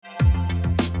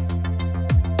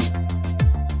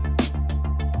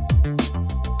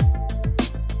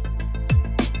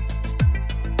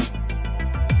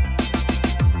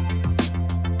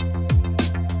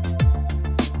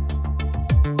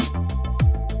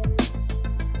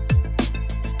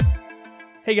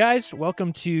Hey guys,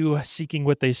 welcome to Seeking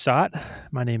What They Sought.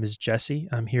 My name is Jesse.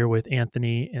 I'm here with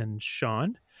Anthony and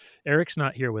Sean. Eric's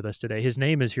not here with us today. His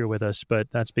name is here with us,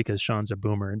 but that's because Sean's a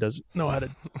boomer and doesn't know how to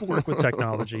work with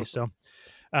technology.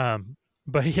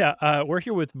 We're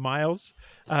here with Myles,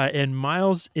 and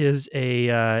Myles is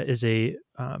someone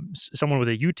with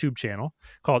a YouTube channel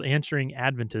called Answering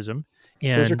Adventism.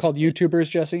 And those are called YouTubers,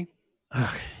 Jesse.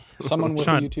 Someone with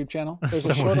Sean, a YouTube channel. There's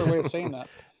a shorter way of saying that.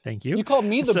 Thank you. You called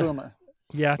me the boomer.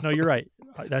 Yeah, no, you're right.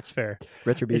 That's fair.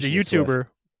 Retribution. He's a YouTuber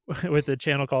with a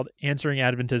channel called Answering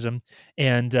Adventism.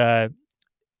 And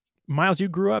Myles, you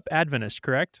grew up Adventist,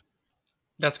 correct?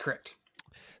 That's correct.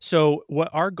 So what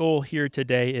our goal here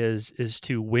today is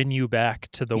to win you back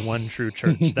to the one true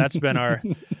church. That's been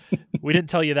we didn't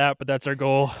tell you that, but that's our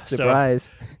goal. Surprise.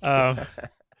 But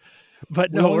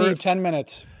we only need 10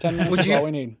 minutes. 10 minutes is all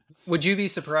we need. Would you be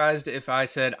surprised if I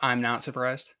said I'm not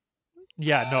surprised?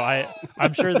 Yeah, no,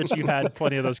 I'm sure that you had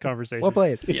plenty of those conversations. Well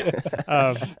played. Yeah.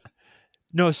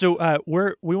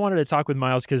 We wanted to talk with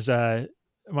Myles because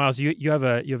Myles, you have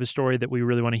a story that we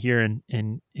really want to hear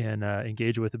and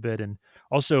engage with a bit, and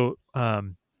also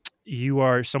you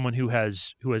are someone who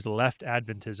has left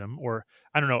Adventism, or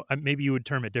I don't know, maybe you would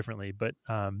term it differently, but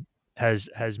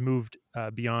has moved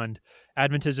beyond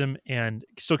Adventism and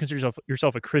still consider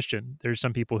yourself a Christian. There's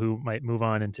some people who might move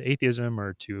on into atheism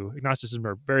or to agnosticism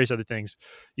or various other things.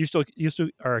 You still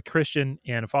are a Christian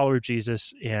and a follower of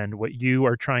Jesus, and what you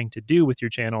are trying to do with your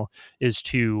channel is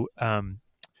to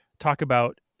talk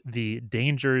about the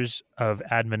dangers of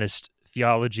Adventist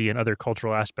theology and other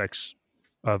cultural aspects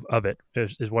of it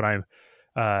is what I'm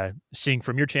seeing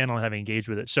from your channel and having engaged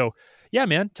with it. So yeah,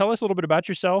 man, tell us a little bit about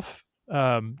yourself.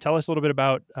 Tell us a little bit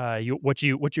about what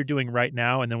you're doing right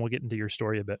now, and then we'll get into your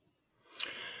story a bit.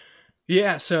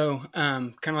 Yeah, so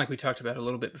kind of like we talked about a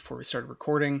little bit before we started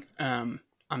recording, I'm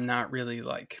not really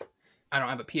I don't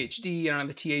have a PhD, I don't have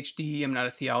a THD, I'm not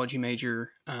a theology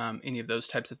major, any of those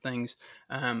types of things.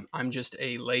 I'm just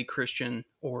a lay Christian,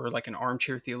 or like an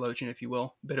armchair theologian, if you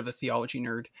will, a bit of a theology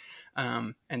nerd.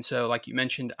 And so, like you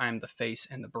mentioned, I'm the face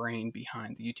and the brain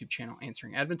behind the YouTube channel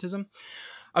Answering Adventism.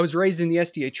 I was raised in the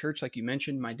SDA church, like you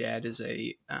mentioned. My dad is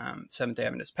a Seventh-day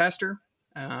Adventist pastor.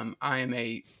 I am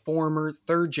a former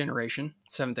third-generation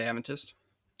Seventh-day Adventist,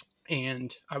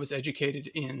 and I was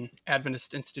educated in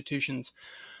Adventist institutions.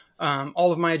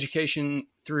 All of my education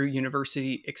through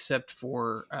university except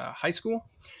for high school.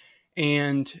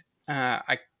 And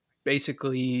I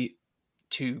basically,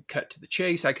 to cut to the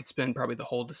chase, I could spend probably the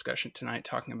whole discussion tonight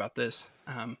talking about this.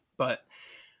 But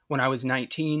when I was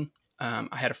 19,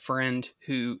 I had a friend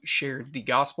who shared the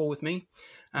gospel with me.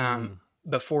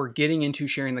 Before getting into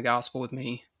sharing the gospel with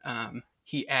me,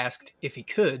 he asked if he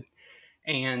could.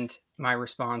 And my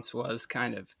response was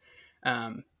kind of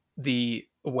the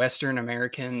Western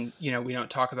American, we don't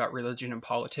talk about religion and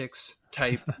politics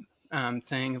type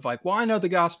thing of like, well, I know the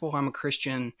gospel, I'm a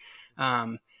Christian.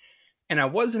 And I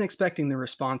wasn't expecting the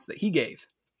response that he gave.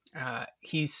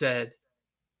 He said,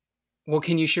 well,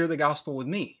 can you share the gospel with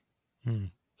me?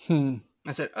 I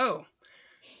said, oh,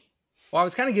 well, I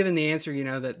was kind of given the answer,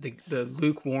 that the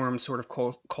lukewarm sort of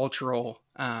cultural,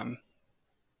 like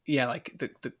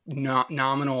the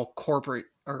nominal corporate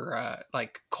or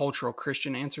like cultural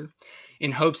Christian answer,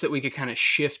 in hopes that we could kind of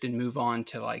shift and move on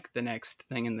to like the next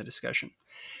thing in the discussion.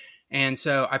 And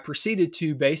so I proceeded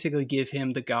to basically give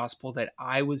him the gospel that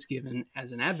I was given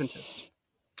as an Adventist.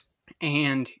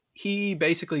 And he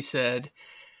basically said,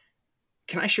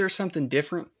 can I share something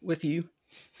different with you?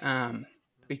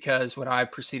 Because what I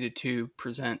proceeded to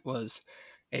present was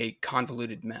a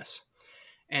convoluted mess.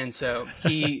 And so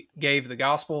he gave the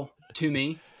gospel to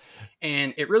me,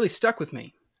 and it really stuck with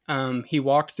me. He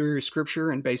walked through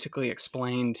scripture and basically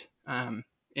explained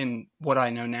in what I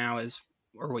know now as,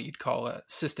 or what you'd call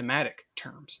systematic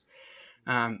terms.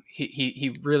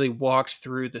 He really walked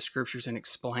through the scriptures and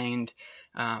explained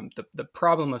the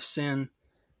problem of sin,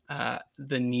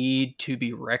 the need to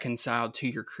be reconciled to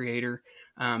your Creator.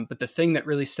 But the thing that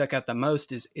really stuck out the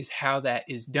most is how that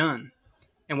is done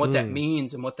and what that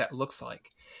means and what that looks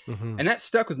like. Mm-hmm. And that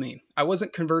stuck with me. I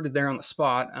wasn't converted there on the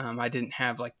spot. I didn't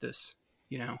have like this,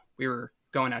 we were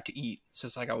going out to eat. So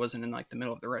it's like I wasn't in like the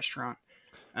middle of the restaurant,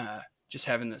 just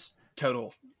having this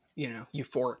total,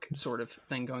 euphoric sort of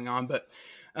thing going on. But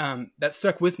that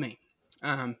stuck with me.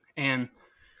 And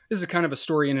this is kind of a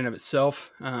story in and of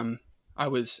itself. I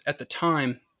was at the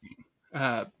time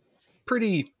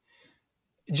pretty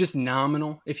just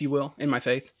nominal, if you will, in my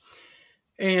faith.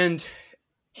 And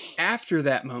after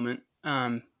that moment,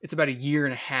 it's about a year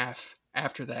and a half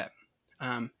after that,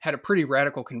 had a pretty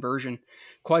radical conversion.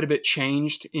 Quite a bit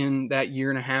changed in that year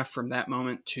and a half from that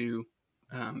moment to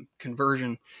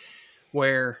conversion,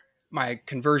 where my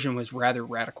conversion was rather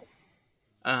radical.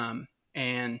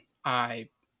 And I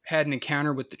had an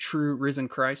encounter with the true risen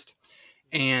Christ,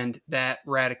 and that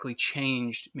radically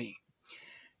changed me.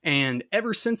 And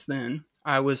ever since then,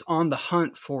 I was on the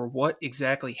hunt for what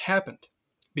exactly happened,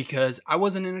 because I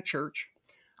wasn't in a church.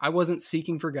 I wasn't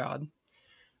seeking for God.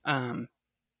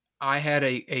 I had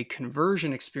a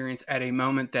conversion experience at a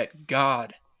moment that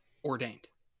God ordained.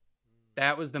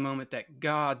 That was the moment that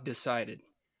God decided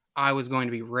I was going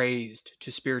to be raised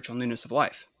to spiritual newness of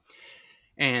life.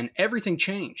 And everything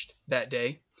changed that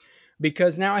day,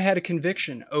 because now I had a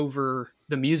conviction over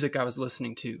the music I was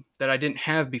listening to that I didn't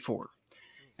have before.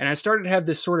 And I started to have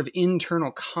this sort of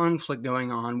internal conflict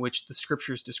going on, which the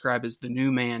scriptures describe as the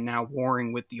new man now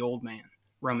warring with the old man,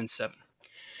 Romans 7.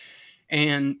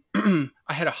 And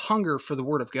I had a hunger for the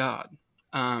word of God.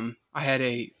 I had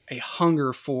a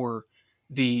hunger for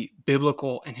the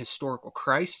biblical and historical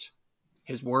Christ,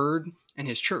 his word, and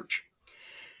his church.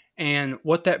 And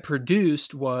what that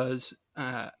produced was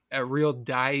a real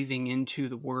diving into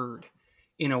the word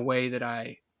in a way that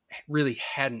I really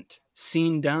hadn't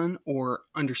seen done or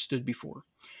understood before.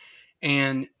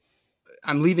 And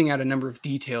I'm leaving out a number of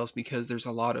details because there's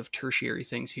a lot of tertiary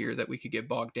things here that we could get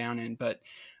bogged down in. But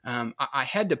I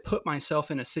had to put myself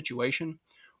in a situation,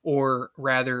 or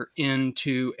rather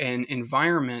into an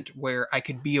environment where I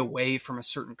could be away from a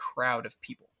certain crowd of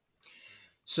people.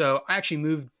 So I actually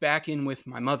moved back in with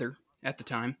my mother at the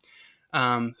time,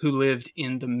 who lived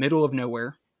in the middle of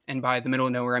nowhere. And by the middle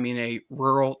of nowhere, I mean a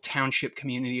rural township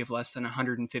community of less than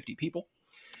 150 people.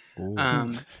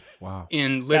 Wow.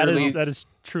 In literally, that is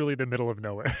truly the middle of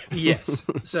nowhere. Yes.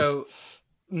 So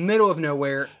middle of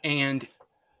nowhere. And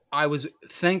I was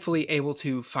thankfully able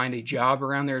to find a job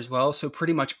around there as well. So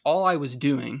pretty much all I was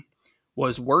doing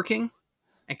was working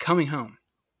and coming home.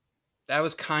 That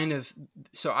was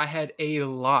so I had a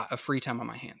lot of free time on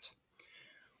my hands.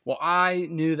 Well, I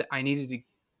knew that I needed to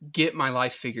get my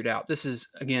life figured out. This is,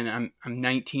 again, I'm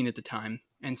 19 at the time.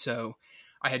 And so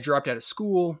I had dropped out of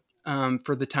school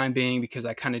for the time being, because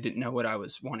I kind of didn't know what I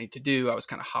was wanting to do. I was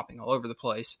kind of hopping all over the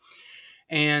place.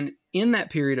 And in that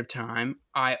period of time,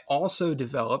 I also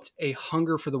developed a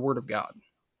hunger for the Word of God,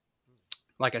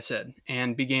 like I said,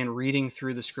 and began reading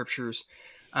through the scriptures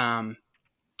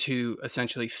to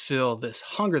essentially fill this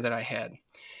hunger that I had.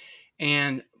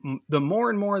 And the more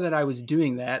and more that I was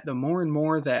doing that, the more and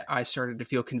more that I started to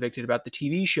feel convicted about the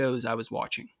TV shows I was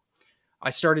watching. I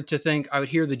started to think, I would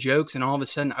hear the jokes, and all of a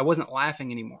sudden I wasn't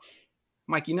laughing anymore.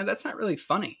 I'm like, that's not really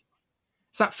funny.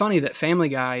 It's not funny that Family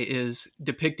Guy is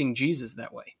depicting Jesus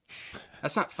that way.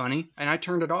 That's not funny. And I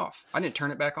turned it off. I didn't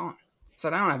turn it back on.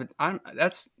 I said,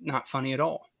 that's not funny at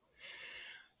all.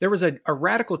 There was a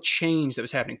radical change that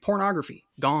was happening. Pornography,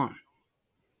 gone.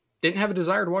 Didn't have a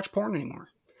desire to watch porn anymore.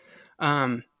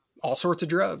 All sorts of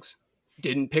drugs.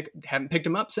 Haven't picked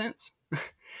them up since.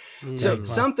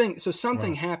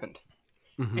 Something happened.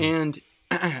 Mm-hmm. And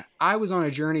I was on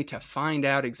a journey to find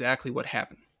out exactly what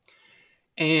happened.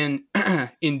 And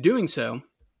in doing so,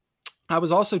 I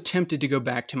was also tempted to go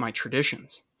back to my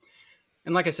traditions.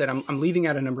 And like I said, I'm leaving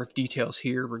out a number of details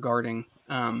here regarding,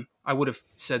 I would have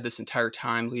said this entire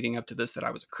time leading up to this that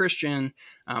I was a Christian.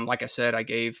 Like I said, I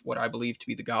gave what I believe to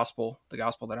be the gospel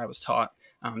that I was taught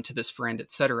to this friend,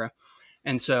 etc.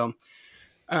 And so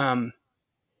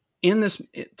in this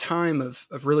time of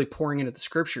really pouring into the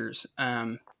scriptures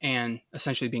and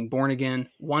essentially being born again,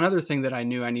 one other thing that I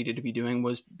knew I needed to be doing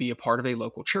was be a part of a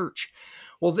local church.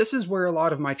 Well, this is where a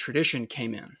lot of my tradition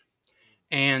came in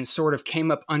and sort of came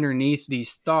up underneath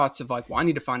these thoughts of like, well, I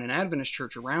need to find an Adventist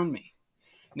church around me.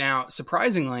 Now,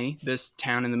 surprisingly, this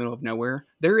town in the middle of nowhere,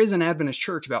 there is an Adventist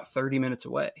church about 30 minutes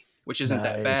away, which isn't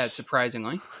that bad,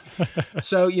 surprisingly.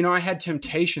 So, I had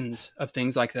temptations of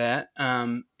things like that,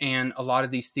 and a lot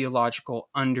of these theological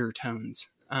undertones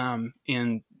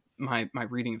in my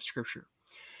reading of Scripture.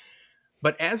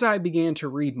 But as I began to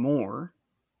read more,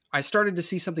 I started to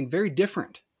see something very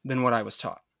different than what I was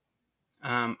taught.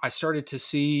 I started to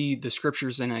see the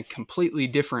Scriptures in a completely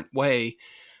different way,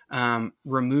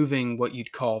 removing what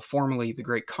you'd call formally the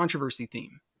great controversy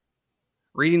theme.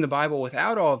 Reading the Bible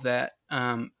without all of that,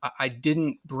 I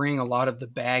didn't bring a lot of the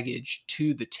baggage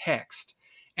to the text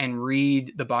and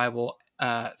read the Bible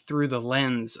through the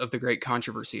lens of the great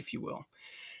controversy, if you will.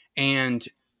 And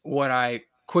what I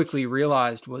quickly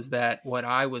realized was that what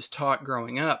I was taught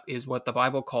growing up is what the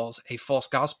Bible calls a false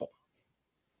gospel.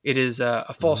 It is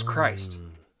a false Christ.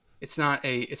 It's not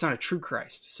a true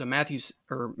Christ. So Matthew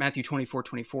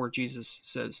 24:24, Jesus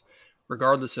says,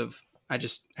 regardless of, I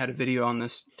just had a video on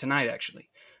this tonight, actually.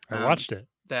 I watched it.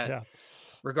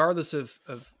 Regardless of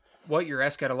what your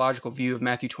eschatological view of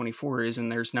Matthew 24 is,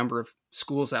 and there's a number of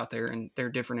schools out there and their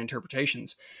different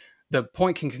interpretations, the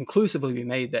point can conclusively be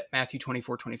made that Matthew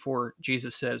 24:24,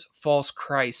 Jesus says, false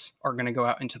Christs are going to go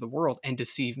out into the world and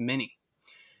deceive many.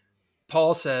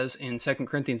 Paul says in 2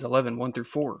 Corinthians 11,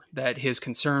 1-4, that his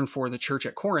concern for the church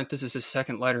at Corinth, this is his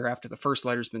second letter after the first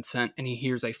letter's been sent, and he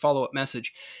hears a follow-up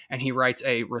message, and he writes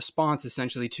a response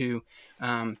essentially to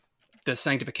the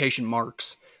sanctification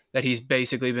marks that he's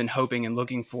basically been hoping and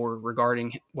looking for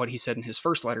regarding what he said in his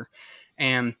first letter.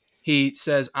 And he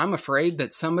says, I'm afraid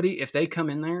that somebody, if they come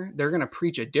in there, they're going to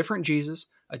preach a different Jesus,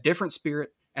 a different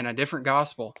spirit, and a different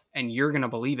gospel, and you're going to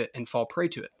believe it and fall prey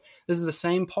to it. This is the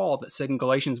same Paul that said in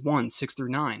Galatians 1,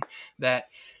 6-9, that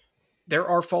there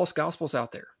are false gospels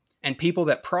out there, and people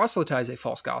that proselytize a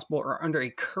false gospel are under a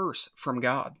curse from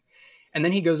God. And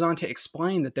then he goes on to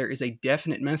explain that there is a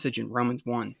definite message in Romans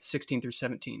 1,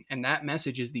 16-17. And that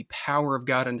message is the power of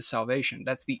God unto salvation.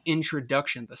 That's the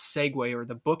introduction, the segue, or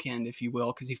the bookend, if you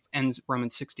will, because he ends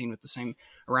Romans 16 with the same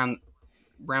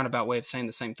roundabout way of saying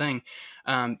the same thing,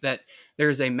 that there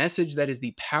is a message that is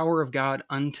the power of God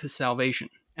unto salvation.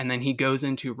 And then he goes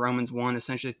into Romans 1,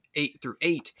 essentially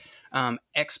 8-8,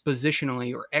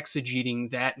 expositionally or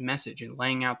exegeting that message and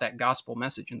laying out that gospel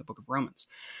message in the book of Romans.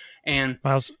 And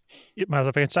Myles, if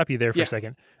I can stop you there for a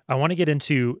second, I want to get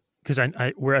into, because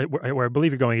where I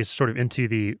believe you're going is sort of into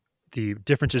the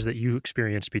differences that you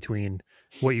experienced between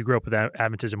what you grew up with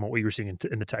Adventism and what you were seeing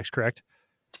in the text, correct?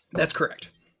 That's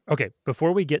correct. Okay,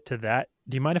 before we get to that,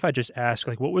 do you mind if I just ask,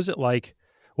 like, what was it like?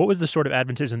 What was the sort of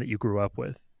Adventism that you grew up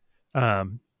with?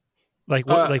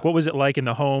 What was it like in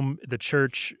the home, the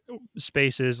church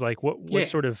spaces? Like, what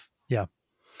sort of, yeah.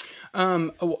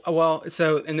 Well,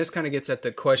 so, and this kind of gets at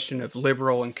the question of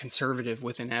liberal and conservative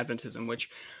within Adventism, which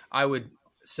I would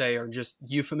say are just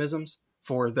euphemisms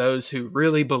for those who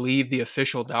really believe the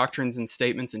official doctrines and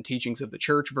statements and teachings of the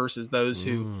church versus those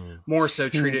who more so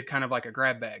treat it kind of like a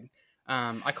grab bag.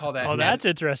 I call that. Oh, that's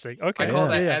interesting. Okay.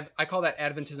 I call that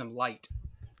Adventism light.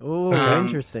 Oh,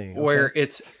 interesting. Where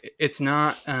it's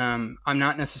not, I'm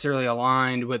not necessarily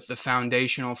aligned with the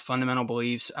foundational fundamental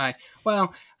beliefs.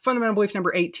 Fundamental belief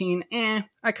number 18,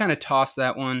 I kind of tossed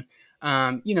that one.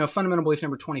 Fundamental belief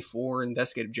number 24,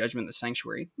 investigative judgment in the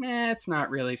sanctuary. It's not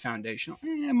really foundational.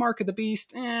 Mark of the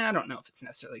beast. I don't know if it's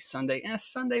necessarily Sunday.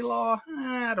 Sunday law.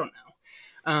 I don't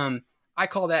know. I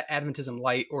call that Adventism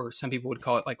light, or some people would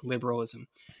call it like liberalism.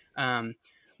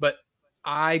 But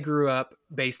I grew up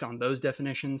based on those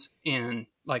definitions in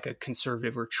like a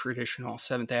conservative or traditional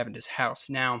Seventh Adventist house.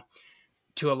 Now,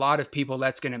 to a lot of people,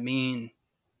 that's going to mean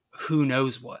who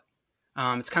knows what.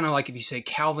 It's kind of like if you say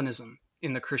Calvinism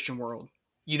in the Christian world,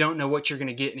 you don't know what you're going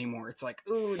to get anymore. It's like,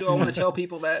 ooh, do I want to tell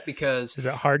people that? Because is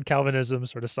it hard Calvinism,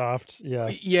 sort of soft? Yeah.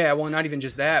 Yeah. Well, not even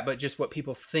just that, but just what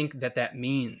people think that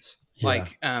means. Yeah.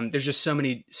 Like, there's just so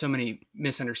many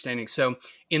misunderstandings. So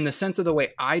in the sense of the way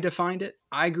I defined it,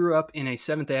 I grew up in a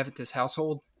Seventh Adventist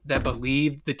household that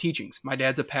believed the teachings. My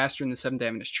dad's a pastor in the Seventh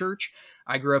Adventist church.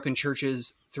 I grew up in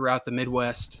churches throughout the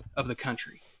Midwest of the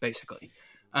country, basically.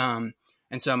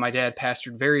 And so my dad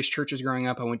pastored various churches growing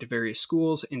up. I went to various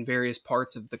schools in various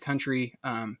parts of the country,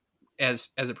 as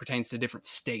it pertains to different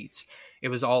states. It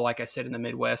was all, like I said, in the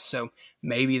Midwest. So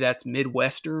maybe that's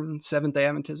Midwestern Seventh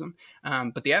Adventism.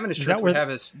 But the Adventist church would have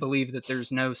us believe that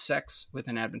there's no sex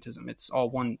within Adventism. It's all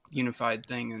one unified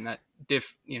thing. And that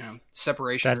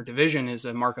separation or division is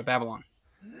a mark of Babylon.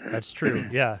 That's true.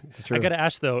 Yeah. True. I got to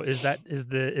ask though, is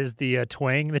the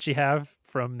twang that you have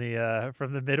from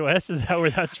the Midwest? Is that where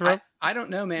that's from? I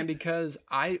don't know, man, because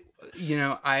I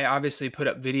obviously put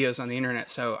up videos on the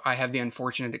internet, so I have the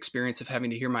unfortunate experience of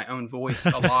having to hear my own voice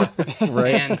a lot.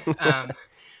 Right. And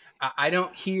I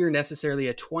don't hear necessarily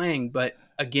a twang, but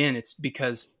again, it's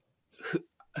because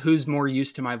who's more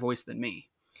used to my voice than me?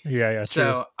 Yeah.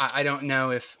 So I don't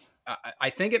know if I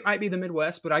think it might be the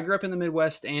Midwest, but I grew up in the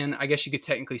Midwest, and I guess you could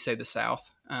technically say the South.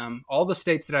 All the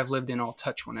states that I've lived in all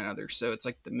touch one another, so it's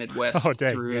like the Midwest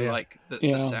through like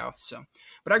the South. So,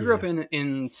 but I grew up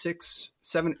in six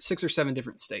or seven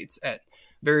different states at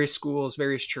various schools,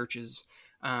 various churches,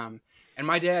 and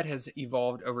my dad has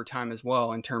evolved over time as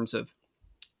well in terms of.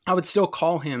 I would still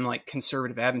call him like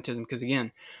conservative Adventism because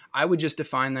again, I would just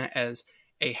define that as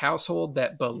a household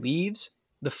that believes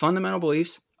the fundamental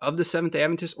beliefs of the Seventh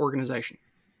Adventist organization.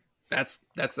 That's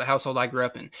the household I grew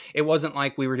up in. It wasn't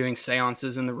like we were doing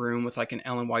seances in the room with like an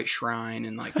Ellen White shrine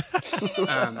and like,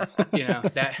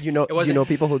 that. You know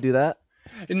people who do that?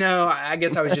 No, I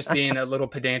guess I was just being a little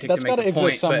pedantic. That's got to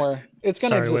exist somewhere. It's got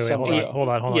to exist somewhere. Hold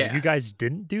on. Yeah. You guys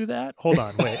didn't do that? Hold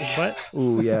on. Wait, what?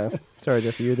 Ooh, yeah. Sorry,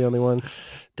 Jesse, you're the only one.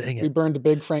 Dang it. We burned the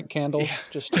big Frank candles,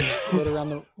 just lit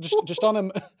around just on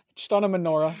them. Just on a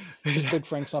menorah. Just Big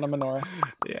Frank's on a menorah.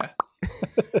 Yeah.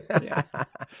 Yeah.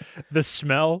 The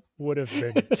smell would have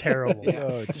been terrible. Yeah.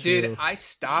 Oh, Dude, true. I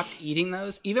stopped eating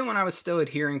those even when I was still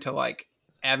adhering to like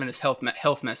Adventist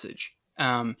health message.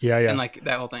 Yeah. And like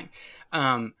that whole thing.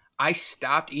 I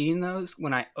stopped eating those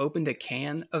when I opened a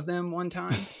can of them one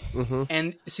time. Mhm.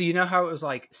 And so you know how it was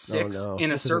like six no. in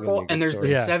a This isn't gonna be a circle, good and there's the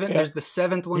story. Yeah. seventh. Yeah. There's the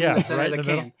seventh one in Yeah, the center right of in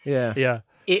the the can. Yeah. Yeah.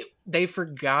 They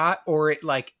forgot, or it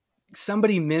like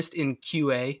somebody missed in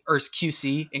QA or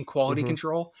QC in quality Mhm.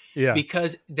 control Yeah.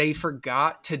 because they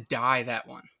forgot to dye that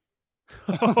one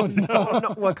Oh no. Oh, no.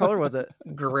 What color was it?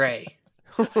 gray.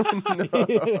 No.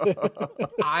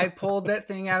 I pulled that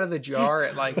thing out of the jar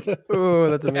at like Oh,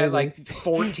 that's amazing. at like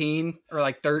 14 or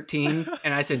like 13,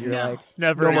 and I said You're no. like,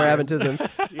 Never. no more again. Adventism.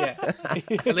 Yeah, at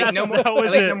That's- least no more. that was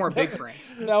At least it. no more Big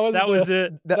Franks. That was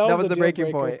it. That was the deal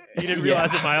breaking breaker. point. You didn't Yeah.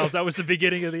 realize it, Miles. That was the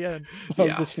beginning of the end. That was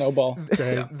Yeah. the snowball.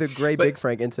 So- The gray but- Big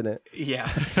Frank incident. Yeah,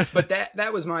 but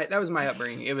that was my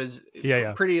upbringing. It was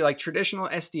Yeah. pretty like traditional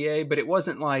SDA, but it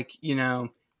wasn't like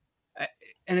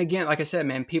and again, like I said,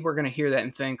 man, people are going to hear that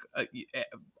and think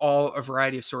all a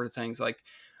variety of sort of things like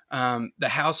the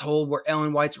household where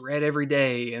Ellen White's read every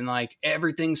day and like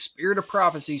everything's spirit of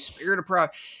prophecy, spirit of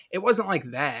prophet. It wasn't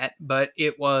like that, but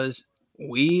it was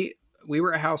we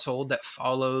were a household that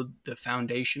followed the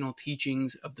foundational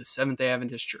teachings of the Seventh-day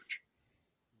Adventist Church.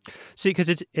 See, because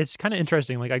it's kind of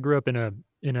interesting. Like I grew up in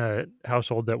a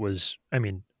household that was, I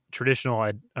mean, traditional.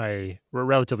 I were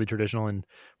relatively traditional and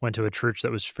went to a church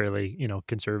that was fairly,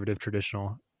 conservative,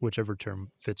 traditional, whichever term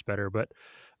fits better. But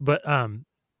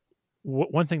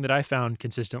one thing that I found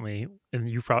consistently,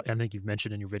 and I think you've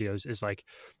mentioned in your videos, is like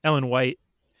Ellen White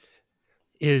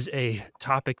is a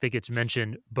topic that gets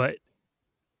mentioned, but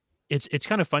it's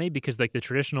kind of funny because like the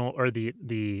traditional or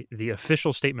the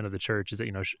official statement of the church is that,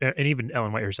 and even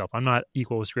Ellen White herself, I'm not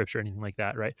equal with scripture or anything like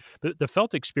that, right? But the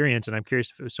felt experience, and I'm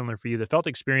curious if it was similar for you, the felt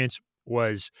experience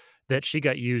was that she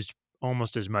got used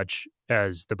almost as much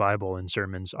as the Bible in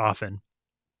sermons often,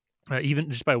 even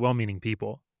just by well-meaning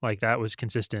people. Like that was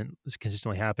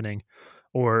consistently happening.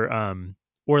 Or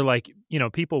like,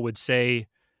 people would say,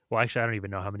 well, actually, I don't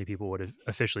even know how many people would have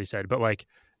officially said, but like,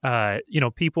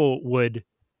 people would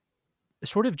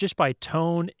sort of just by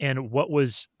tone and what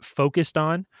was focused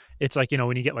on, it's like,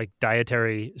 when you get like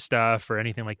dietary stuff or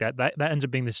anything like that, that ends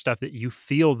up being the stuff that you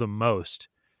feel the most,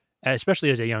 especially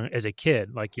as a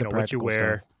kid, like, The what you practical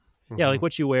wear. stuff. Yeah. Mhm. Like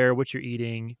what you wear, what you're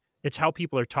eating. It's how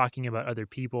people are talking about other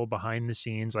people behind the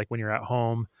scenes. Like when you're at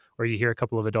home or you hear a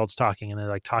couple of adults talking and they're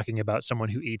like talking about someone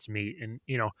who eats meat and,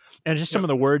 and just some of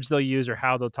the words they'll use or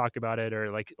how they'll talk about it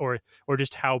or like, or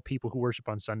just how people who worship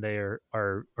on Sunday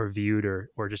are viewed or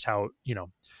just how,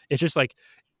 it's just like,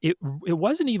 it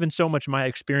wasn't even so much my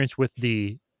experience with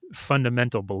the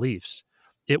fundamental beliefs.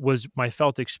 It was my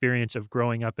felt experience of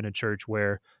growing up in a church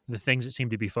where the things that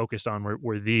seemed to be focused on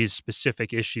were these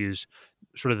specific issues,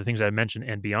 sort of the things I mentioned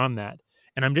and beyond that.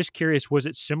 And I'm just curious, was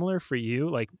it similar for you?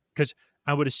 Like, because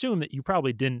I would assume that you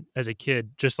probably didn't as a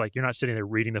kid, just like you're not sitting there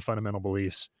reading the fundamental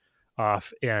beliefs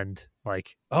off and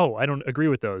like, oh, I don't agree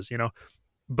with those,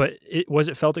 but was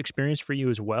it felt experience for you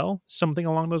as well? Something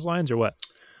along those lines or what?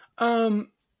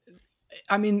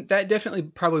 I mean, that definitely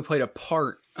probably played a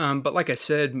part. But like I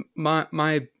said,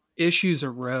 my issues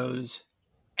arose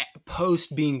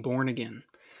post being born again.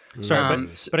 Sorry,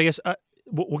 but I guess I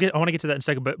want to get to that in a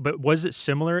second. But was it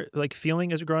similar, like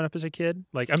feeling as growing up as a kid?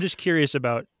 Like I'm just curious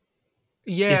about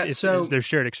if there's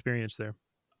shared experience there.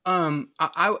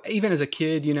 I even as a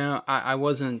kid, I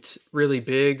wasn't really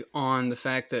big on the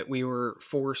fact that we were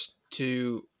forced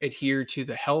to adhere to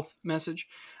the health message.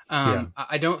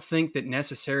 I don't think that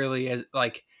necessarily as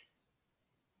like,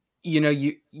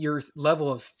 your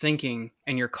level of thinking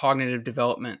and your cognitive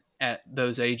development at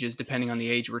those ages, depending on the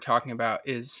age we're talking about,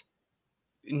 is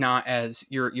not as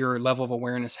your level of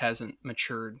awareness hasn't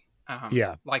matured.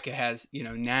 Like it has,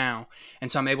 now.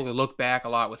 And so I'm able to look back a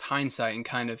lot with hindsight and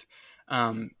kind of,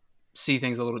 see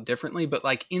things a little differently. But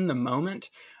like in the moment,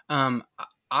 I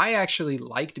actually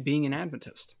liked being an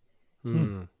Adventist.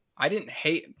 I didn't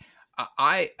hate.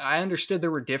 I understood there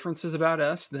were differences about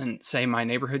us than, say, my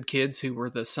neighborhood kids who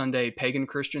were the Sunday pagan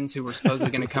Christians who were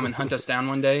supposedly going to come and hunt us down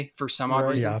one day for some odd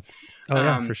reason. Yeah. Oh,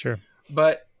 yeah, for sure.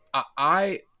 But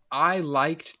I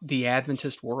liked the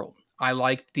Adventist world. I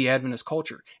liked the Adventist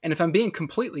culture. And if I'm being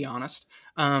completely honest,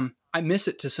 I miss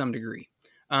it to some degree.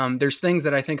 There's things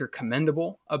that I think are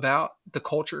commendable about the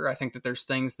culture. I think that there's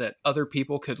things that other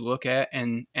people could look at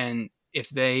and if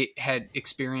they had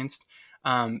experienced,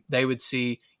 they would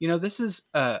see, this is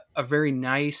a very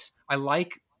nice, I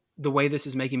like the way this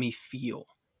is making me feel,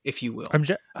 if you will. I'm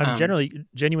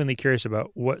genuinely curious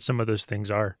about what some of those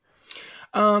things are.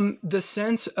 The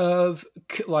sense of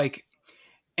like,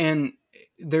 and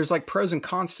there's like pros and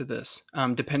cons to this,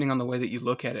 depending on the way that you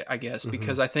look at it, I guess,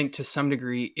 because I think to some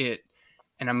degree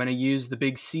and I'm going to use the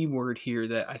big C word here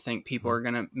that I think people are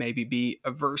going to maybe be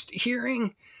averse to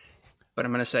hearing, but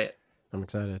I'm going to say it. I'm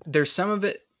excited. There's some of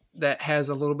it that has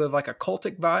a little bit of like a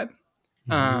cultic vibe.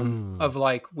 Of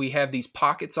like, we have these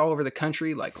pockets all over the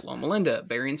country, like Loma Linda,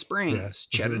 Berrien Springs,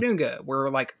 Chattanooga, where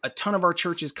like a ton of our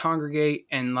churches congregate,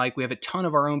 and like we have a ton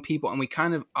of our own people, and we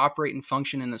kind of operate and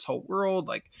function in this whole world.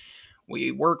 Like,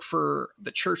 we work for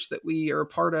the church that we are a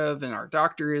part of, and our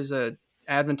doctor is a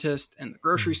Adventist, and the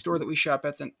grocery store that we shop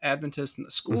at's an Adventist, and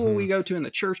the school we go to, and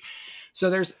the church. So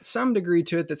there's some degree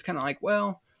to it that's kind of like,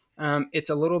 well, it's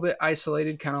a little bit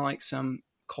isolated, kind of like some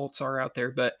cults are out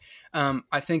there. But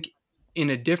I think in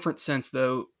a different sense,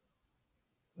 though,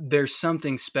 there's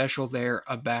something special there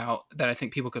about that I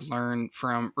think people could learn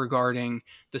from regarding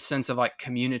the sense of like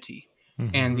community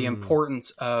and the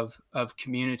importance of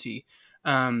community.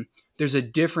 There's a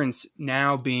difference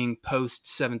now being post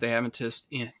Seventh-day Adventist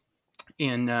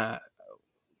in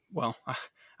well,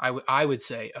 I would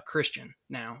say a Christian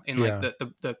now in like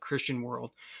the Christian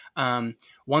world.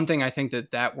 One thing I think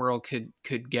that world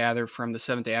could gather from the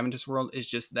Seventh-day Adventist world is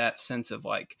just that sense of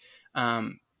like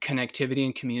connectivity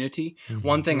and community.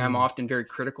 One thing I'm often very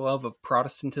critical of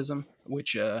Protestantism,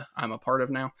 which I'm a part of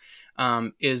now,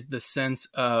 is the sense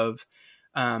of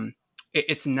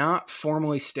it's not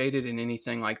formally stated in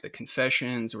anything like the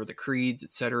confessions or the creeds,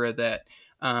 etc., that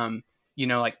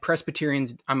like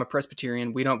Presbyterians, I'm a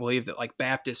Presbyterian. We don't believe that like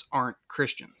Baptists aren't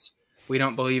Christians. We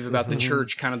don't believe about the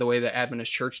church kind of the way the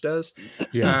Adventist church does.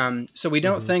 So we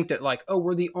don't think that like, oh,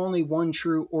 we're the only one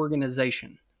true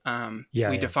organization.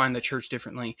 We define the church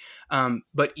differently.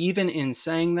 But even in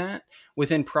saying that,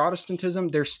 within Protestantism,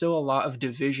 there's still a lot of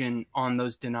division on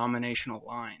those denominational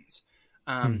lines.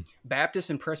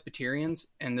 Baptists and Presbyterians,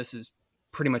 and this is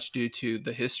pretty much due to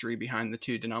the history behind the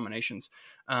two denominations,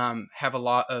 have a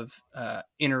lot of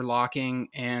interlocking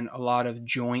and a lot of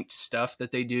joint stuff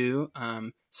that they do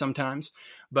sometimes.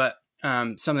 But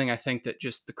something I think that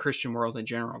just the Christian world in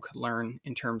general could learn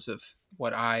in terms of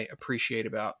what I appreciate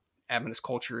about Adventist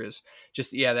culture is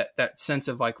just, that sense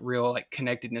of like real like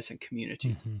connectedness and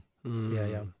community.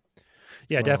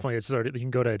 Definitely. It's sort of, you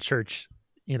can go to a church,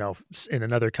 in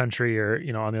another country or,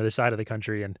 on the other side of the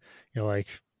country, and you're like,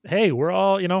 hey, we're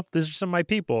all, these are some of my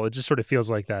people. It just sort of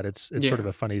feels like that. It's sort of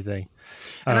a funny thing.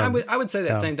 And I would say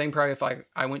that same thing probably if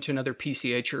I went to another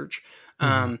PCA church,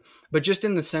 but just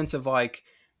in the sense of like,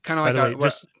 kind of like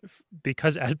just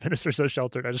because Adventists are so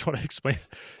sheltered, I just want to explain,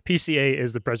 PCA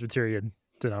is the Presbyterian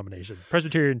denomination,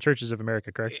 Presbyterian Churches of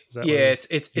America, correct? Is that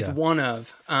it's one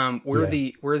of we're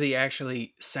the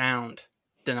actually sound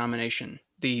denomination.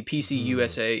 The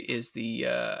PCUSA is the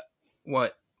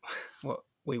what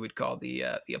we would call the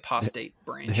apostate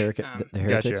branch. The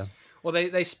heretics. Gotcha. Well,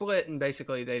 they split, and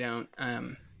basically they don't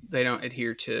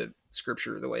adhere to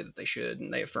Scripture the way that they should,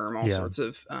 and they affirm all sorts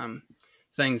of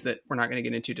things that we're not going to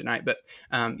get into tonight. But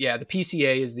the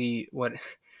PCA is the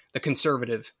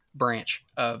conservative branch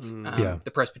of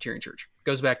the Presbyterian Church.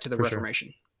 Goes back to the Reformation.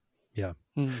 Sure. Yeah.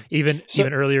 Even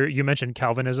earlier, you mentioned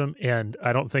Calvinism, and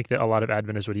I don't think that a lot of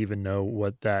Adventists would even know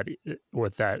what that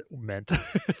meant.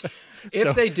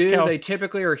 If they do, they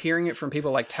typically are hearing it from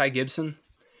people like Ty Gibson,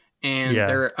 and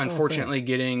they're unfortunately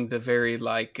getting the very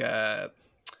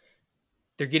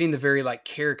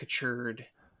caricatured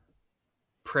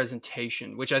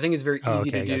presentation, which I think is very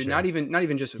easy to do. Gotcha. Not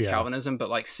even just with Calvinism, but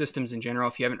like systems in general.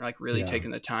 If you haven't like really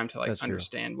taken the time to like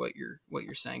understand what you're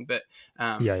saying, but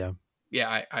I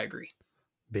agree.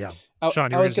 Yeah,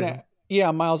 Sean,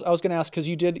 Myles, I was gonna ask, because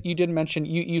you did mention,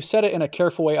 you said it in a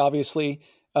careful way, obviously,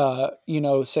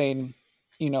 saying,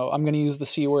 I'm gonna use the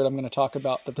C word, I'm gonna talk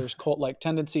about that there's cult-like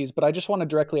tendencies, but I just want to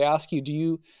directly ask you,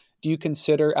 do you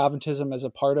consider Adventism as a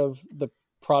part of the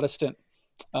Protestant,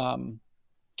 the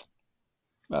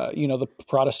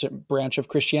Protestant branch of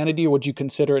Christianity, or would you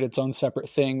consider it its own separate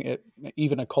thing,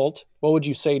 even a cult? What would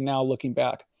you say now looking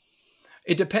back?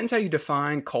 It depends how you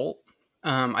define cult.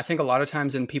 I think a lot of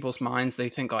times in people's minds, they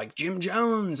think like Jim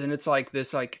Jones, and it's like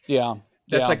this, like,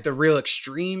 that's like the real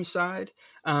extreme side.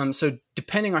 So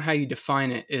depending on how you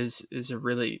define it is a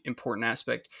really important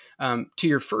aspect. To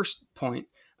your first point,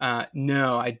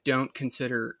 no, I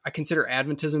consider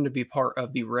Adventism to be part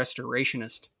of the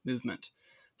Restorationist movement.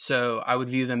 So I would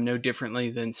view them no differently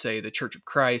than, say, the Church of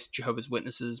Christ, Jehovah's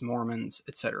Witnesses, Mormons,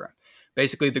 etc.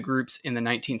 Basically, the groups in the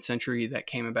 19th century that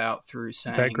came about through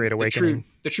saying That Great Awakening.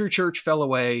 the true church fell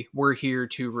away. We're here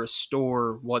to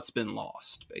restore what's been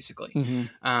lost, basically.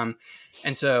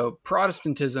 And so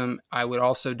Protestantism, I would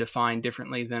also define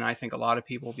differently than I think a lot of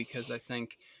people, because I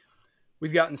think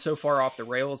we've gotten so far off the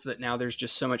rails that now there's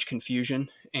just so much confusion.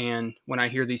 And when I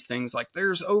hear these things like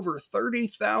there's over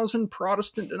 30,000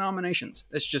 Protestant denominations,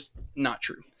 it's just not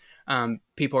true.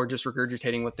 People are just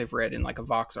regurgitating what they've read in like a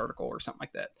Vox article or something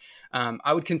like that.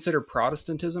 I would consider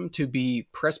Protestantism to be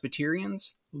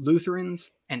Presbyterians,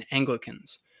 Lutherans, and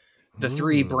Anglicans, the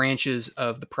three branches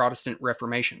of the Protestant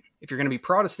Reformation. If you're going to be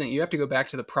Protestant, you have to go back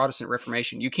to the Protestant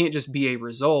Reformation. You can't just be a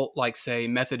result like, say,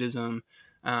 Methodism.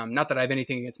 Not that I have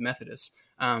anything against Methodists,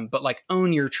 but like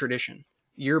own your tradition.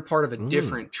 You're part of a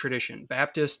different tradition.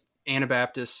 Baptist,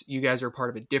 Anabaptists, you guys are part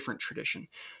of a different tradition.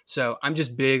 So I'm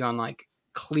just big on like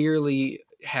clearly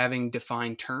having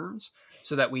defined terms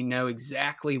so that we know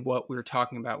exactly what we're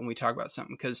talking about when we talk about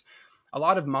something. Because a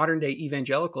lot of modern day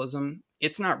evangelicalism,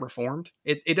 it's not reformed.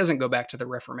 It doesn't go back to the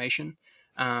Reformation.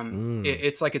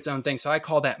 It's like its own thing. So I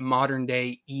call that modern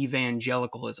day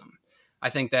evangelicalism. I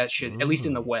think that should, at least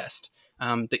in the West,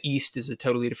 the East is a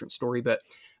totally different story, but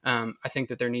I think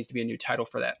that there needs to be a new title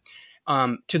for that.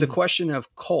 To the question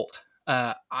of cult,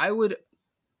 I would,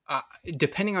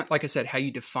 depending on, like I said, how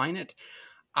you define it,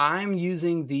 I'm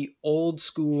using the old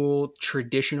school,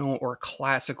 traditional, or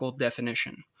classical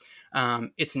definition.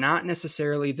 It's not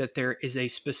necessarily that there is a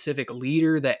specific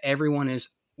leader that everyone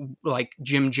is like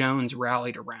Jim Jones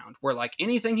rallied around, where like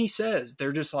anything he says,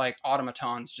 they're just like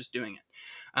automatons just doing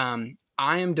it.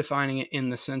 I am defining it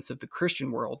in the sense of the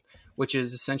Christian world, which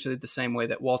is essentially the same way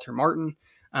that Walter Martin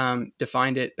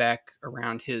defined it back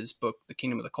around his book, The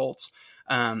Kingdom of the Cults.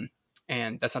 And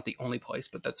that's not the only place,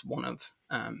 but that's one of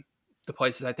the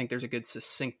places I think there's a good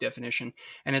succinct definition.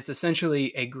 And it's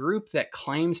essentially a group that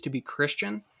claims to be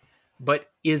Christian,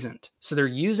 but isn't. So they're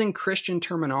using Christian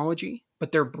terminology,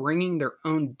 but they're bringing their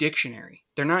own dictionary.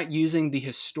 They're not using the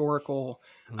historical,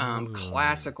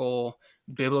 classical,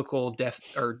 biblical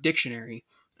dictionary.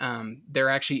 They're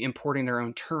actually importing their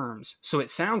own terms. So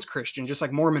it sounds Christian, just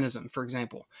like Mormonism, for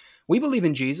example. We believe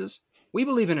in Jesus. We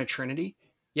believe in a Trinity.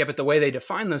 Yeah, but the way they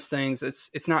define those things,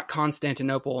 it's not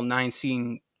Constantinople,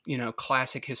 Nicene,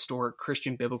 classic historic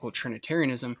Christian biblical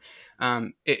Trinitarianism.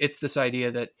 It's this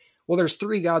idea that, well, there's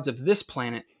three gods of this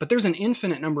planet, but there's an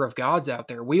infinite number of gods out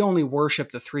there. We only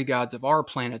worship the three gods of our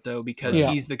planet, though, because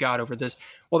he's the God over this.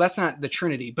 Well, that's not the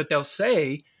Trinity, but they'll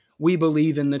say we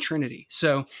believe in the Trinity.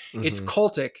 So it's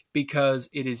cultic because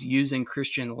it is using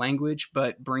Christian language,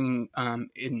 but bringing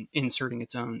inserting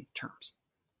its own terms.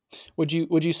 Would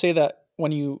you say that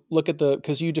when you look at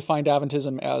because you defined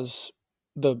Adventism as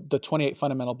the 28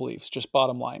 fundamental beliefs, just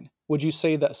bottom line, would you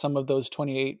say that some of those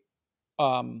 28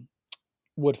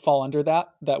 would fall under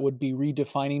that would be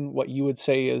redefining what you would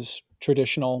say is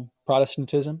traditional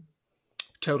Protestantism?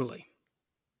 Totally.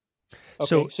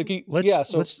 Okay,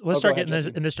 let's start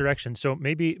getting in this direction. So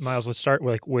maybe, Myles, let's start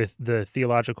with the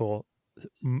theological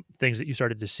things that you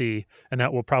started to see, and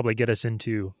that will probably get us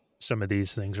into some of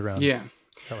these things around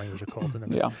telling there's a cult in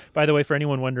them. By the way, for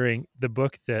anyone wondering, the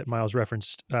book that Myles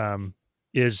referenced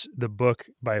is the book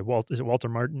by Walter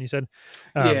Martin, you said?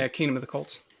 Kingdom of the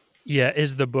Cults. Yeah,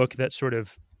 is the book that sort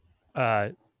of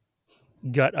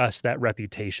got us that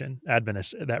reputation,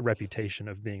 Adventists, that reputation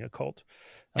of being a cult.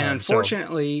 And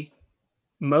unfortunately,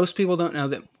 most people don't know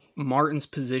that Martin's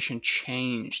position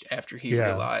changed after he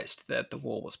realized that the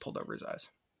wool was pulled over his eyes.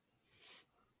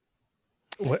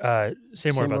 Say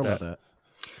more about that.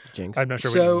 Jinx. I'm not sure.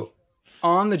 So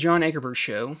on the John Ankerberg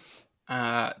show,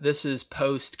 this is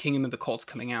post Kingdom of the Cults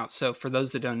coming out. So for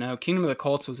those that don't know, Kingdom of the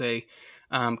Cults was a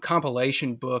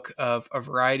compilation book of a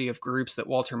variety of groups that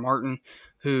Walter Martin,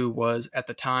 who was at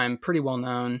the time pretty well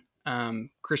known,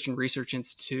 Christian Research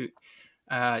Institute,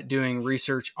 doing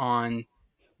research on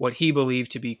what he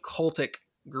believed to be cultic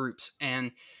groups.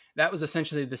 And that was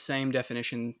essentially the same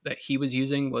definition that he was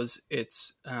using. Was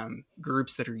it's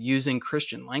groups that are using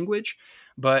Christian language,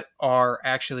 but are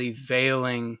actually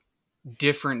veiling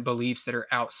different beliefs that are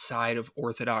outside of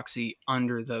orthodoxy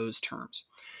under those terms.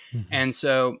 And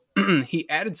so he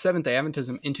added Seventh-day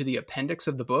Adventism into the appendix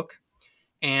of the book.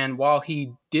 And while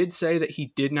he did say that he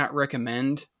did not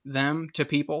recommend them to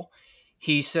people,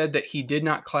 he said that he did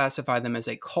not classify them as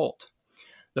a cult.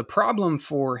 The problem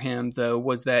for him, though,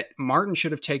 was that Martin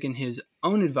should have taken his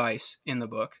own advice in the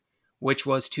book, which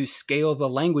was to scale the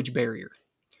language barrier.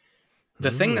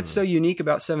 The thing that's so unique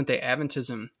about Seventh-day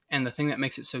Adventism, and the thing that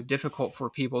makes it so difficult for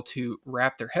people to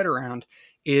wrap their head around,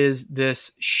 is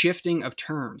this shifting of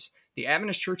terms. The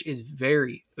Adventist Church is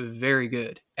very, very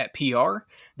good at PR.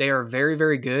 They are very,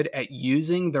 very good at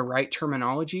using the right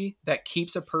terminology that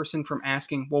keeps a person from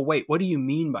asking, well, wait, what do you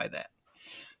mean by that?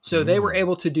 So they were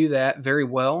able to do that very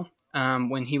well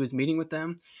when he was meeting with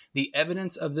them. The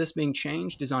evidence of this being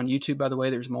changed is on YouTube, by the way.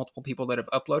 There's multiple people that have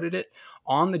uploaded it.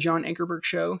 On the John Ankerberg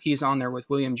show, he's on there with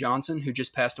William Johnson, who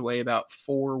just passed away about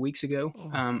 4 weeks ago,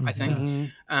 I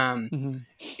think.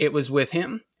 It was with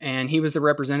him, and he was the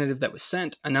representative that was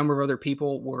sent. A number of other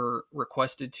people were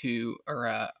requested to,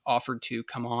 or offered to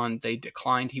come on. They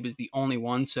declined. He was the only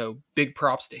one, so big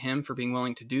props to him for being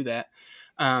willing to do that.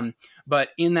 But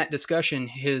in that discussion,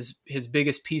 his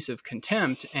biggest piece of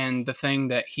contempt, and the thing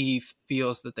that he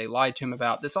feels that they lied to him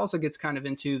about, this also gets kind of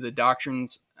into the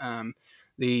doctrines,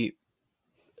 the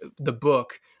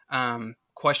book,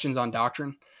 Questions on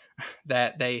Doctrine,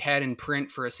 that they had in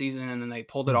print for a season, and then they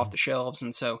pulled it off the shelves.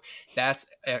 And so that's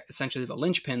essentially the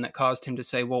linchpin that caused him to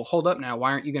say, well, hold up now,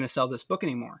 why aren't you going to sell this book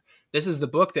anymore? This is the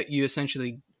book that you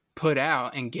essentially put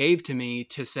out and gave to me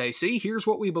to say, see, here's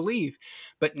what we believe.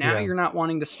 But now you're not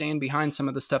wanting to stand behind some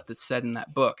of the stuff that's said in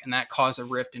that book. And that caused a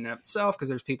rift in and of itself, because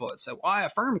there's people that say, well, I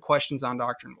affirm Questions on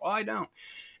Doctrine. Well, I don't.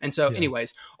 And so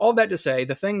anyways, all that to say,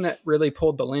 the thing that really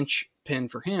pulled the linchpin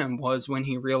for him was when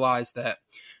he realized that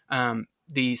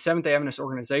the Seventh-day Adventist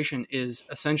organization is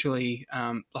essentially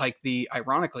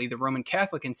ironically, the Roman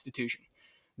Catholic institution.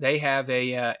 They have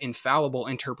a infallible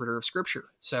interpreter of Scripture.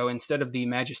 So instead of the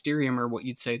magisterium, or what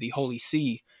you'd say the Holy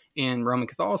See in Roman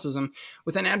Catholicism,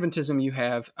 within Adventism you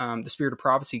have the Spirit of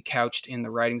Prophecy couched in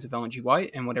the writings of Ellen G.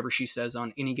 White, and whatever she says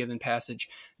on any given passage,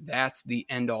 that's the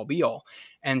end-all be-all.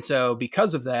 And so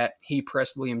because of that, he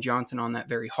pressed William Johnson on that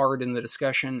very hard in the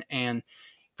discussion. And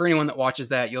for anyone that watches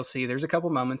that, you'll see there's a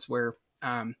couple moments where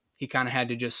he kind of had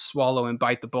to just swallow and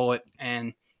bite the bullet,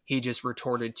 and he just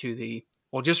retorted to the,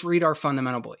 well, just read our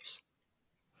fundamental beliefs.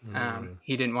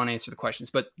 He didn't want to answer the questions.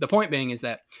 But the point being is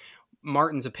that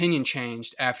Martin's opinion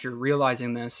changed after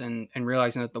realizing this and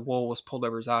realizing that the wool was pulled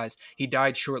over his eyes. He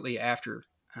died shortly after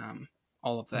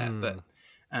all of that. But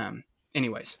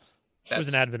anyways. It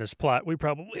was an Adventist plot. We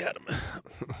probably had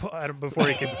him before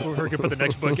he could put the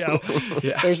next book out.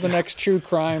 Yeah. There's the next true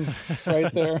crime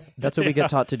right there. That's what we get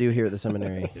taught to do here at the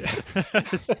seminary.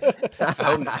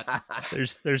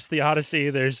 There's theodicy,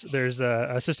 there's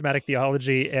a systematic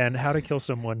theology, and how to kill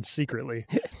someone secretly.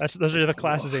 Those are the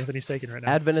classes Anthony's taking right now.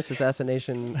 Adventist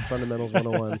Assassination Fundamentals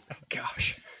 101.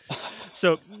 Gosh.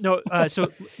 So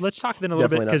let's talk then a little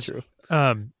bit, because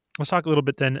let's talk a little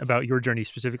bit then about your journey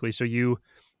specifically. So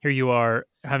here you are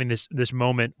having this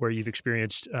moment where you've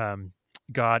experienced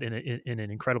God in an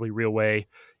incredibly real way.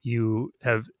 You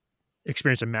have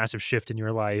experienced a massive shift in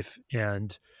your life,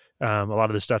 and a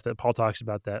lot of the stuff that Paul talks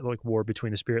about, that like war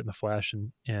between the spirit and the flesh,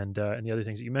 and the other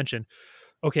things that you mentioned.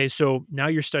 Okay, so now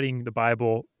you're studying the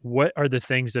Bible. What are the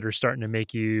things that are starting to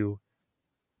make you,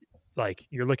 like,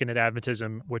 you're looking at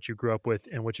Adventism, what you grew up with,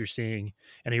 and what you're seeing?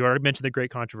 And you already mentioned the great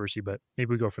controversy, but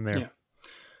maybe we go from there. Yeah.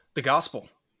 The gospel.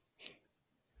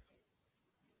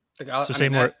 That was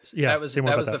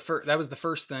the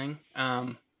first thing.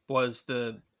 Was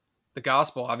the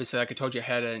gospel. Obviously, like I told you, I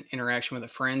had an interaction with a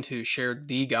friend who shared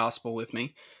the gospel with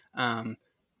me,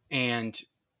 and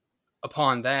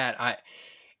upon that,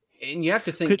 and you have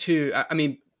to think too. I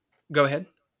mean, go ahead.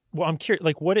 Well, I'm curious.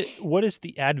 Like, what is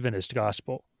the Adventist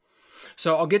gospel?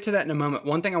 So I'll get to that in a moment.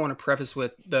 One thing I want to preface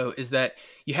with, though, is that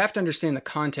you have to understand the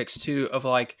context too of,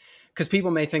 like, because people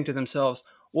may think to themselves,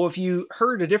 well, if you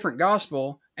heard a different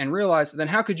gospel and realized, then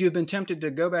how could you have been tempted to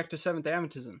go back to Seventh-day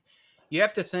Adventism? You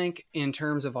have to think in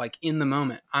terms of, like, in the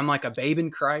moment. I'm like a babe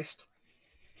in Christ.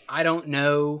 I don't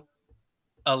know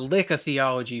a lick of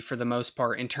theology for the most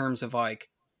part in terms of, like,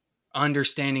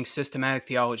 understanding systematic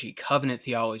theology, covenant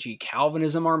theology,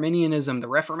 Calvinism, Arminianism, the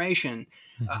Reformation.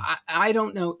 I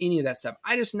don't know any of that stuff.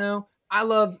 I just know I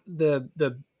love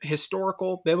the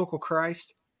historical biblical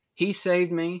Christ. He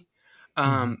saved me.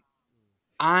 I'm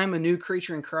a new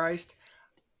creature in Christ.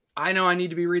 I know I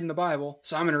need to be reading the Bible,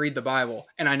 so I'm going to read the Bible,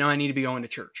 and I know I need to be going to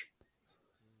church.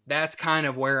 That's kind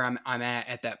of where I'm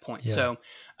at that point. Yeah. So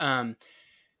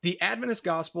the Adventist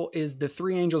gospel is the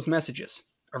three angels' messages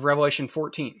of Revelation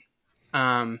 14.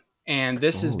 And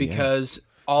this is because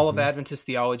all of Adventist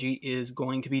theology is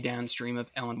going to be downstream of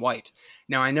Ellen White.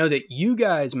 Now, I know that you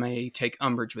guys may take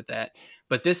umbrage with that,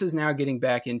 but this is now getting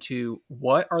back into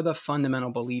what are the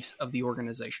fundamental beliefs of the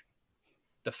organization.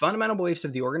 The fundamental beliefs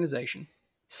of the organization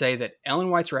say that Ellen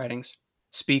White's writings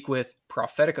speak with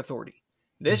prophetic authority.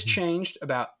 This changed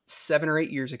about 7 or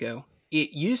 8 years ago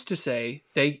it used to say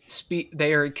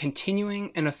they are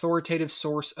continuing an authoritative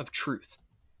source of truth.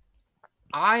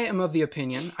 I am of the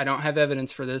opinion, I don't have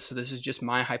evidence for this, so this is just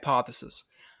my hypothesis.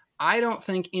 I don't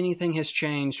think anything has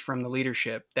changed from the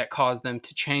leadership that caused them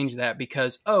to change that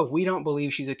because, we don't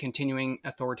believe she's a continuing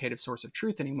authoritative source of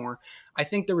truth anymore. I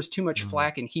think there was too much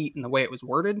flack and heat in the way it was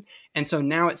worded. And so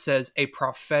now it says a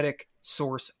prophetic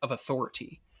source of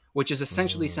authority, which is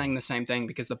essentially saying the same thing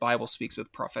because the Bible speaks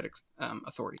with prophetic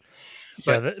authority.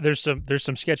 But there's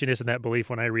some sketchiness in that belief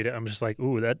when I read it. I'm just like,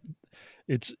 ooh, that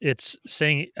it's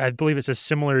saying, I believe it says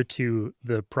similar to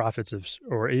the prophets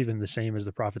or even the same as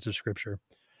the prophets of Scripture.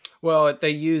 Well, they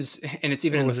use, and it's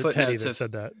even in the footnotes. Teddy that of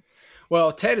said that.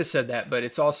 Well, Ted has said that, but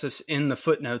it's also in the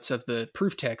footnotes of the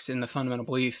proof text in the fundamental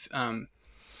belief,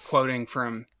 quoting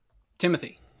from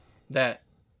Timothy, that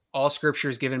all Scripture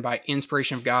is given by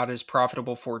inspiration of God is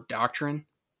profitable for doctrine,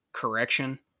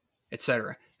 correction,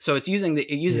 etc. So it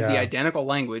uses the identical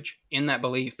language in that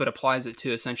belief, but applies it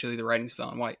to essentially the writings of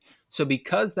Ellen White. So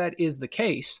because that is the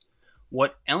case,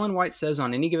 what Ellen White says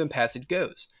on any given passage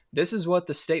goes. This is what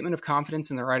the Statement of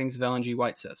Confidence in the Writings of Ellen G.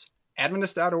 White says.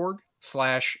 Adventist.org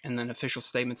 / and then official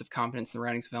statements of confidence in the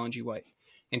writings of Ellen G. White.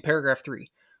 In paragraph 3,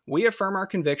 we affirm our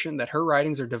conviction that her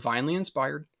writings are divinely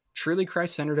inspired, truly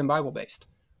Christ-centered and Bible-based.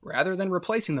 Rather than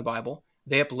replacing the Bible,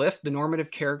 they uplift the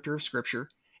normative character of Scripture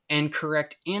and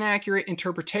correct inaccurate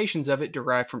interpretations of it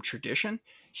derived from tradition,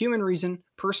 human reason,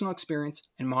 personal experience,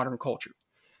 and modern culture.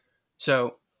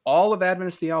 So all of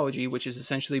Adventist theology, which is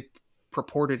essentially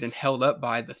purported and held up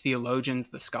by the theologians,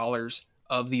 the scholars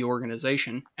of the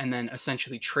organization, and then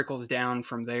essentially trickles down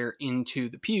from there into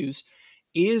the pews,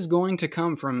 is going to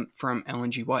come from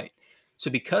Ellen G. White.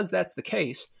 So because that's the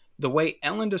case, the way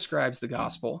Ellen describes the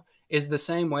gospel is the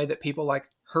same way that people like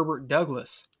Herbert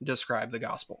Douglass describe the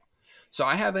gospel. So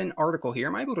I have an article here.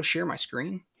 Am I able to share my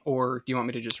screen, or do you want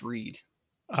me to just read?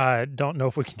 I don't know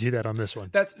if we can do that on this one.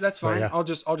 That's fine. Yeah. I'll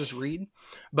just read.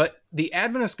 But the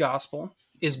Adventist gospel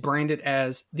is branded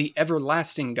as the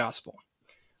everlasting gospel,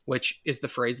 which is the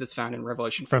phrase that's found in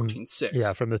Revelation 14:6.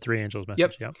 Yeah, from the three angels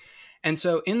message. Yep. And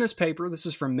so in this paper, this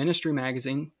is from Ministry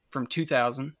Magazine from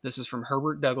 2000. This is from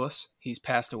Herbert Douglass. He's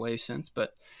passed away since,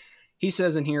 but he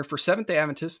says in here, for Seventh-day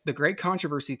Adventists, the great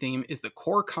controversy theme is the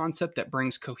core concept that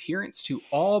brings coherence to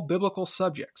all biblical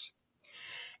subjects.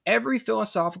 Every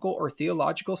philosophical or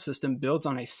theological system builds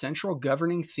on a central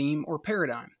governing theme or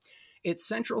paradigm. Its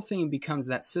central theme becomes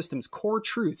that system's core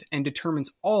truth and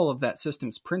determines all of that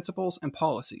system's principles and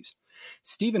policies.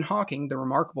 Stephen Hawking, the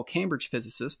remarkable Cambridge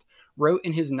physicist, wrote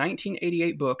in his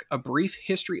 1988 book, A Brief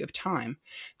History of Time,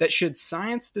 that should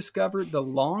science discover the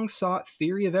long-sought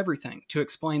theory of everything to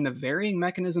explain the varying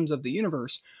mechanisms of the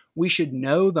universe, we should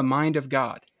know the mind of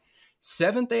God.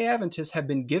 Seventh-day Adventists have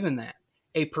been given that,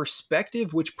 a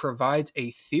perspective which provides a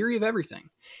theory of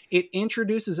everything. It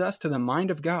introduces us to the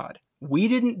mind of God. We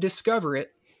didn't discover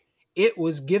it. It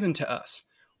was given to us.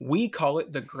 We call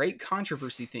it the Great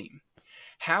Controversy theme.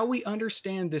 How we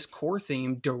understand this core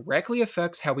theme directly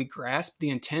affects how we grasp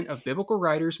the intent of biblical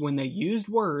writers when they used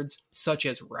words such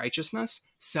as righteousness,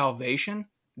 salvation,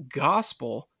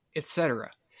 gospel, etc.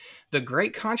 The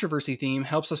Great Controversy theme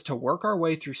helps us to work our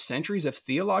way through centuries of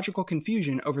theological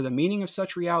confusion over the meaning of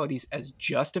such realities as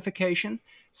justification,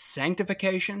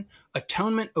 sanctification,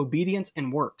 atonement, obedience,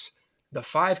 and works, the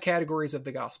 5 categories of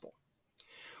the gospel.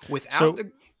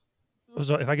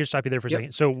 So if I could stop you there for a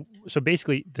second. So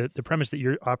basically the premise that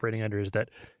you're operating under is that,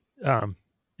 and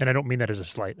I don't mean that as a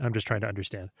slight, I'm just trying to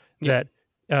understand that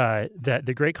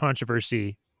the Great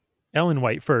Controversy, Ellen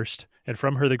White first, and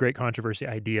from her, the Great Controversy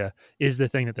idea is the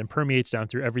thing that then permeates down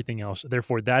through everything else.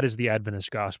 Therefore, that is the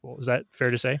Adventist gospel. Is that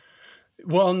fair to say?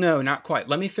 Well, no, not quite.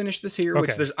 Let me finish this here,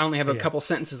 Okay. which I only have a couple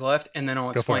sentences left, and then I'll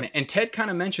explain it. And Ted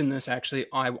kind of mentioned this, actually.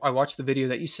 I watched the video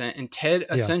that you sent, and Ted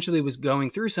essentially was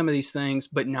going through some of these things,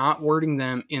 but not wording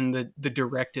them in the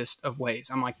directest of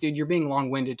ways. I'm like, dude, you're being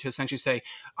long-winded to essentially say,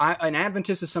 an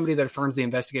Adventist is somebody that affirms the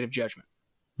investigative judgment.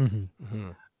 Mm-hmm. Mm-hmm.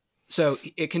 So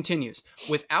it continues.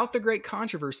 Without the Great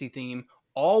Controversy theme,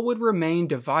 all would remain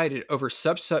divided over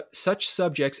such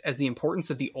subjects as the importance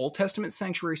of the Old Testament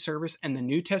sanctuary service and the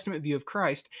New Testament view of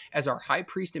Christ as our high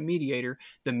priest and mediator,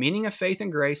 the meaning of faith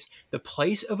and grace, the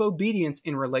place of obedience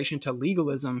in relation to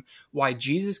legalism, why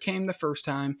Jesus came the first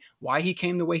time, why he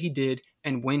came the way he did,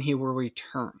 and when he will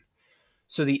return.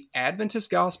 So the Adventist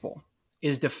gospel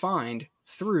is defined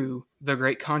through the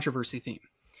Great Controversy theme.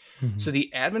 Mm-hmm. So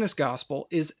the Adventist gospel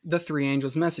is the 3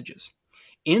 angels' messages.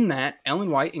 In that, Ellen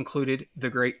White included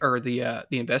the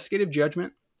investigative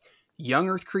judgment, young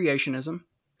earth creationism.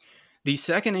 The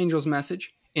second angel's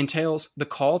message entails the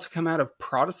call to come out of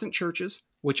Protestant churches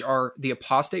which are the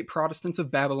apostate Protestants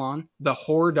of Babylon, the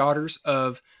whore daughters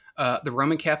of the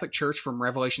Roman Catholic Church from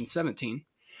Revelation 17.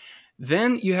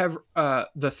 Then you have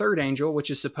the third angel,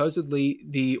 which is supposedly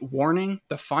the warning,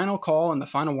 the final call and the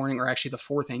final warning, or actually the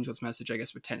fourth angel's message, I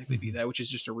guess would technically be that, which is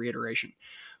just a reiteration.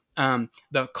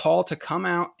 The call to come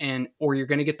out or you're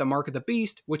going to get the mark of the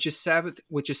beast, which is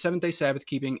Seventh-day Sabbath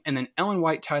keeping, and then Ellen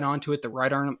White tied onto it the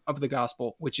right arm of the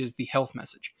gospel, which is the health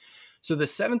message. So the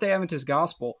Seventh-day Adventist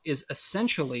gospel is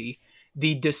essentially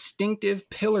the distinctive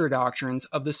pillar doctrines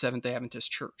of the Seventh-day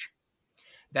Adventist Church.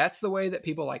 That's the way that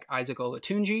people like Isaac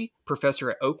Olatunji,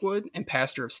 professor at Oakwood and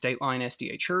pastor of State Line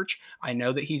SDA Church, I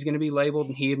know that he's going to be labeled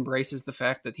and he embraces the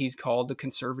fact that he's called the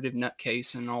conservative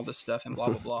nutcase and all this stuff and blah,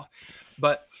 blah, blah.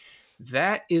 But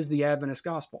that is the Adventist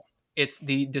gospel. It's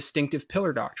the distinctive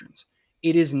pillar doctrines.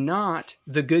 It is not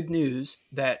the good news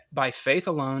that by faith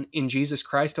alone, in Jesus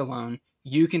Christ alone,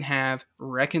 you can have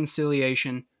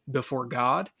reconciliation before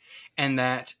God, and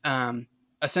that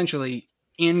essentially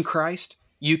in Christ,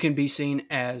 you can be seen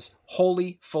as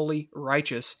holy, fully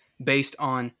righteous based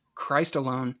on Christ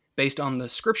alone, based on the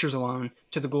scriptures alone,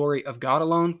 to the glory of God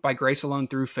alone, by grace alone,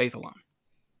 through faith alone.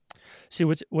 See,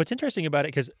 what's interesting about it,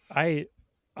 because I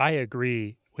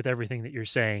agree with everything that you're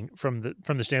saying from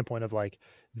the standpoint of like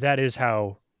that is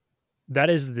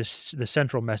the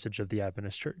central message of the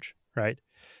Adventist Church, right?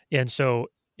 And so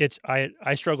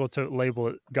I struggle to label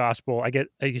it gospel. I guess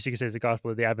you could say it's the gospel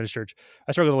of the Adventist Church.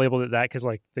 I struggle to label it that because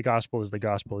like the gospel is the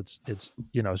gospel. It's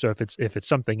so if it's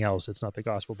something else, it's not the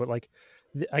gospel. But like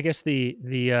I guess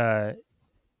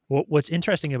what's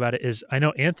interesting about it is I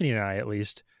know Anthony and I, at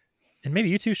least, and maybe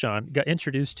you too, Sean, got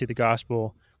introduced to the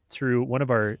gospel through one of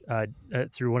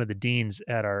the deans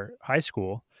at our high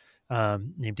school,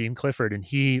 named Dean Clifford, and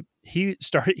he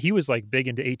was like big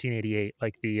into 1888.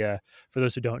 Like for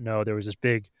those who don't know, there was this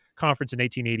big conference in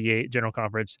 1888, General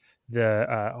Conference.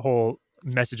 The whole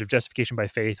message of justification by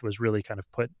faith was really kind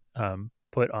of put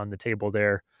on the table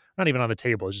there. Not even on the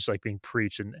table, it's just like being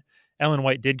preached. And Ellen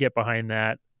White did get behind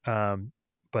that,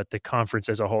 but the conference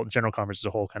as a whole, General Conference as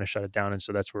a whole, kind of shut it down. And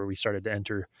so that's where we started to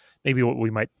enter maybe what we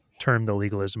might term the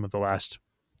legalism of the last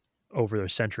over a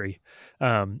century.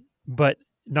 But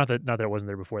not that it wasn't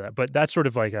there before that, but that's sort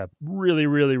of like a really,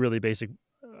 really, really basic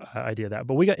idea of that.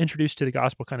 But we got introduced to the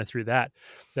gospel kind of through that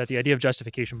the idea of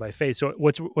justification by faith. So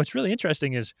what's really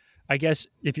interesting is, I guess,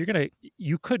 if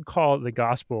you could call the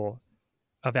gospel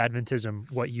of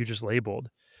Adventism what you just labeled,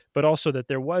 but also that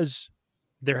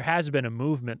there has been a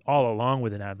movement all along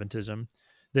within Adventism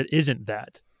that isn't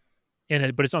that,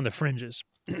 but it's on the fringes.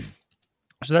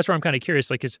 So that's where I'm kind of curious,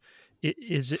 like,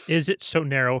 is it so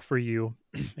narrow for you?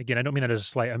 Again, I don't mean that as a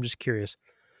slight. I'm just curious.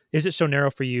 Is it so narrow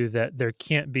for you that there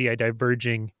can't be a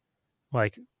diverging,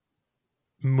 like,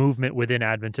 movement within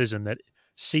Adventism that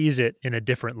sees it in a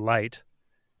different light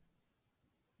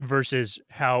versus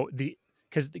how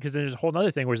because there's a whole other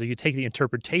thing where you take the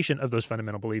interpretation of those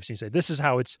fundamental beliefs and you say, this is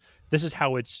how it's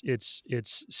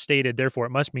stated, therefore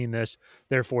it must mean this,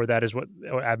 therefore that is what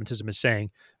Adventism is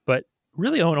saying. But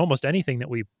really on almost anything that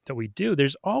we do,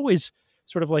 there's always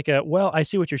sort of like I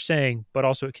see what you're saying, but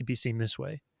also it could be seen this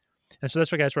way. And so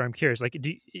that's where I'm curious. Like,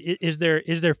 is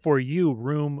there for you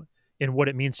room in what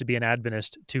it means to be an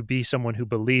Adventist to be someone who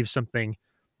believes something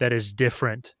that is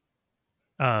different,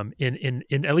 in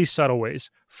at least subtle ways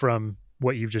from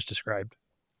what you've just described?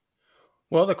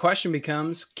 Well, the question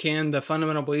becomes: can the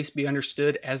fundamental beliefs be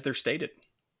understood as they're stated?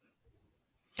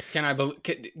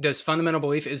 Is fundamental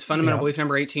belief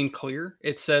number 18 clear?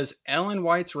 It says Ellen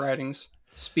White's writings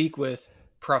speak with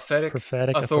prophetic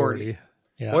authority.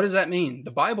 Yeah. What does that mean? The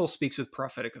Bible speaks with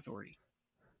prophetic authority.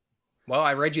 Well,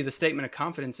 I read you the statement of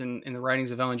confidence in the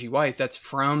writings of Ellen G. White. That's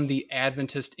from the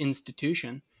Adventist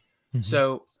institution. Mm-hmm.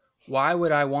 So why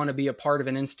would I want to be a part of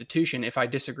an institution if I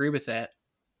disagree with that?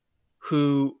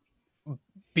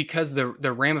 Because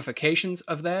the ramifications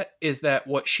of that is that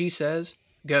what she says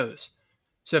goes.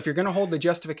 So if you're going to hold the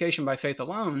justification by faith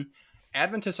alone,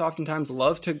 Adventists oftentimes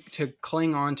love to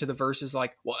cling on to the verses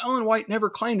like, well, Ellen White never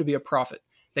claimed to be a prophet.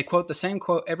 They quote the same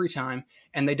quote every time,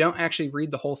 and they don't actually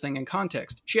read the whole thing in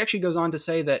context. She actually goes on to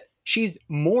say that she's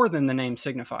more than the name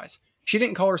signifies. She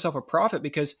didn't call herself a prophet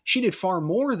because she did far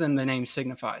more than the name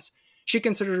signifies. She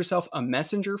considered herself a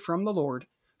messenger from the Lord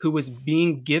who was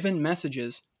being given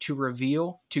messages to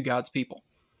reveal to God's people.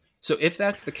 So if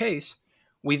that's the case,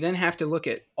 we then have to look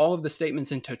at all of the statements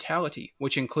in totality,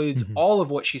 which includes all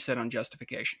of what she said on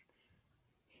justification.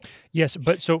 Yes,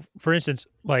 but so for instance,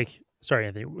 like, sorry,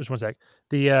 Anthony, just one sec.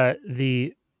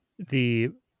 The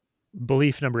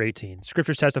belief number 18.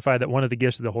 Scriptures testify that one of the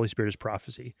gifts of the Holy Spirit is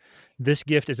prophecy. This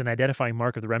gift is an identifying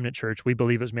mark of the remnant church. We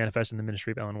believe it was manifest in the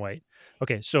ministry of Ellen White.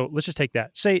 Okay, so let's just take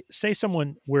that. Say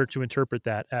someone were to interpret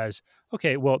that as,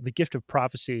 okay, well, the gift of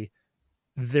prophecy,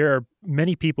 there are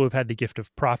many people who've had the gift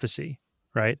of prophecy,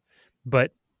 right?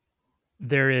 But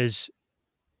there is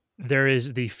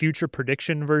the future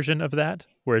prediction version of that,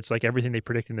 where it's like everything they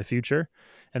predict in the future.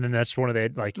 And then that's one of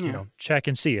the, like, check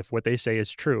and see if what they say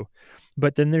is true.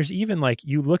 But then there's even like,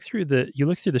 you look through the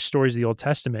stories of the Old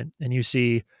Testament and you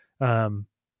see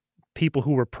people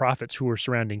who were prophets who were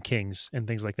surrounding kings and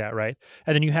things like that, right?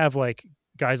 And then you have like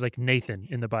guys like Nathan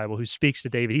in the Bible who speaks to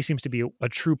David. He seems to be a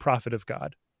true prophet of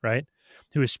God, right?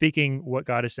 Who is speaking what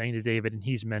God is saying to David, and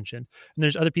he's mentioned. And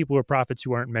there's other people who are prophets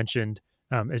who aren't mentioned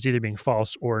as either being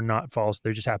false or not false.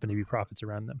 There just happen to be prophets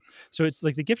around them. So it's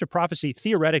like the gift of prophecy,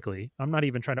 theoretically, I'm not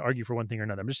even trying to argue for one thing or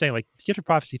another. I'm just saying, like, the gift of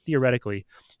prophecy, theoretically,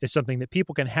 is something that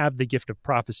people can have the gift of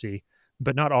prophecy,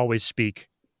 but not always speak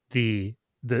the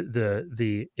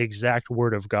exact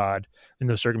word of God in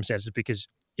those circumstances, because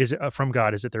is it from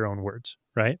God? Is it their own words,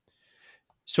 right?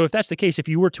 So if that's the case, if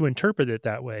you were to interpret it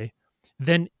that way,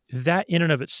 then that in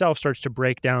and of itself starts to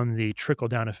break down the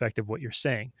trickle-down effect of what you're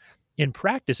saying. In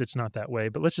practice, it's not that way,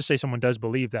 but let's just say someone does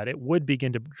believe that, it would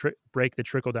begin to break the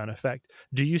trickle-down effect.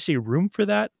 Do you see room for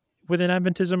that within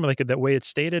Adventism, like the way it's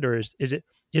stated, or is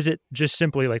it just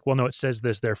simply like, well, no, it says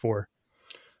this, therefore?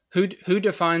 Who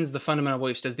defines the fundamental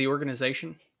beliefs? Does the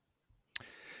organization?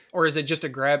 Or is it just a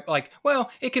grab? Like,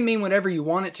 well, it can mean whatever you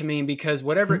want it to mean, because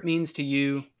whatever it means to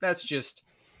you, that's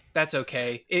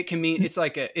okay. It can mean,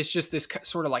 it's just this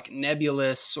sort of like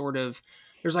nebulous sort of,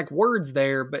 there's like words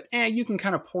there, but you can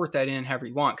kind of port that in however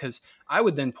you want. Because I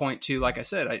would then point to, like I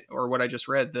said, or what I just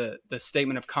read, the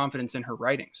statement of confidence in her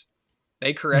writings.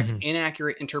 They correct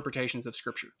inaccurate interpretations of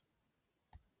Scripture.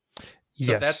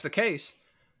 So if that's the case,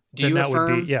 do you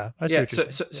affirm?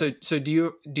 So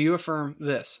do you affirm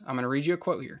this? I'm going to read you a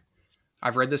quote here.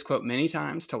 I've read this quote many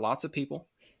times to lots of people.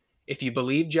 If you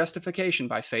believe justification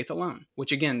by faith alone,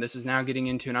 which again, this is now getting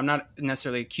into, and I'm not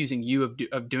necessarily accusing you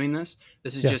of doing this.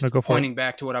 This is just pointing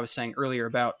back to what I was saying earlier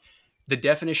about the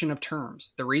definition of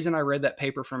terms. The reason I read that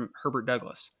paper from Herbert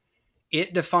Douglass,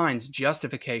 it defines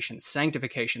justification,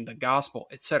 sanctification, the gospel,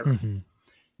 etc. Mm-hmm.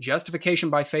 Justification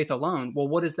by faith alone. Well,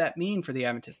 what does that mean for the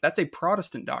Adventist? That's a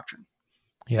Protestant doctrine.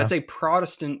 Yeah. That's a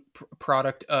Protestant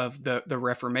product of the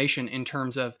Reformation in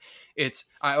terms of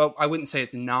I wouldn't say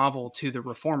it's novel to the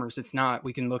Reformers. It's not.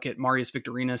 We can look at Marius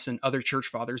Victorinus and other church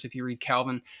fathers. If you read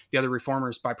Calvin, the other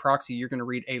Reformers, by proxy, you're going to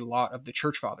read a lot of the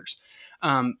church fathers.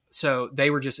 So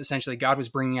they were just essentially, God was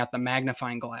bringing out the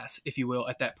magnifying glass, if you will,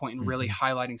 at that point and really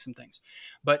highlighting some things.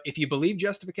 But if you believe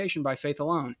justification by faith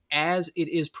alone, as it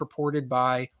is purported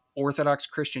by Orthodox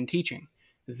Christian teaching,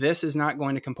 this is not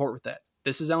going to comport with that.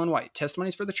 This is Ellen White,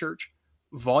 Testimonies for the Church,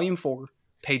 Volume 4,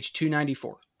 page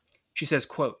 294. She says,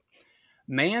 quote,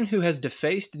 "Man who has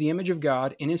defaced the image of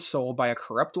God in his soul by a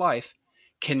corrupt life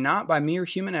cannot by mere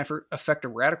human effort effect a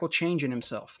radical change in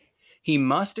himself. He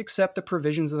must accept the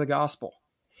provisions of the gospel.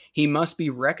 He must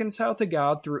be reconciled to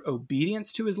God through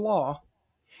obedience to his law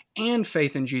and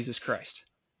faith in Jesus Christ."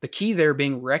 The key there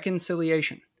being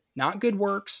reconciliation, not good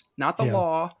works, not the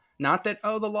law, not that,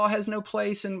 the law has no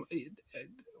place. And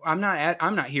I'm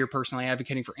not here personally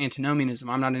advocating for antinomianism.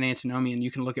 I'm not an antinomian. You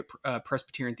can look at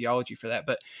Presbyterian theology for that.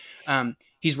 But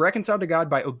he's reconciled to God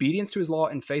by obedience to his law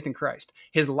and faith in Christ.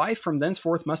 His life from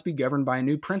thenceforth must be governed by a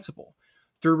new principle.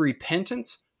 Through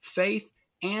repentance, faith,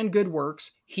 and good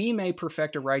works, he may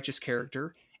perfect a righteous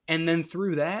character, and then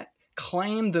through that,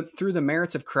 claim through the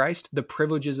merits of Christ the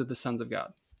privileges of the sons of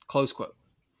God. Close quote.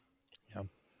 Yeah.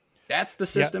 That's the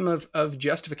system of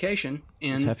justification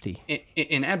in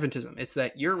Adventism. It's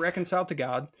that you're reconciled to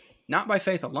God, not by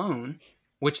faith alone,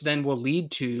 which then will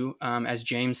lead to, as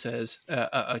James says,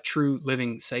 a true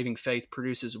living saving faith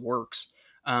produces works.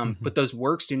 But those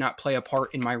works do not play a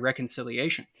part in my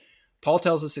reconciliation. Paul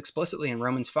tells us explicitly in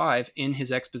Romans 5 in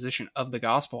his exposition of the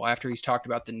gospel, after he's talked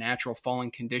about the natural fallen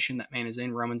condition that man is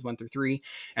in, Romans 1-3,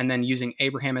 and then using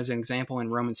Abraham as an example in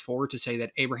Romans 4 to say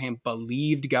that Abraham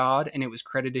believed God and it was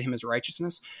credited him as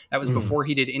righteousness. That was before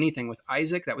he did anything with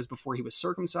Isaac. That was before he was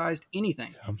circumcised,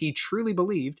 anything. Yeah. He truly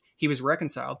believed, he was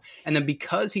reconciled. And then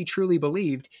because he truly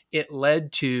believed, it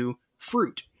led to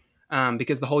fruit.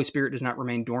 Because the Holy Spirit does not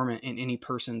remain dormant in any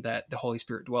person that the Holy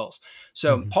Spirit dwells.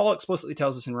 So Paul explicitly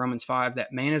tells us in Romans 5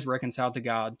 that man is reconciled to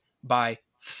God by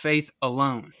faith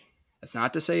alone. That's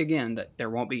not to say, again, that there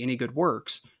won't be any good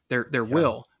works. There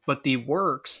will. But the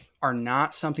works are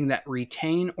not something that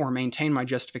retain or maintain my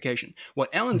justification. What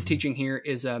Ellen's teaching here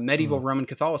is medieval Roman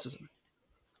Catholicism.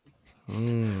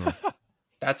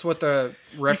 That's what the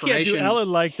You can't Reformation. do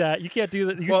Ellen like that. You can't do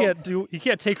that. You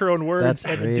can't take her own words That's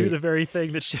and then do great. the very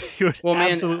thing that she would Well,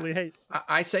 man, absolutely hate.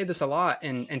 I say this a lot,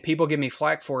 and people give me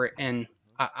flack for it, and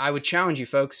I would challenge you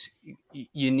folks.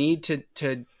 You need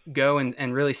to go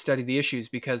and really study the issues,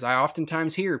 because I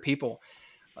oftentimes hear people,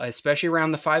 especially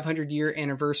around the 500-year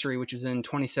anniversary, which was in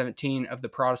 2017 of the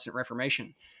Protestant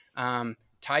Reformation.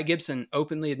 Ty Gibson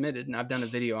openly admitted, and I've done a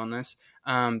video on this,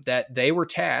 that they were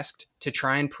tasked to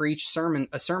try and preach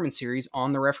a sermon series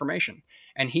on the Reformation.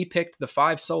 And he picked the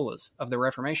 5 solas of the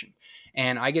Reformation.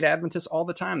 And I get Adventists all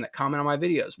the time that comment on my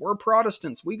videos. We're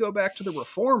Protestants. We go back to the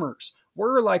Reformers.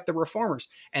 We're like the Reformers.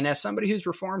 And as somebody who's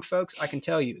Reformed, folks, I can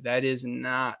tell you that is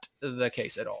not the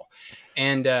case at all.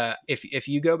 And if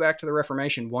you go back to the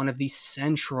Reformation, one of the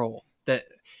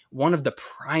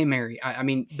primary,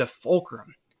 the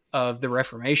fulcrum of the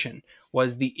Reformation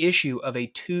was the issue of a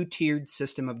 2-tiered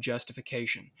system of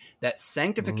justification. That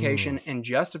sanctification and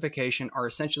justification are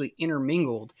essentially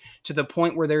intermingled to the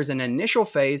point where there's an initial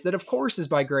phase that, of course, is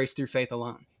by grace through faith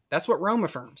alone. That's what Rome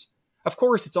affirms. Of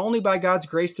course, it's only by God's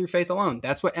grace through faith alone.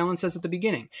 That's what Ellen says at the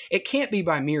beginning. It can't be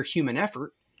by mere human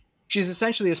effort. She's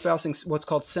essentially espousing what's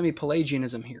called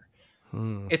semi-Pelagianism here.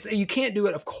 You can't do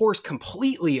it, of course,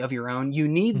 completely of your own. You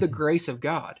need the grace of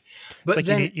God. But It's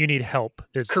like then you need help.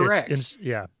 correct.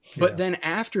 Yeah. But then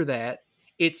after that,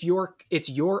 it's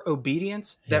your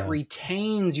obedience that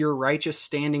retains your righteous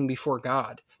standing before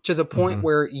God, to the point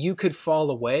where you could fall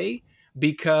away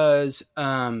because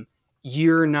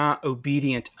you're not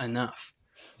obedient enough.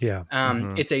 Yeah.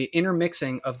 It's a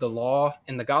intermixing of the law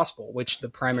and the gospel, which the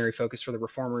primary focus for the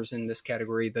Reformers in this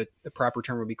category, the proper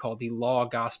term would be called the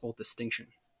law-gospel distinction.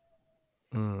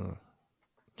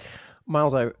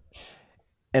 Myles, I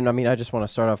just want to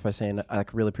start off by saying I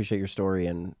really appreciate your story,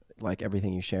 and like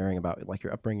everything you're sharing about like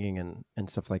your upbringing and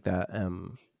stuff like that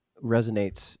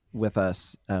resonates with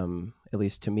us, at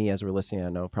least to me as we're listening. I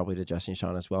know probably to Jesse and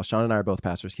Sean as well. Sean and I are both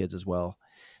pastors' kids as well,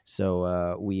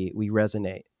 so we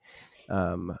resonate.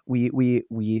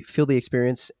 We feel the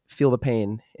experience, feel the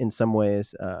pain in some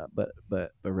ways, but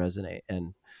resonate.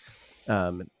 And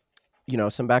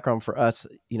some background for us,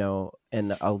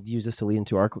 and I'll use this to lead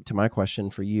into to my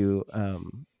question for you.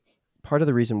 Part of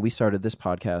the reason we started this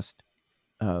podcast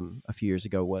a few years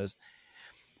ago was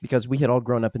because we had all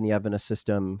grown up in the Adventist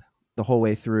system the whole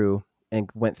way through, and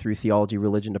went through theology,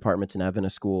 religion departments in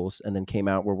Adventist schools, and then came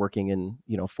out. We're working in,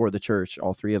 for the church,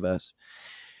 all 3 of us.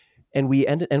 And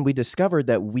we discovered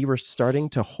that we were starting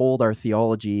to hold our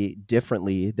theology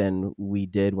differently than we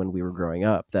did when we were growing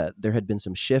up, that there had been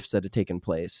some shifts that had taken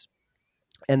place.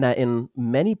 And that in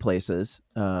many places,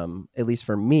 at least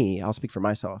for me, I'll speak for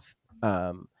myself,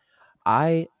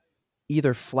 I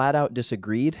either flat out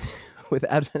disagreed with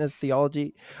Adventist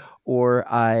theology, or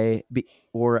I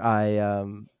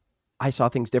saw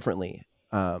things differently.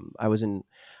 I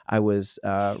was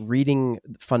reading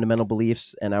fundamental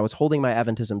beliefs, and I was holding my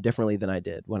Adventism differently than I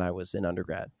did when I was in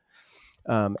undergrad.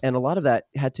 And a lot of that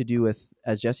had to do with,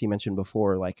 as Jesse mentioned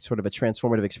before, like sort of a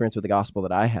transformative experience with the gospel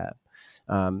that I had.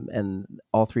 And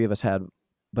all 3 of us had.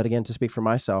 But again, to speak for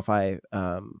myself, I,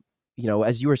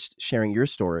 as you were sharing your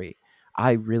story,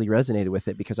 I really resonated with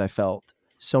it, because I felt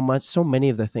so many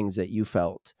of the things that you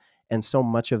felt, and so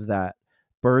much of that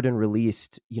burden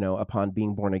released, upon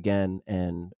being born again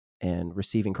and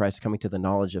receiving Christ, coming to the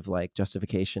knowledge of like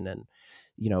justification and,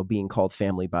 being called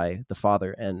family by the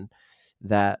Father. And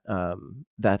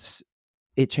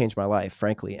it changed my life,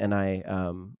 frankly.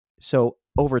 And so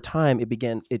over time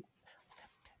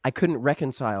I couldn't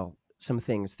reconcile some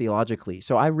things theologically.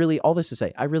 So all this to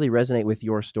say, I really resonate with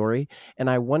your story. And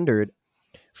I wondered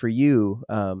for you,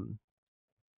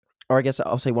 or I guess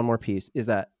I'll say one more piece, is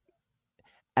that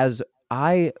as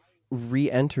I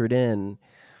re-entered in,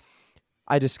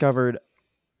 I discovered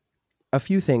a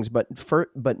few things, but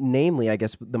namely, I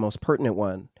guess the most pertinent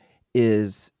one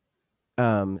is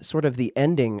sort of the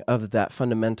ending of that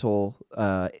fundamental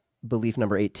belief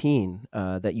number 18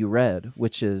 that you read,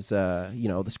 which is,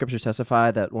 the scriptures testify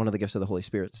that one of the gifts of the Holy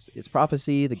Spirit is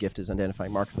prophecy. The gift is an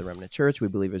identifying mark of the remnant church. We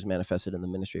believe it is manifested in the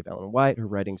ministry of Ellen White. Her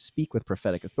writings speak with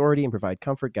prophetic authority and provide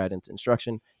comfort, guidance,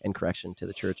 instruction, and correction to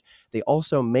the church. They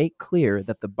also make clear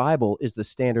that the Bible is the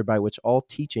standard by which all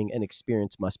teaching and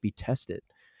experience must be tested.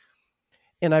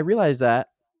 And I realized that,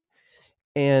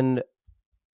 and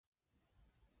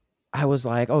I was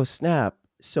like, oh, snap.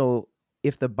 So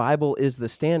if the Bible is the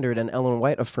standard and Ellen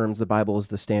White affirms the Bible is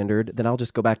the standard, then I'll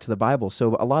just go back to the Bible.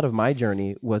 So a lot of my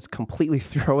journey was completely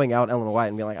throwing out Ellen White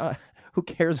and being like, who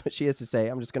cares what she has to say?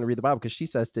 I'm just going to read the Bible because she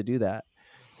says to do that.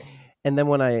 And then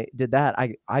when I did that,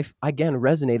 I again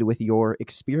resonated with your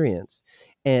experience.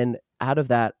 And out of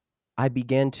that, I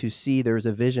began to see there was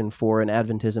a vision for an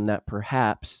Adventism that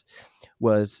perhaps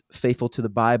was faithful to the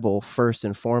Bible first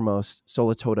and foremost,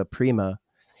 sola tota prima.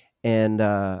 And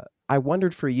I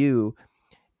wondered for you,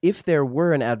 if there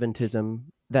were an Adventism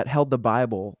that held the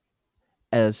Bible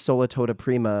as sola tota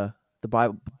prima,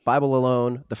 the Bible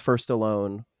alone, the first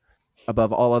alone,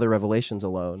 above all other revelations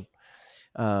alone,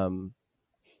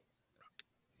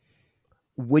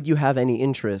 would you have any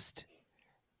interest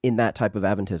in that type of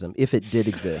Adventism if it did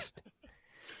exist?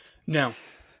 No.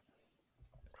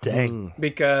 Dang.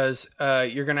 Because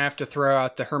you're going to have to throw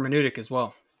out the hermeneutic as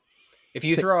well. If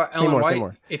you throw out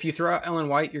Ellen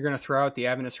White, you're going to throw out the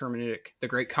Adventist hermeneutic. The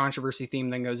great controversy theme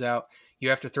then goes out. You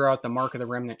have to throw out the mark of the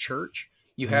remnant church.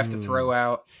 You have to throw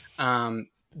out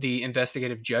the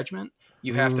investigative judgment.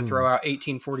 You have to throw out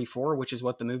 1844, which is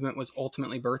what the movement was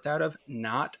ultimately birthed out of,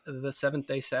 not the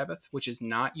Seventh-day Sabbath, which is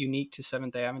not unique to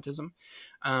Seventh-day Adventism.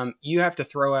 You have to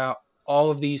throw out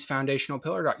all of these foundational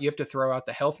pillars. You have to throw out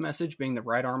the health message being the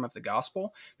right arm of the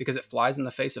gospel because it flies in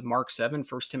the face of Mark 7,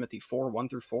 1 Timothy 4, 1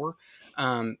 through 4.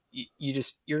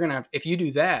 You're going to have, if you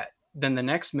do that, then the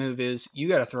next move is you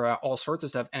got to throw out all sorts of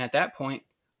stuff. And at that point,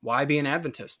 why be an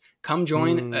Adventist? Come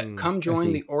join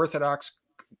the Orthodox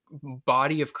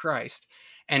body of Christ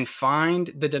and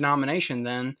find the denomination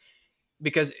then,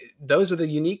 because those are the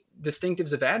unique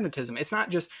distinctives of Adventism. It's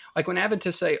not just like when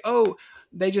Adventists say, oh,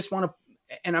 they just want to,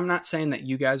 and I'm not saying that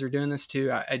you guys are doing this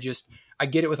too. I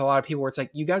get it with a lot of people where it's like,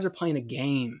 you guys are playing a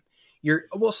game.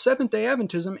 Seventh-day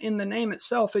Adventism in the name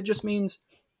itself, it just means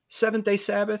Seventh-day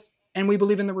Sabbath, and we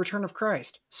believe in the return of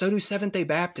Christ. So do Seventh-day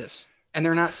Baptists, and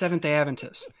they're not Seventh-day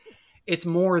Adventists. It's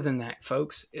more than that,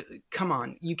 folks. Come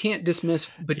on. You can't dismiss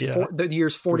the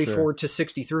years 44 to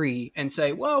 63 and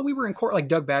say, well, we were like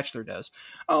Doug Batchelor does.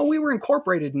 Oh, we were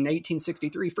incorporated in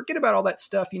 1863. Forget about all that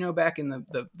stuff, back in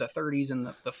the 30s and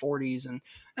the 40s. And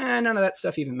none of that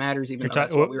stuff even matters, even though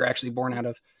that's what we were actually born out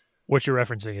of. What you're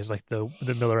referencing is like the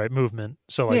Millerite movement.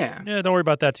 So don't worry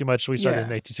about that too much. We started in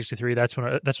 1863.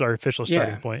 That's our official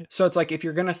starting point. So it's like, if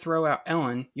you're going to throw out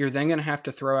Ellen, you're then going to have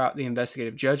to throw out the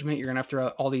investigative judgment. You're going to have to throw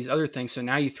out all these other things. So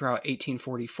now you throw out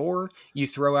 1844, you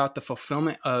throw out the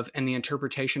fulfillment of, and the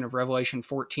interpretation of Revelation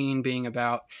 14 being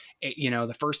about,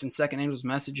 the first and second angel's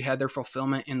message had their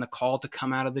fulfillment in the call to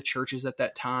come out of the churches at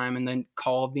that time, and then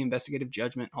call of the investigative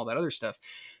judgment, all that other stuff.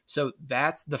 So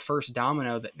that's the first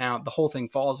domino that now the whole thing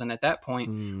falls. And at that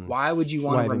point, why would you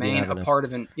want to remain a part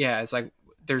of it's like,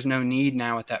 there's no need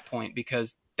now at that point,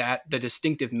 because that the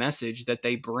distinctive message that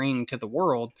they bring to the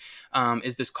world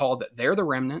is this call that they're the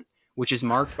remnant, which is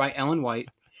marked by Ellen White.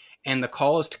 And the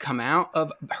call is to come out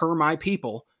of her, my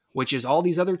people, which is all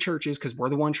these other churches, because we're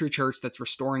the one true church that's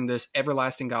restoring this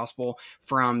everlasting gospel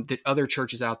from the other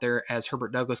churches out there, as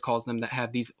Herbert Douglas calls them, that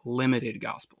have these limited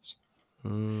gospels.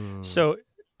 So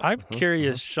I'm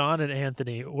curious, Sean and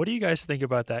Anthony, what do you guys think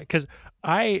about that? Because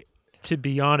I, to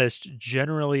be honest,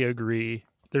 generally agree.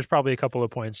 There's probably a couple of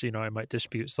points, I might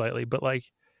dispute slightly, but I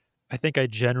think I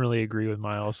generally agree with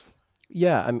Myles.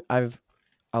 Yeah,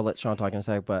 I'll let Sean talk in a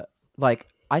sec, but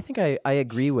I think I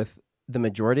agree with the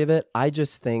majority of it. I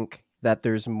just think that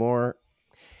there's more,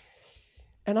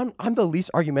 and I'm the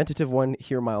least argumentative one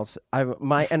here, Myles.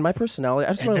 My personality.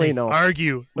 I just want to let you know.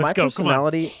 Argue. My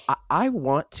personality. I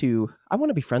want to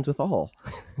be friends with all.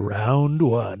 Round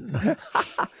one.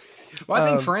 Well, I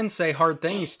think friends say hard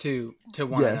things to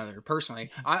one another. Personally,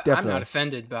 I'm not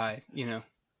offended by definitely.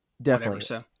 Whatever.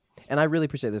 So, and I really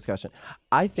appreciate the discussion.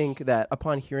 I think that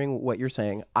upon hearing what you're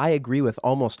saying, I agree with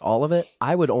almost all of it.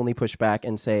 I would only push back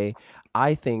and say,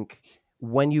 I think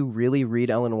when you really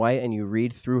read Ellen White and you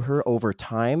read through her over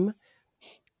time,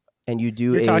 and you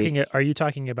do are you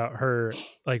talking about her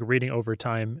reading over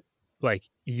time, like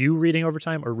you reading over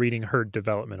time, or reading her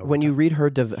development over when time? You read her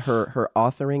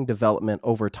authoring development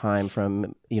over time from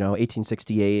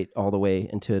 1868 all the way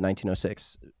into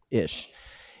 1906 ish,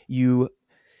 you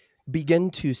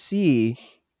begin to see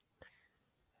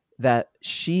that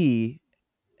she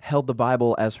held the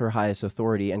Bible as her highest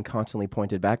authority and constantly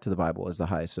pointed back to the Bible as the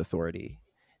highest authority.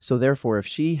 So therefore, if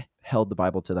she held the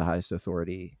Bible to the highest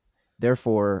authority,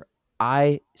 therefore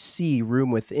I see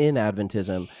room within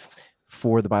Adventism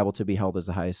for the Bible to be held as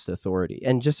the highest authority.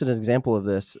 And just as an example of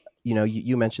this,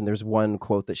 you mentioned there's one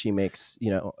quote that she makes,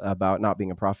 about not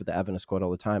being a prophet, the Adventist quote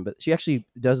all the time, but she actually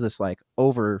does this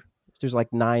there's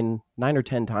 9 or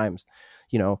 10 times,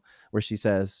 where she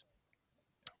says,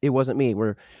 it wasn't me.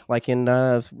 We're like in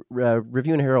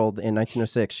Review and Herald in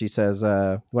 1906. She says,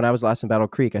 when I was last in Battle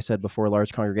Creek, I said before a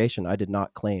large congregation, I did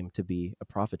not claim to be a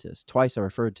prophetess. Twice I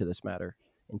referred to this matter,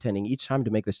 intending each time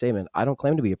to make the statement, I don't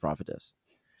claim to be a prophetess.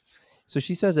 So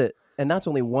she says it, and that's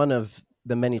only one of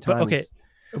the many times.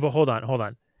 But hold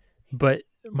on. But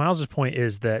Miles's point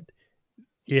is that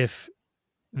if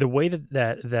the way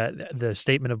that the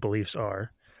statement of beliefs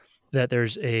are, that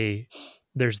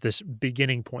there's this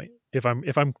beginning point. If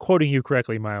I'm quoting you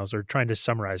correctly, Myles, or trying to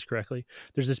summarize correctly,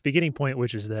 there's this beginning point,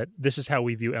 which is that this is how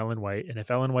we view Ellen White, and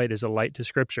if Ellen White is a light to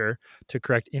Scripture to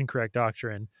correct incorrect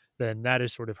doctrine, then that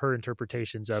is sort of her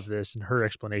interpretations of this and her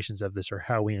explanations of this, or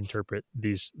how we interpret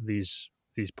these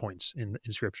points in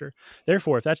Scripture.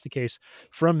 Therefore, if that's the case,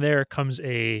 from there comes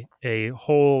a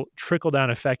whole trickle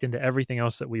down effect into everything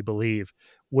else that we believe,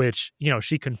 which,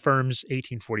 she confirms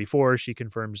 1844. She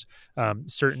confirms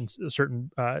certain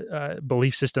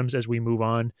belief systems as we move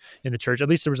on in the church. At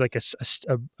least there was like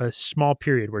a small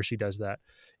period where she does that,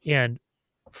 and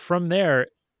from there,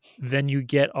 then you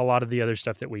get a lot of the other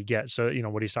stuff that we get. So,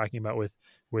 what he's talking about with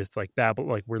like Babylon,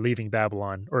 like we're leaving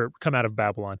Babylon or come out of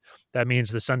Babylon. That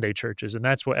means the Sunday churches, and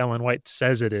that's what Ellen White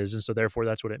says it is, and so therefore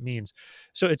that's what it means.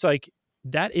 So it's like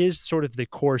that is sort of the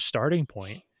core starting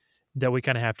point that we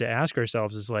kind of have to ask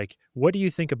ourselves is like, what do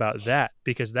you think about that?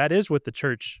 Because that is what the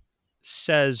church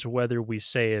says, whether we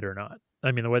say it or not.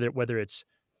 I mean, whether it's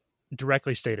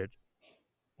directly stated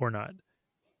or not.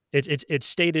 It's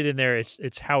stated in there.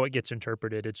 It's how it gets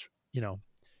interpreted. It's, yeah.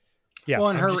 Well,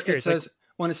 and I'm just curious,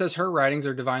 when it says her writings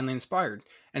are divinely inspired,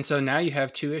 and so now you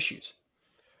have two issues.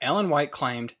 Ellen White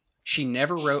claimed she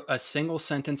never wrote a single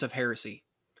sentence of heresy.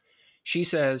 She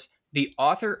says the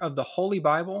author of the Holy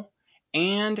Bible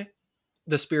and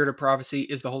the Spirit of prophecy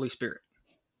is the Holy Spirit.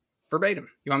 Verbatim.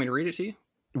 You want me to read it to you?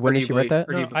 When did she write that?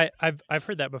 No, I've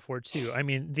heard that before too. I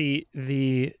mean,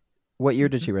 the What year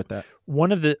did she write that?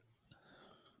 one of the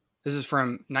This is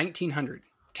from 1900,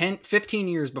 15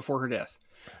 years before her death.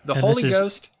 The Holy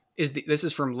Ghost this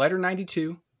is from letter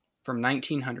 92 from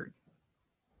 1900.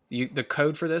 The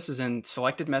code for this is in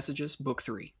Selected Messages, book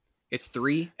 3. It's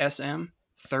 3 SM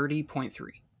 30.3.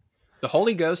 The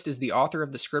Holy Ghost is the author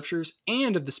of the scriptures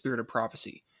and of the spirit of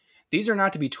prophecy. These are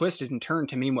not to be twisted and turned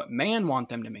to mean what man want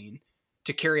them to mean,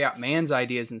 to carry out man's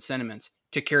ideas and sentiments,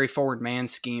 to carry forward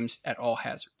man's schemes at all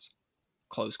hazards.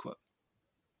 Close quote.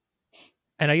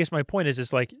 And I guess my point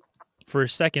is like, for a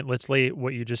second, let's lay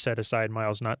what you just said aside,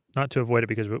 Myles, not to avoid it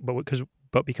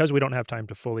but because we don't have time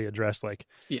to fully address like,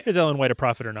 is Ellen White a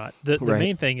prophet or not? The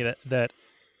main thing that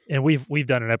and we've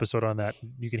done an episode on that.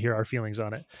 You can hear our feelings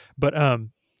on it. But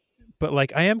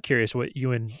like, I am curious what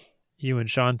you and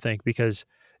Sean think, because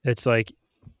it's like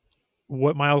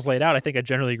what Myles laid out. I think I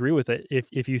generally agree with it.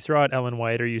 If you throw out Ellen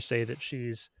White, or you say that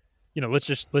she's, let's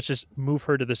just move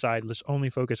her to the side. Let's only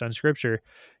focus on Scripture.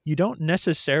 You don't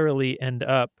necessarily end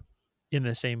up in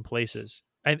the same places.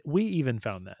 And we even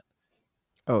found that.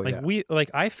 Oh, like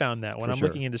I found that when I'm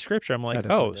looking into Scripture, I'm like,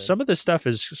 did. Some of this stuff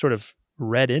is sort of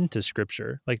read into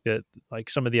Scripture, like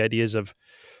some of the ideas of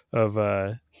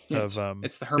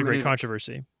it's the great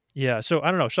controversy. Yeah. So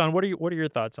I don't know, Sean, what are your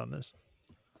thoughts on this?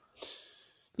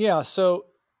 Yeah. So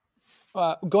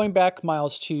going back,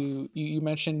 Myles, to you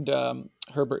mentioned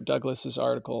Herbert Douglas's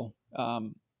article,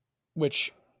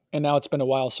 which, and now it's been a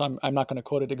while, so I'm not going to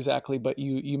quote it exactly, but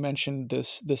you mentioned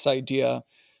this idea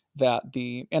that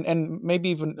and maybe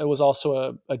even it was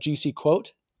also a GC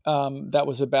quote that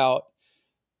was about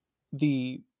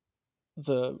the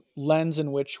lens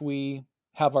in which we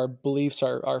have our beliefs,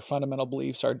 our fundamental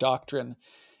beliefs, our doctrine,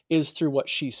 is through what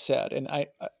she said. And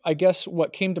I guess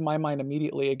what came to my mind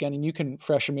immediately, again, and you can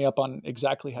freshen me up on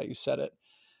exactly how you said it,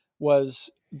 was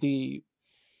the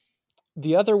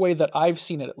other way that I've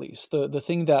seen it, at least, the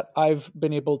thing that I've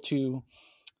been able to,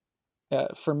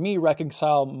 for me,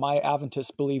 reconcile my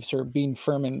Adventist beliefs, or being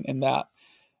firm in that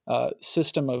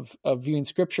system of viewing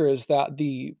Scripture, is that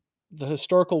the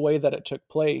historical way that it took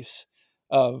place,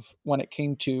 of when it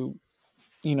came to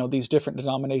these different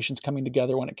denominations coming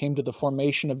together, when it came to the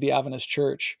formation of the Adventist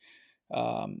Church,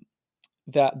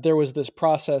 that there was this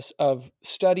process of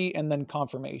study and then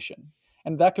confirmation.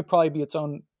 And that could probably be its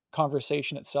own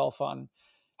conversation itself on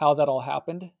how that all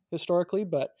happened historically.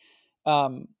 But,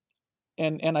 and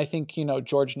I think,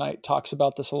 George Knight talks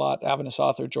about this a lot. Adventist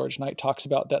author George Knight talks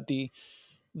about that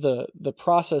the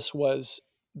process was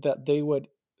that they would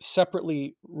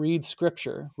separately read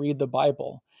Scripture, read the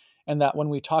Bible, and that when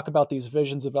we talk about these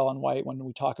visions of Ellen White, when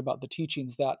we talk about the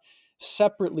teachings, that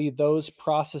separately those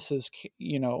processes,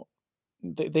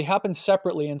 they happen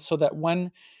separately. And so that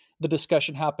when the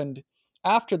discussion happened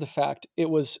after the fact, it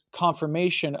was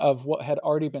confirmation of what had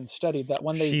already been studied. That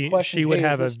when they questioned, she would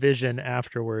have a vision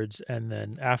afterwards, and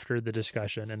then after the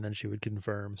discussion, and then she would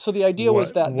confirm. So the idea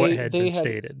was that what had been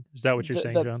stated. Is that what you're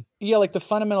saying, John? Yeah, like the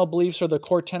fundamental beliefs or the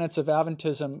core tenets of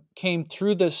Adventism came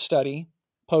through this study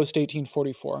post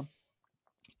 1844,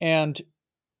 and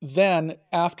then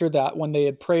after that, when they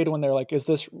had prayed, when they're like, is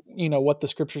this, what the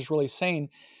scripture's really saying,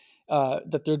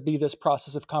 that there'd be this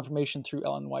process of confirmation through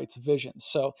Ellen White's visions.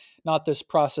 So not this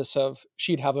process of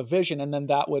she'd have a vision and then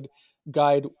that would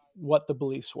guide what the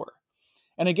beliefs were.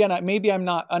 And again, maybe I'm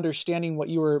not understanding what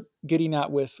you were getting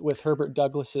at with Herbert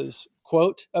Douglas's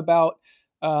quote about,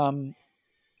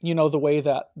 the way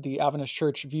that the Adventist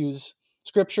Church views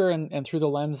Scripture and through the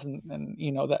lens, and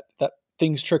that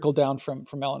things trickle down from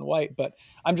Ellen White. But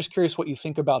I'm just curious what you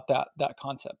think about that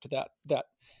concept, that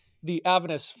the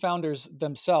Adventist founders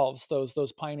themselves,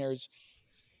 those pioneers,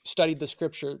 studied the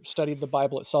Scripture, studied the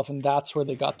Bible itself, and that's where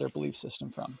they got their belief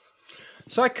system from.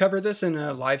 So I covered this in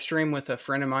a live stream with a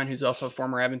friend of mine who's also a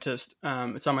former Adventist.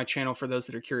 It's on my channel for those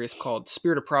that are curious, called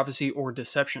Spirit of Prophecy or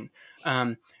Deception.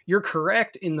 You're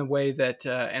correct in the way that,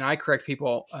 and I correct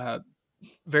people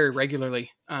very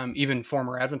regularly, even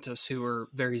former Adventists who are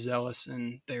very zealous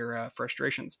in their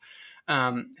frustrations,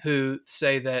 who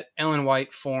say that Ellen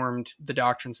White formed the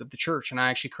doctrines of the church. And I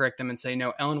actually correct them and say,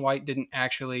 no, Ellen White didn't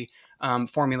actually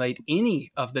formulate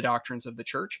any of the doctrines of the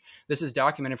church. This is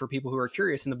documented for people who are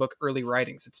curious in the book Early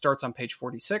Writings. It starts on page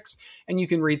 46, and you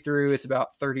can read through, it's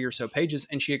about 30 or so pages,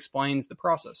 and she explains the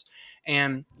process.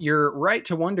 And you're right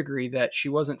to one degree that she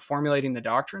wasn't formulating the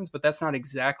doctrines, but that's not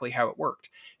exactly how it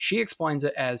worked. She explains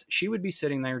it as she would be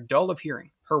sitting there dull of hearing,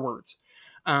 her words.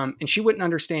 And she wouldn't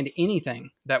understand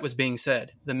anything that was being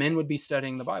said. The men would be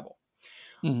studying the Bible.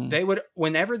 Mm-hmm. They would,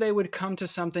 whenever they would come to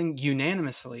something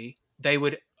unanimously, they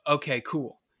would, okay,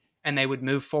 cool. And they would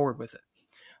move forward with it.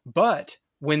 But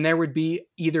when there would be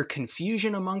either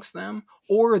confusion amongst them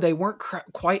or they weren't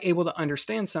quite able to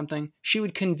understand something, she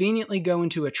would conveniently go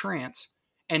into a trance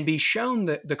and be shown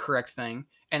the correct thing.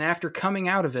 And after coming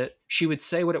out of it, she would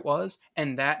say what it was,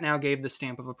 and that now gave the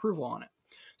stamp of approval on it.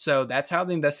 So that's how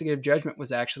the investigative judgment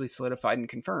was actually solidified and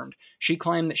confirmed. She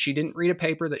claimed that she didn't read a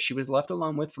paper that she was left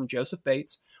alone with from Joseph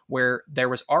Bates, where there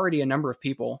was already a number of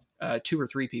people, 2 or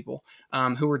 3 people,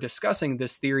 who were discussing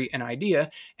this theory and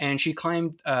idea. And she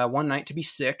claimed one night to be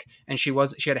sick, and she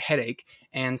had a headache.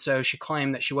 And so she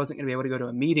claimed that she wasn't going to be able to go to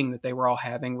a meeting that they were all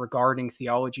having regarding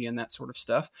theology and that sort of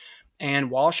stuff.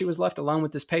 And while she was left alone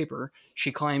with this paper,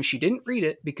 she claimed she didn't read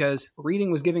it because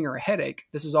reading was giving her a headache.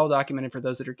 This is all documented for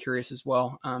those that are curious as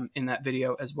well, in that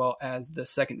video, as well as the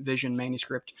Second Vision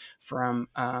manuscript from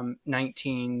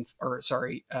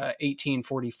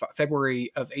 1845, February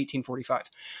of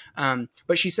 1845.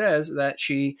 But she says that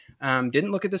she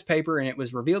didn't look at this paper, and it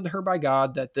was revealed to her by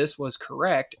God that this was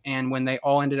correct. And when they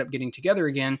all ended up getting together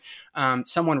again,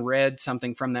 someone read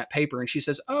something from that paper, and she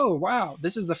says, oh, wow,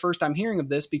 this is the first I'm hearing of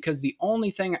this, because the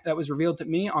only thing that was revealed to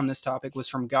me on this topic was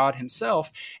from God himself.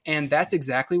 And that's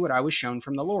exactly what I was shown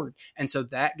from the Lord. And so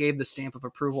that gave the stamp of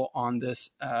approval on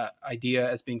this idea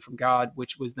as being from God,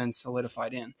 which was then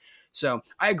solidified in. So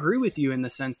I agree with you in the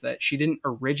sense that she didn't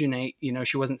originate,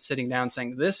 she wasn't sitting down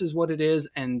saying, this is what it is,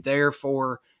 and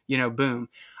therefore, boom.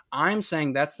 I'm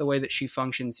saying that's the way that she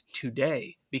functions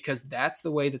today, because that's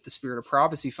the way that the Spirit of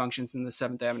Prophecy functions in the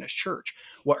Seventh Adventist Church.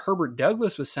 What Herbert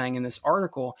Douglas was saying in this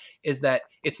article is that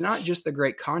it's not just the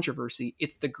great controversy,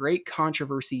 it's the great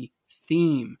controversy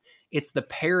theme. It's the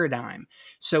paradigm.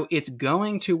 So it's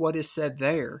going to what is said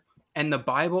there, and the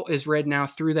Bible is read now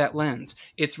through that lens.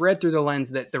 It's read through the lens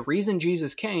that the reason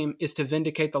Jesus came is to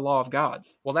vindicate the law of God.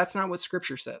 Well, that's not what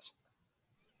Scripture says.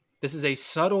 This is a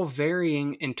subtle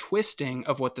varying and twisting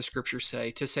of what the Scriptures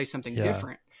say to say something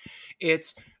different.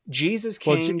 It's Jesus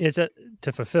came... Well, it's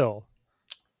to fulfill.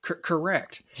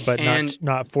 Correct. But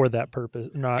not for that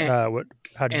purpose. How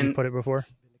did you put it before?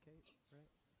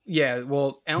 Yeah,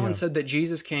 well, Ellen said that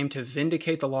Jesus came to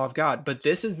vindicate the law of God, but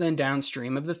this is then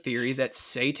downstream of the theory that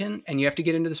Satan, and you have to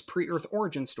get into this pre-earth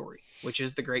origin story, which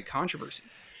is the great controversy.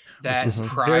 That which is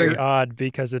very odd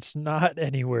because it's not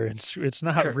anywhere. It's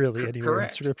not really anywhere in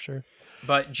Scripture.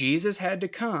 But Jesus had to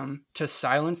come to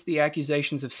silence the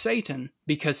accusations of Satan,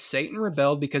 because Satan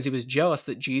rebelled because he was jealous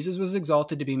that Jesus was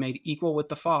exalted to be made equal with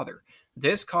the Father.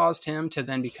 This caused him to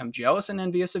then become jealous and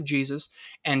envious of Jesus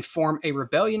and form a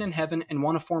rebellion in heaven and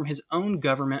want to form his own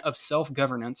government of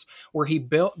self-governance, where he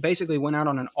basically went out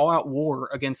on an all-out war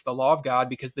against the law of God,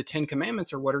 because the 10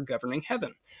 Commandments are what are governing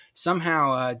heaven.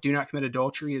 Somehow, do not commit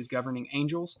adultery is governing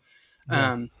angels.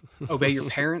 Obey your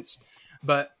parents.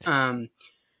 But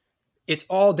it's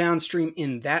all downstream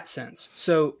in that sense.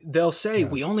 So they'll say,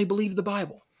 we only believe the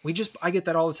Bible. I get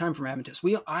that all the time from Adventists.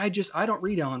 I don't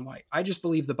read Ellen White. I just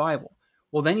believe the Bible.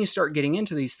 Well, then you start getting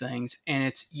into these things, and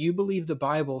it's you believe the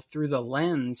Bible through the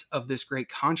lens of this great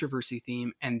controversy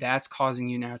theme, and that's causing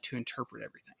you now to interpret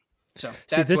everything. So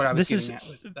that's what I was getting at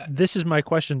with that. This is my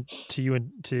question to you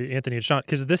and to Anthony and Sean,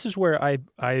 because this is where I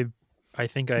I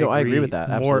think I No, I agree with agree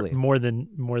that. more Absolutely.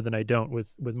 more than I don't with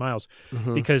Myles,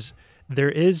 Mm-hmm. because there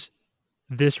is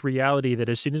this reality that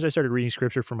as soon as I started reading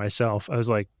scripture for myself, I was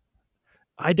like,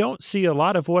 I don't see a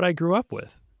lot of what I grew up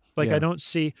with. Like I Yeah. don't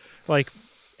see like,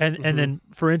 and Mm-hmm. then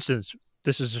for instance,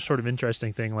 this is a sort of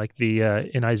interesting thing, like the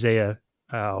in Isaiah,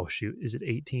 oh shoot, is it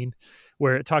 18,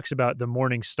 where it talks about the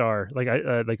morning star, like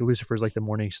like Lucifer's like the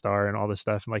morning star and all this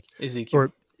stuff, and like, Ezekiel.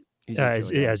 or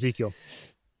Ezekiel, yeah, yeah. Ezekiel.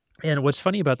 And what's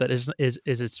funny about that is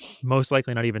it's most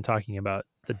likely not even talking about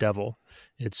the devil.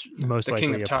 It's most The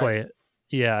king likely of a Tyre. play.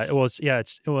 Yeah,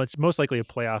 it's most likely a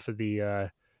play off of the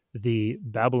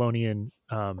Babylonian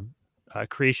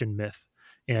creation myth,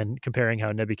 and comparing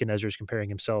how Nebuchadnezzar is comparing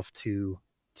himself to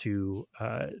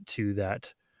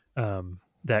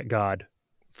that god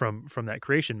from that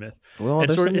creation myth, Well, and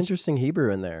there's sort of some it's interesting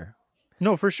Hebrew in there.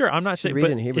 no, for sure. I'm You not should saying, read it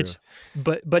but in Hebrew.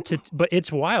 but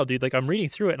it's wild, dude. Like I'm reading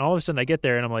through it, and all of a sudden I get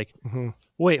there, and I'm like, Mm-hmm.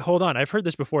 wait, hold on. I've heard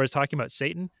this before. It's talking about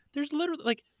Satan. There's literally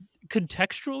like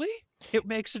contextually, it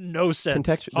makes no sense.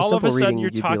 The All of a simple sudden, reading, you're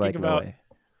you'd be talking like, no about way.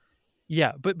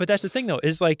 yeah, but that's the thing though,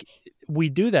 is like we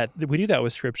do that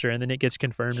with scripture, and then it gets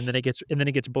confirmed, and then it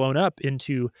gets blown up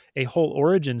into a whole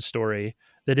origin story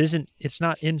that isn't. It's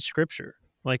not in scripture.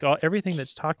 Like everything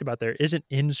that's talked about there isn't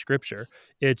in scripture.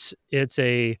 It's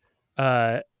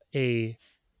uh, a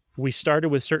we started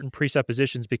with certain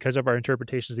presuppositions because of our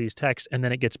interpretations of these texts, and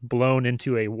then it gets blown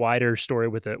into a wider story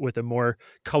with a more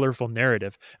colorful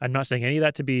narrative. I'm not saying any of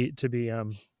that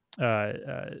uh, uh,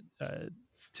 uh,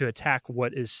 to attack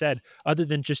what is said, other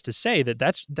than just to say that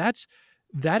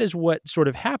that is what sort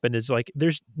of happened. Is like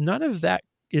there's none of that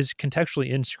is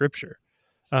contextually in scripture.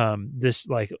 This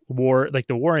like war, like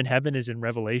the war in heaven is in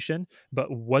Revelation, but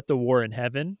what the war in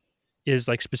heaven is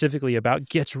like specifically about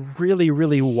gets really,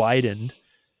 really widened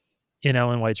in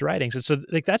Ellen White's writings. And so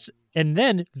like and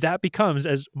then that becomes,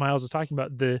 as Myles is talking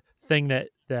about, the thing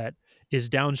that is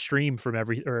downstream from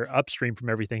or upstream from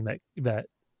everything that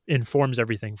informs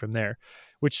everything from there,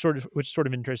 which is sort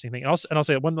of interesting thing. And I'll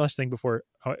say one last thing before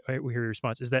we hear your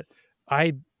response, is that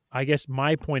I guess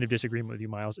my point of disagreement with you,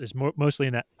 Myles, is mostly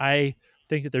in that I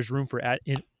think that there's room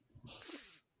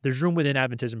there's room within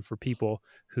Adventism for people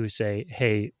who say,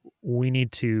 hey, we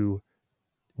need to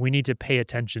pay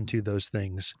attention to those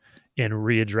things and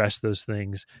readdress those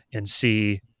things and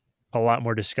see a lot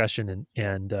more discussion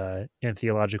and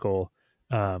theological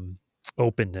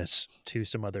openness to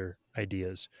some other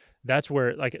ideas. That's why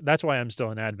I'm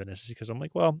still an Adventist, because I'm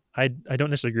like, well, I don't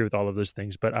necessarily agree with all of those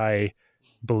things, but I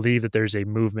believe that there's a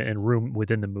movement and room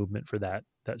within the movement for that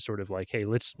sort of like, hey,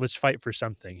 let's fight for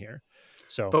something here.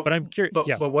 So, But but I'm curious.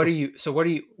 Yeah, but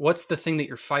what's the thing that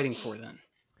you're fighting for then?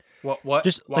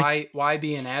 just like Why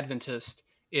be an Adventist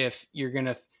if you're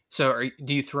gonna?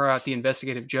 Do you throw out the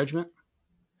investigative judgment?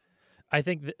 I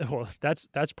think well, that's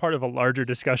part of a larger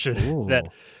discussion Ooh.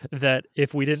 that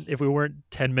if we weren't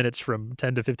 10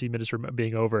 to 15 minutes from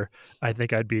being over, I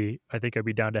think I'd be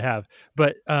down to have.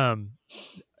 But Well,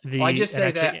 I just say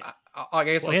actually, that. I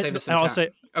guess well, I'll save us some I'll time. say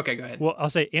Okay, go ahead. well, I'll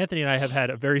say Anthony and I have had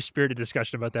a very spirited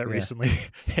discussion about that Yeah. recently,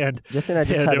 and Jesse and I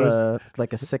just and had it was a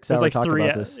 6-hour like talk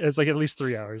about this. It was like at least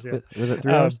 3 hours. Yeah, Was it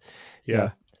 3 hours?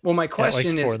 Yeah. Well, my At like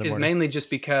question 4 in the is morning. mainly just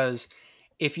because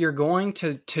if you're going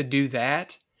to do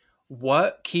that,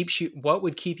 what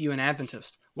would keep you an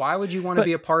Adventist? Why would you want to But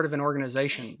be a part of an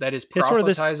organization that is it's sort of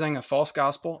this. proselytizing a false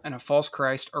gospel and a false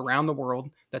Christ around the world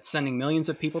that's sending millions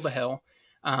of people to hell?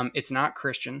 It's not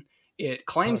Christian. It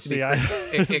claims to be See, Christian.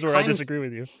 this It is where I claims. disagree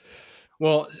with you.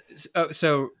 Well,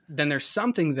 so then there's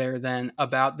something there then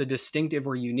about the distinctive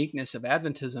or uniqueness of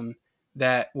Adventism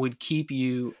that would keep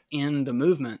you in the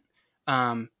movement.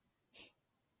 And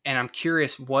I'm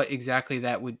curious what exactly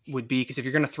that would be, because if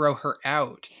you're going to throw her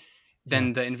out,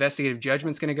 then the investigative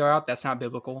judgment's going to go out. That's not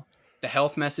biblical. The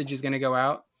health message is going to go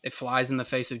out. It flies in the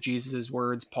face of Jesus's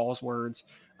words, Paul's words.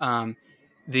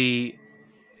 The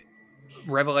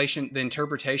the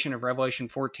interpretation of Revelation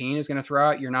 14 is going to throw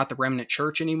out, you're not the remnant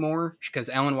church anymore, because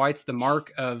Ellen White's the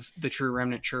mark of the true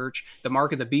remnant church. The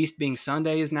mark of the beast being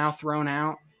Sunday is now thrown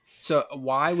out. So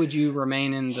why would you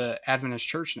remain in the Adventist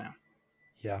church now?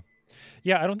 Yeah.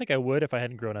 Yeah, I don't think I would if I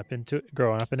hadn't grown up in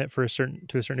it to a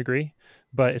certain degree.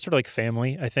 But it's sort of like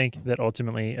family. I think that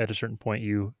ultimately, at a certain point,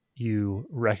 you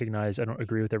recognize I don't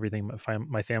agree with everything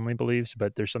my family believes,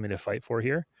 but there's something to fight for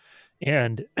here.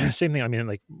 And same thing. I mean,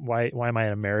 like, why am I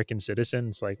an American citizen?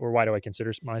 It's like, or why do I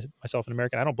consider myself an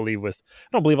American? I don't believe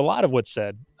a lot of what's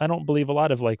said. I don't believe a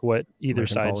lot of like what either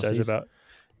American side says policies. about.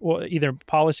 well, either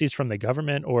policies from the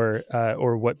government or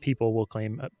what people will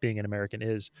claim being an American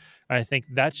is. And I think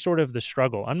that's sort of the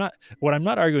struggle. What I'm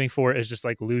not arguing for is just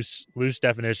like loose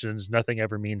definitions. Nothing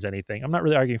ever means anything. I'm not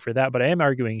really arguing for that, but I am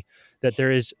arguing that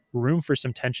there is room for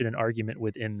some tension and argument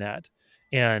within that,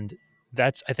 and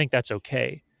I think that's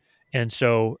okay. And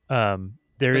so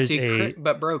there But is see, a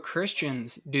but bro,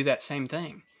 Christians do that same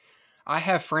thing. I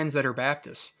have friends that are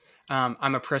Baptists.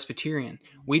 I'm a Presbyterian.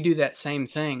 We do that same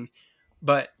thing,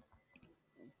 but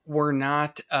we're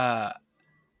not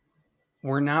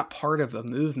part of a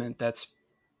movement that's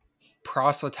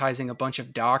proselytizing a bunch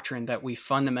of doctrine that we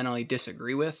fundamentally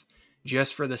disagree with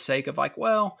just for the sake of like,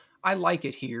 well, I like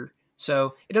it here.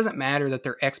 So it doesn't matter that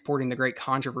they're exporting the great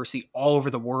controversy all over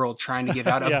the world, trying to give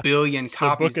out a yeah, billion it's the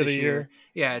copies book of this the year. year.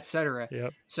 Yeah, etc.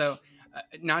 Yep. So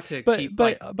not to But keep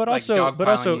like also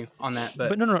dogpiling you on that,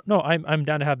 but no. I'm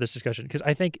down to have this discussion because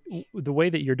I think the way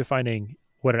that you're defining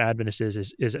what an Adventist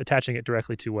is attaching it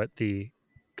directly to what the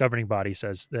governing body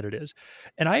says that it is.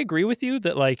 And I agree with you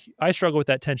that like I struggle with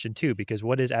that tension too, because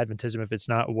what is Adventism if it's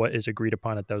not what is agreed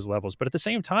upon at those levels? But at the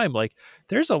same time, like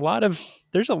there's a lot of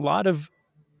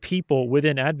people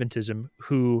within Adventism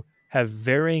who have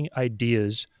varying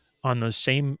ideas on those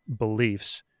same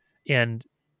beliefs, and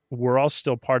we're all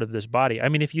still part of this body. I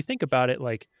mean, if you think about it,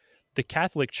 like the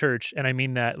Catholic Church, and I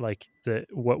mean that like the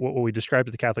what we describe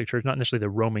as the Catholic Church, not necessarily the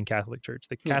Roman Catholic Church,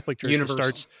 the yeah, Catholic Church that universal.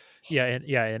 starts,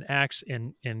 in Acts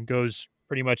and goes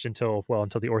pretty much until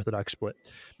the Orthodox split.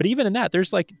 But even in that,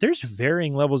 there's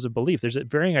varying levels of belief. There's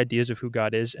varying ideas of who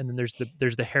God is, and then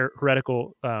there's the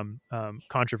heretical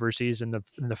controversies and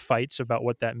the fights about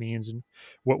what that means and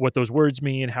what those words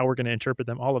mean, how we're going to interpret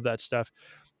them, all of that stuff.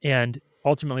 And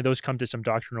ultimately those come to some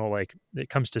doctrinal, like it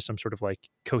comes to some sort of like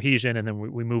cohesion, and then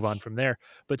we move on from there.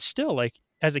 But still, like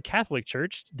as a Catholic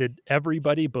Church, did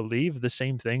everybody believe the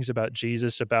same things about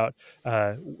Jesus, about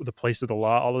the place of the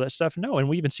law, all of that stuff? No. And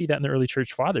we even see that in the early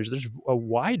church fathers. There's a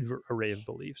wide array of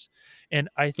beliefs. And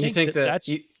I You think think that that's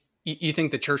you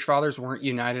think the church fathers weren't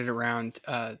united around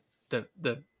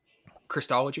the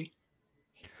Christology?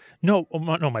 No,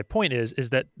 my point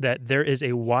is that there is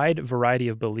a wide variety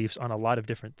of beliefs on a lot of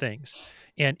different things.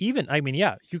 And even, I mean,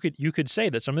 yeah, you could say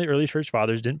that some of the early church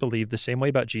fathers didn't believe the same way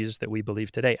about Jesus that we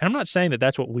believe today. And I'm not saying that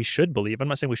that's what we should believe. I'm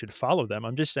not saying we should follow them.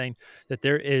 I'm just saying that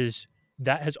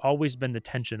that has always been the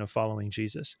tension of following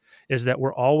Jesus, is that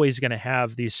we're always going to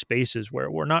have these spaces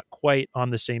where we're not quite on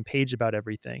the same page about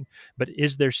everything, but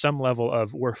is there some level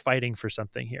of we're fighting for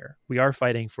something here? We are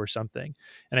fighting for something.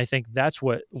 And I think that's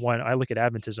what, when I look at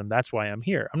Adventism, that's why I'm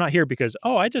here. I'm not here because,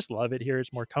 oh, I just love it here,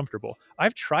 it's more comfortable.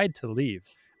 I've tried to leave.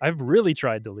 I've really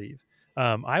tried to leave.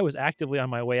 I was actively on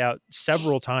my way out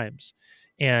several times.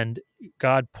 And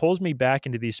God pulls me back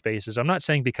into these spaces. I'm not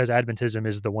saying because Adventism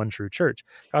is the one true church.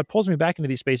 God pulls me back into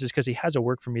these spaces because he has a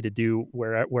work for me to do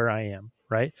where I am,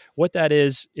 right? What that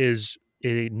is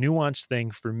a nuanced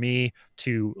thing for me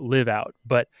to live out,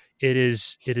 but it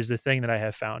is the thing that I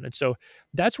have found. And so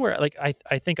that's where, like,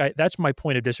 I think that's my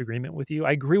point of disagreement with you.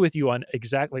 I agree with you on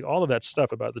exactly all of that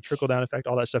stuff about the trickle down effect,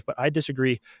 all that stuff, but I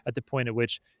disagree at the point at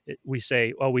which we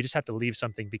say, oh, we just have to leave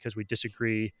something because we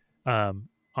disagree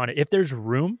on it. If there's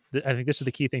room, I think this is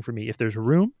the key thing for me. If there's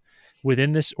room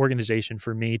within this organization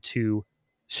for me to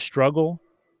struggle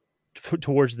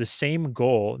towards the same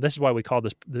goal, this is why we call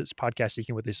this podcast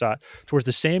Seeking What They Sought, towards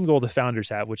the same goal the founders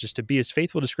have, which is to be as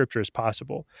faithful to Scripture as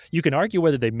possible. You can argue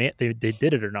whether they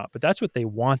did it or not, but that's what they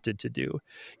wanted to do,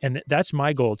 and that's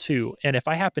my goal too. And if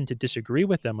I happen to disagree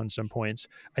with them on some points,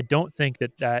 I don't think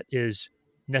that is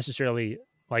necessarily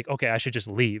like, okay, I should just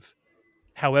leave.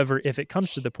 However, if it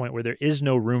comes to the point where there is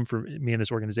no room for me in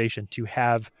this organization to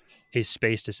have a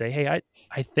space to say, hey,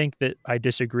 I think that I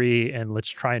disagree, and let's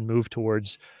try and move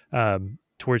towards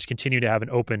continue to have an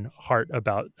open heart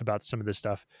about some of this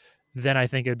stuff, then I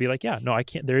think it'd be like, yeah, no, I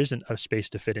can't, there isn't a space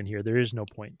to fit in here. There is no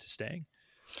point to staying.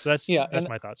 So that's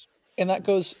my thoughts. And that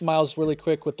goes, Myles, really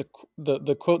quick with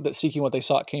the quote that Seeking What They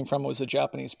Sought came from was a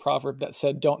Japanese proverb that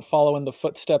said, don't follow in the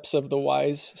footsteps of the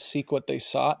wise, seek what they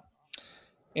sought.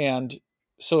 And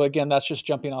so again, that's just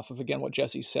jumping off of, again, what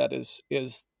Jesse said is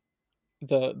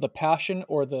the passion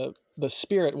or the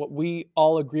spirit, what we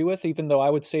all agree with, even though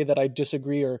I would say that I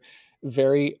disagree or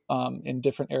vary in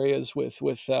different areas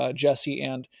with Jesse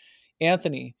and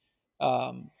Anthony.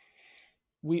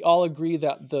 We all agree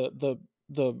that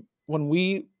the when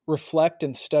we reflect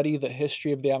and study the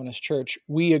history of the Adventist Church,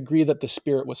 we agree that the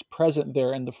Spirit was present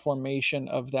there in the formation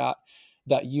of that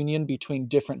union between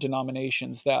different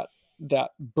denominations that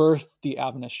birthed the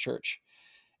Adventist Church.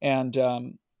 And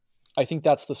I think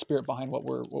that's the spirit behind what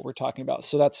we're talking about.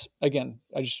 So that's, again,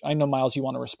 I know, Myles, you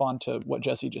want to respond to what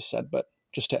Jesse just said, but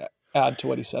just to add to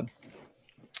what he said?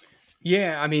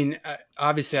 Yeah, I mean,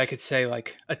 obviously I could say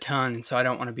like a ton, and so I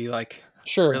don't want to be like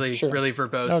Sure, really, sure. really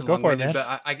verbose No, and go for it, long-winded.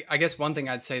 man. But I guess one thing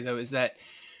I'd say though is that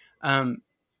um,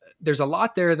 there's a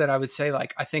lot there that I would say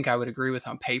like I think I would agree with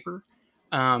on paper,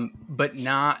 but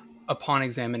not upon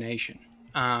examination.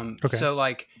 Okay. So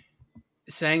like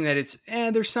saying that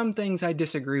there's some things I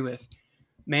disagree with.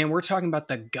 Man, we're talking about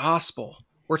the gospel.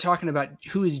 We're talking about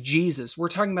who is Jesus. We're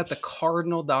talking about the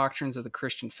cardinal doctrines of the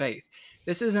Christian faith.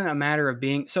 This isn't a matter of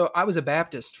being. So I was a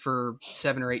Baptist for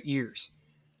 7 or 8 years.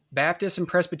 Baptists and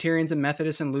Presbyterians and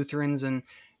Methodists and Lutherans and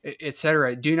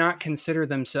etc. do not consider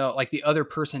themselves like the other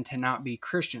person to not be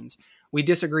Christians. We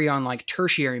disagree on like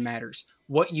tertiary matters.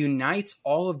 What unites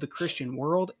all of the Christian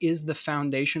world is the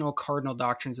foundational cardinal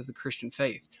doctrines of the Christian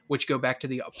faith, which go back to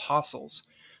the apostles.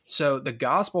 So the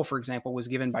gospel, for example, was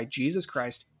given by Jesus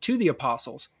Christ to the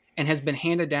apostles and has been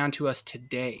handed down to us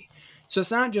today. So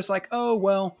it's not just like, oh,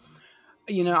 well,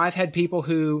 I've had people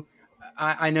who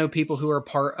I know people who are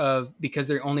part of, because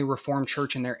their only Reformed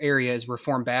church in their area is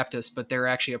Reformed Baptist, but they're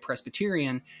actually a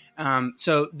Presbyterian.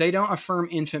 So they don't affirm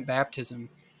infant baptism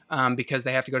because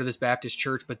they have to go to this Baptist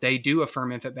church, but they do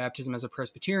affirm infant baptism as a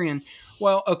Presbyterian.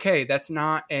 Well, okay, that's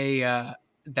not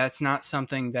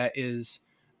something that is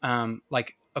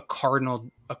like a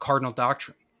cardinal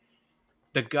doctrine.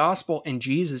 The gospel and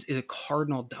Jesus is a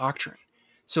cardinal doctrine.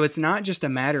 So it's not just a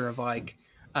matter of like,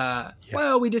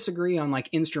 well, we disagree on like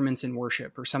instruments in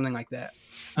worship or something like that.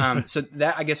 So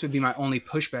that I guess would be my only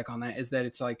pushback on that, is that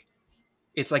it's like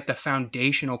the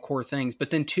foundational core things. But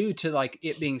then too, to like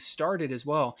it being started as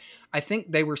well, I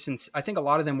think I think a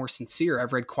lot of them were sincere.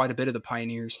 I've read quite a bit of the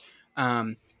pioneers,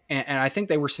 and I think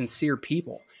they were sincere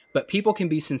people. But people can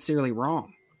be sincerely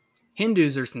wrong.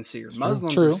 Hindus are sincere.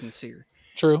 Muslims are sincere.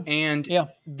 True. And yeah,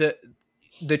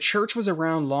 the church was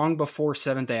around long before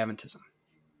Seventh-day Adventism.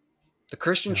 The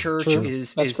Christian church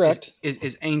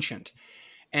is ancient.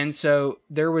 And so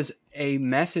there was a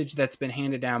message that's been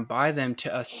handed down by them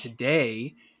to us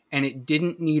today, and it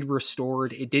didn't need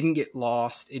restored. It didn't get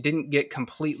lost. It didn't get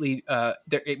completely,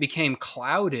 it became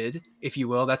clouded, if you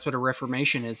will. That's what a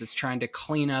reformation is. It's trying to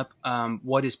clean up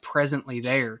what is presently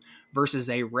there versus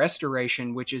a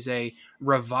restoration, which is a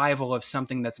revival of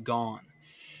something that's gone.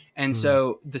 And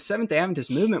so the Seventh-day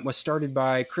Adventist movement was started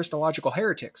by Christological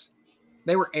heretics.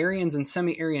 They were Arians and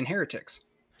semi-Arian heretics.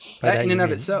 That in and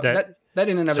of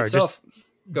itself.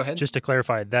 Go ahead. Just to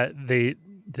clarify, that the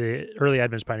early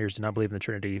Adventist pioneers did not believe in the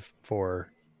Trinity for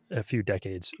a few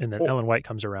decades, and then Ellen White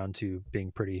comes around to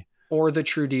being pretty, or the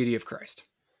true deity of Christ.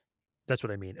 That's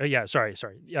what I mean. Oh, yeah. Sorry.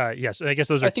 Yes. I guess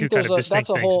those are two kind of distinct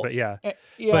things, but yeah.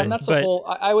 And that's a whole,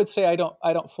 I would say I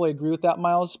don't fully agree with that,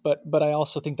 Myles, but I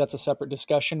also think that's a separate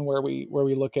discussion where we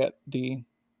look at the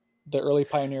early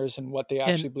pioneers and what they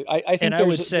actually believe. I think I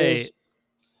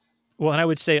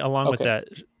would say along with that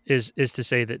is to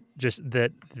say that just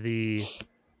that the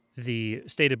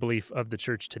stated belief of the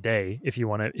church today, if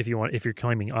you're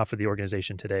claiming off of the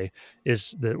organization today,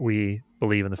 is that we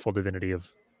believe in the full divinity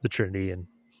of the Trinity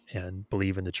and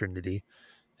believe in the Trinity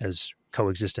as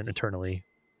coexistent, eternally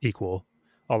equal,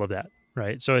 all of that,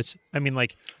 right? So it's, I mean,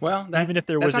 like, well, even if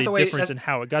there was a difference in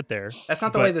how it got there, that's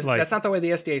not the way that's not the way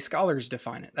the SDA scholars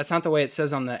define it. That's not the way it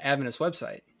says on the Adventist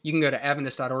website. You can go to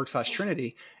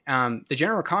adventist.org/Trinity. The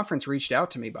General Conference reached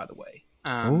out to me, by the way,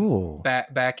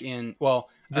 back in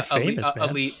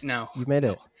famous, no, you made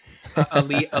it.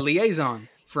 a liaison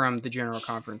from the General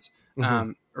Conference.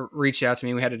 Reached out to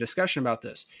me. We had a discussion about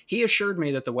this. He assured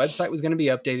me that the website was going to be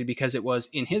updated because it was,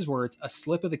 in his words, a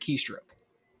slip of the keystroke.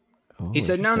 He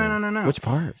said, no. Which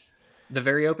part? The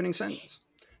very opening sentence.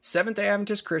 Seventh-day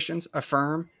Adventist Christians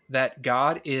affirm that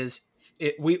God is,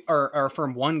 we are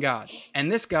affirm one God.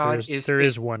 And this God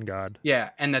is one God. Yeah.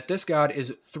 And that this God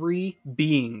is three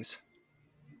beings.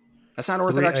 That's not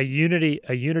Orthodox. A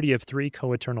unity of three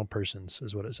co-eternal persons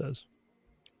is what it says.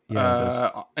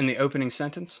 Yeah, in the opening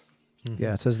sentence. Mm-hmm.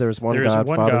 Yeah, it says there's one God,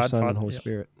 Father, Son, and Holy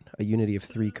Spirit, a unity of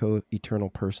three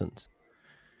co-eternal persons.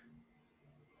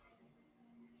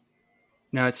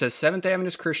 No, it says Seventh-day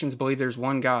Adventist Christians believe there's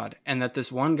one God, and that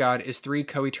this one God is three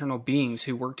co-eternal beings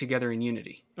who work together in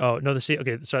unity. Oh no, so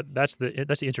that's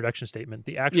the introduction statement.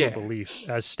 The actual belief,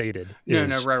 as stated,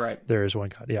 is right. There is one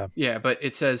God. Yeah, but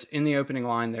it says in the opening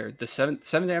line there, the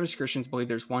Seventh-day Adventist Christians believe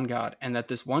there's one God, and that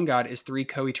this one God is three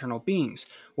co-eternal beings.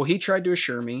 Well, he tried to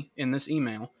assure me in this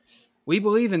email, we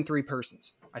believe in three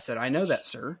persons. I said, I know that,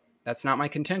 sir. That's not my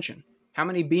contention. How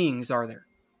many beings are there?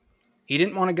 He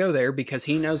didn't want to go there because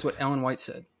he knows what Ellen White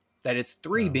said, that it's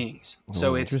three beings.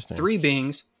 So it's three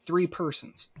beings, three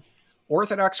persons.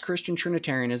 Orthodox Christian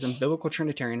Trinitarianism, biblical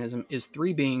Trinitarianism is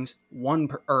three beings,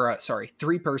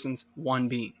 three persons, one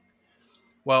being.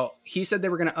 Well, he said they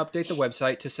were going to update the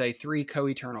website to say 3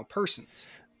 co-eternal persons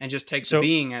and just take the So,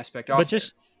 being aspect but off there.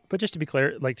 just to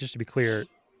be clear,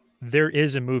 there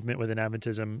is a movement within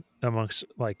Adventism amongst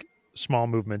like small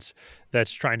movements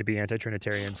that's trying to be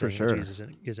anti-Trinitarian, For saying that sure. Jesus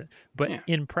isn't. But Yeah.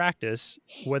 in practice,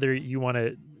 whether you want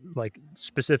to like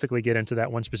specifically get into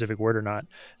that one specific word or not,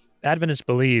 Adventists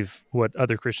believe what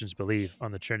other Christians believe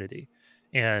on the Trinity,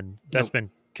 and that's Nope. been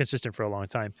consistent for a long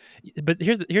time. But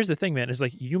here's the thing, man, is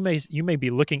like you may be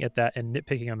looking at that and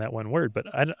nitpicking on that one word, but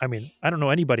I mean I don't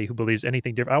know anybody who believes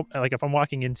anything different. Like if I'm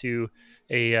walking into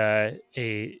a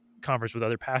conference with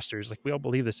other pastors, like we all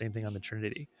believe the same thing on the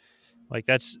Trinity. Like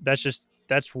that's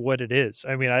what it is.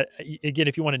 I mean, again,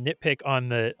 if you want to nitpick on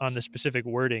the specific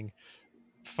wording,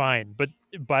 fine, but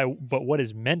what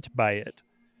is meant by it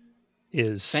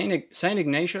is Saint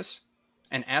Ignatius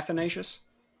and Athanasius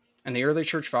and the early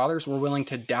church fathers were willing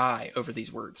to die over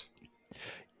these words.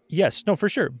 yes, no, for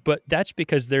sure. But that's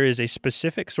because there is a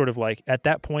specific sort of like at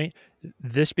that point,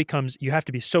 this becomes you have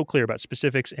to be so clear about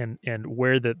specifics and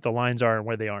where the lines are and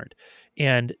where they aren't.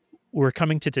 And we're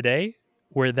coming to today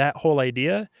where that whole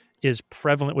idea is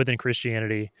prevalent within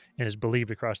Christianity and is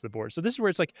believed across the board. So this is where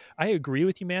it's like I agree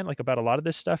with you, man, like about a lot of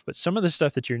this stuff, but some of the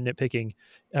stuff that you're nitpicking,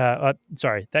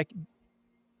 sorry, that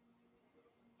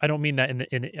I don't mean that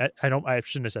I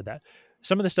shouldn't have said that.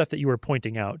 Some of the stuff that you were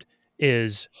pointing out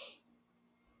is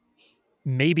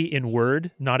maybe in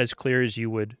word not as clear as you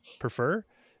would prefer,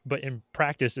 but in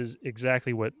practice is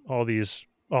exactly what all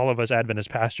of us Adventist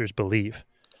pastors believe.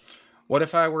 What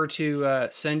if I were to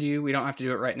send you? We don't have to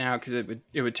do it right now because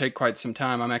it would take quite some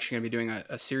time. I'm actually going to be doing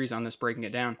a series on this, breaking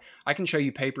it down. I can show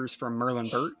you papers from Merlin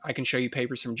Burt. I can show you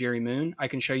papers from Jerry Moon. I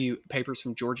can show you papers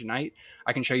from Georgia Knight.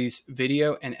 I can show you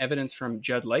video and evidence from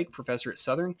Judd Lake, professor at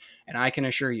Southern. And I can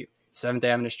assure you, Seventh-day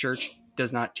Adventist Church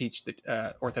does not teach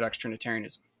the Orthodox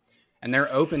Trinitarianism. And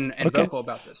they're open and vocal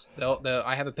about this.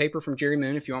 I have a paper from Jerry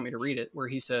Moon, if you want me to read it, where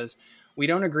he says, we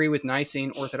don't agree with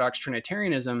Nicene Orthodox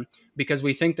Trinitarianism because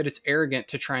we think that it's arrogant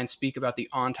to try and speak about the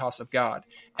ontos of God.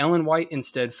 Ellen White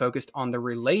instead focused on the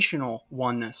relational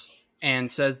oneness and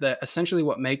says that essentially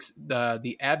what makes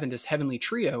the Adventist heavenly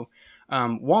trio,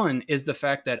 one is the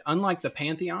fact that unlike the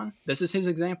Pantheon, this is his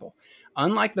example,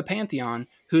 unlike the Pantheon,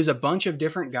 who's a bunch of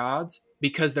different gods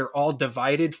because they're all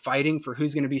divided fighting for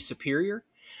who's going to be superior,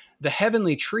 the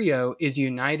heavenly trio is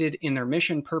united in their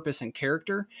mission, purpose, and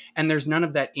character, and there's none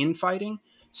of that infighting.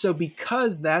 So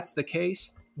because that's the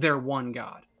case, they're one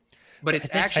God. But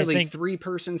it's actually 3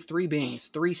 persons, 3 beings,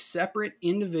 3 separate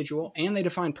individual, and they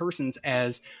define persons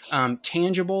as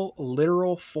tangible,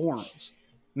 literal forms,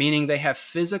 meaning they have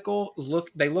physical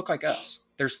look. They look like us.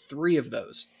 There's 3 of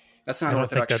those. That's not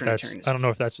Orthodox Trinitarianism. I don't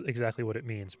know if that's exactly what it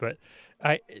means, but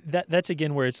that's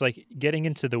again where it's like getting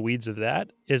into the weeds of that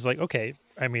is like, okay,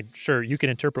 I mean, sure, you can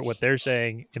interpret what they're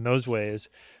saying in those ways,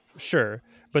 sure,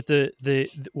 but the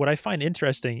what I find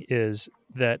interesting is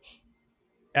that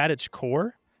at its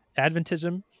core,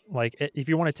 Adventism, like if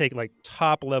you want to take like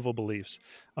top level beliefs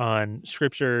on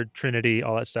Scripture, Trinity,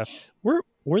 all that stuff,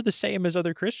 we're the same as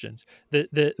other Christians.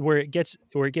 The where it gets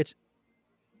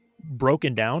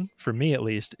broken down for me at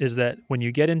least is that when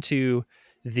you get into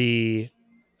the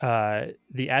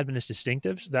Adventist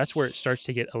distinctives, that's where it starts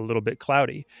to get a little bit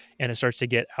cloudy and it starts to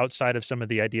get outside of some of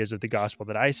the ideas of the gospel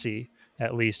that I see,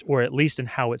 at least in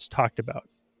how it's talked about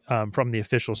from the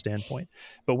official standpoint.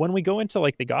 But when we go into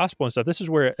like the gospel and stuff, this is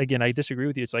where again I disagree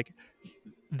with you. It's like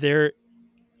the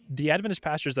Adventist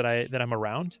pastors that I'm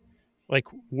around, like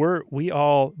we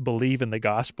all believe in the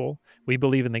gospel. We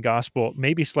believe in the gospel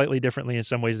maybe slightly differently in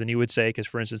some ways than you would say. Because,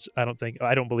 for instance, I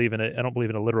don't believe in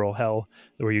a literal hell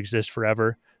where you exist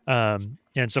forever. And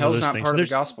some Hell's of those not things. part of the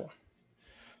gospel.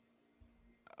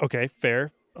 Okay,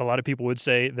 fair. A lot of people would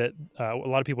say that. A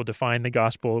lot of people define the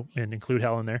gospel and include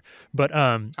hell in there. But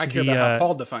I care about how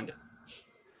Paul defined it.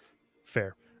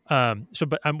 Fair.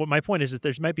 My point is that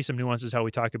there might be some nuances how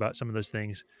we talk about some of those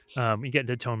things. You get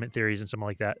into atonement theories and something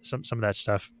like that. Some of that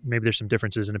stuff. Maybe there's some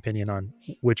differences in opinion on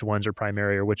which ones are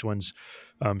primary or which ones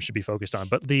should be focused on.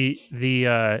 But the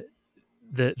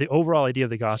overall idea of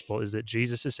the gospel is that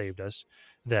Jesus has saved us.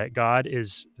 That God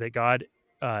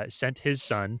sent His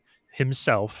Son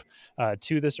Himself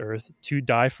to this earth to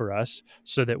die for us,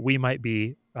 so that we might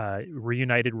be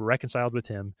reunited, reconciled with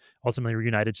Him, ultimately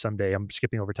reunited someday. I'm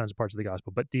skipping over tons of parts of the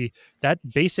gospel, but that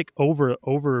basic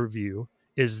overview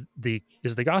is the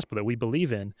gospel that we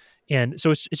believe in. And so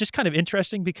it's just kind of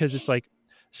interesting because it's like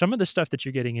some of the stuff that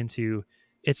you're getting into,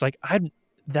 it's like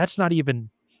that's not even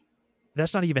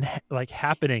like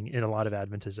happening in a lot of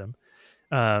Adventism.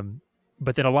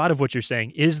 But then a lot of what you're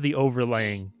saying is the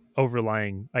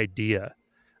overlying idea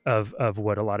of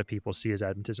what a lot of people see as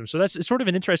Adventism. So it's sort of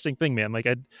an interesting thing, man. Like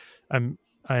I'm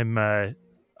I'm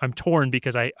I'm torn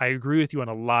because I agree with you on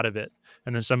a lot of it,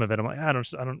 and then some of it I'm like I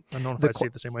don't know if The I'd see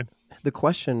it the same way. the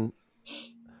question,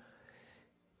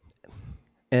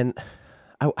 and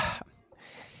I,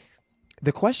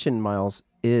 the question, Myles,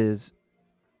 is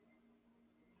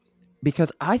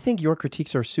because I think your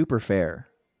critiques are super fair.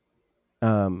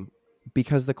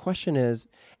 Because the question is,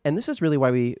 and this is really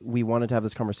why we wanted to have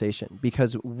this conversation,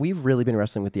 because we've really been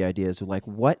wrestling with the ideas of like,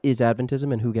 what is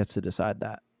Adventism and who gets to decide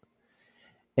that?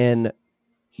 And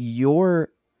you're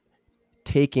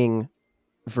taking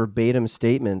verbatim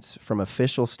statements from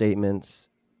official statements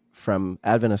from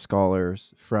Adventist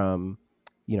scholars, from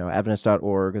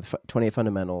Adventist.org, the 28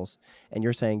 Fundamentals, and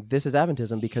you're saying this is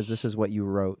Adventism because this is what you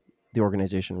wrote, the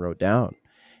organization wrote down.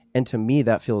 And to me,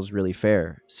 that feels really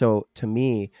fair. So to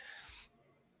me,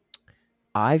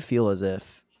 I feel as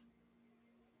if,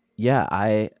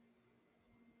 the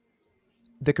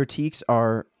critiques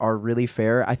are really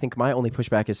fair. I think my only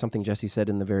pushback is something Jesse said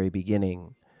in the very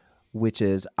beginning, which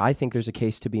is I think there's a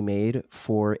case to be made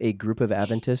for a group of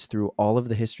Adventists through all of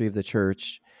the history of the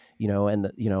church,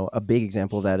 a big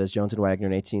example of that is Jones and Wagner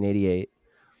in 1888,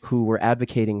 who were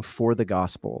advocating for the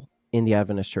gospel in the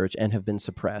Adventist church and have been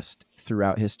suppressed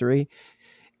throughout history.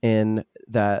 And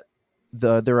that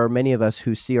there are many of us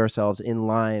who see ourselves in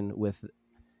line with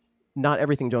not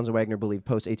everything Jones and Wagner believed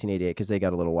post 1888, because they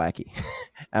got a little wacky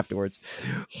afterwards.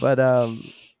 But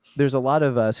there's a lot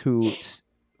of us who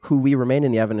we remain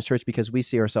in the Adventist church because we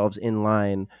see ourselves in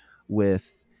line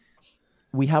with,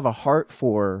 we have a heart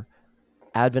for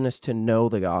Adventists to know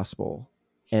the gospel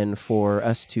and for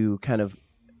us to kind of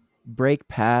break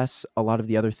past a lot of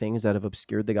the other things that have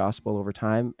obscured the gospel over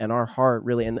time. And our heart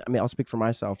really, and I mean, I'll speak for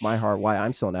myself, my heart, why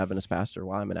I'm still an Adventist pastor,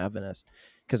 why I'm an Adventist,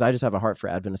 because I just have a heart for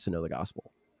Adventists to know the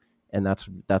gospel. And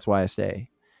that's why I stay.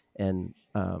 And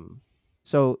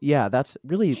so, yeah, that's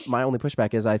really my only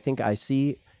pushback is I think I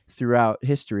see throughout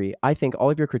history, I think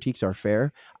all of your critiques are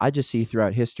fair. I just see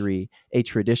throughout history a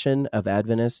tradition of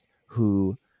Adventists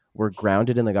who were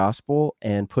grounded in the gospel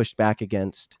and pushed back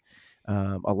against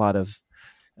a lot of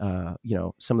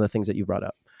some of the things that you brought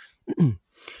up.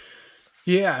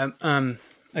 Yeah.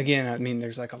 Again, I mean,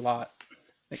 there's like a lot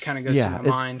that kind of goes through my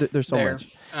mind. There's so much.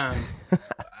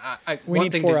 We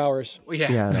need 4 hours.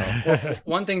 Yeah. Well,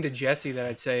 one thing to Jesse that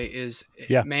I'd say is,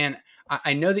 man,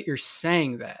 I know that you're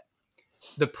saying that.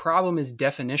 The problem is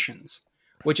definitions,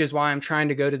 which is why I'm trying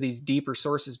to go to these deeper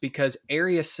sources, because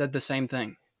Arius said the same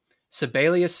thing.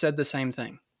 Sabellius said the same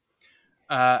thing.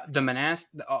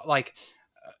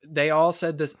 They all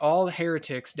said this. All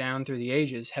heretics down through the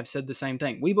ages have said the same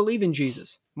thing. We believe in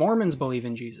Jesus. Mormons believe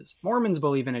in Jesus. Mormons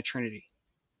believe in a Trinity.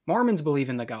 Mormons believe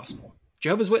in the gospel.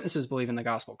 Jehovah's Witnesses believe in the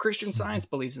gospel. Christian Science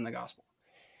believes in the gospel.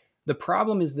 The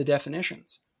problem is the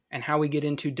definitions and how we get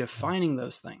into defining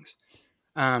those things.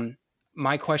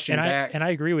 My question back, and I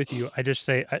agree with you. I just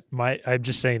say I'm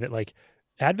just saying that like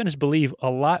Adventists believe a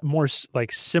lot more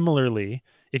like similarly.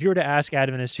 If you were to ask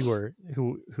Adventists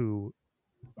who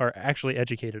are actually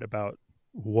educated about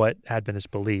what Adventists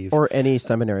believe, or any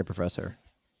seminary professor,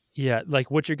 like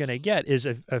what you're going to get is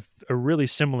a really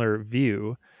similar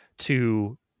view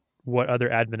to what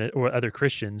other Adventist or other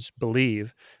Christians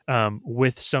believe,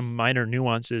 with some minor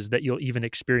nuances that you'll even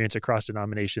experience across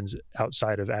denominations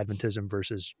outside of Adventism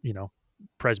versus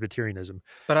Presbyterianism.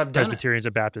 But I've done Presbyterians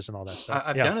and Baptists and all that stuff.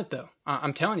 I've done it though.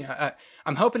 I'm telling you,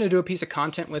 I'm hoping to do a piece of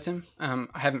content with him. I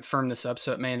haven't firmed this up,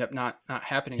 so it may end up not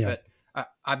happening. But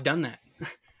I've done that.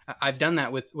 I've done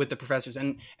that with the professors,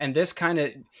 and this kind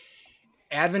of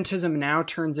Adventism now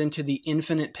turns into the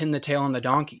infinite pin the tail on the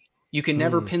donkey. You can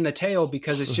never pin the tail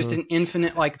because it's just an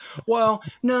infinite, like, well,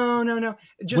 no.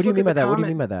 Just what do you mean by that? What do you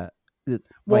mean by that?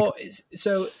 Well,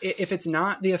 so if it's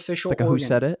not the official like organ, who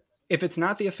said it? If it's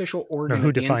not the official organ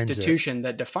of the institution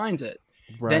that defines it,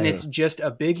 then it's just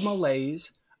a big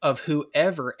malaise of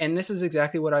whoever. And this is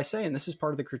exactly what I say. And this is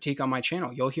part of the critique on my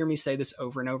channel. You'll hear me say this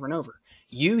over and over and over.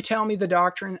 You tell me the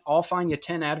doctrine, I'll find you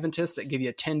 10 Adventists that give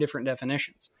you 10 different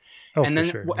definitions. And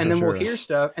then we'll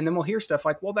hear stuff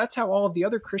like, well, that's how all of the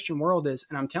other Christian world is.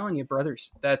 And I'm telling you,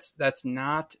 brothers, that's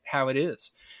not how it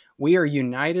is. We are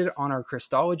united on our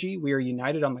Christology. We are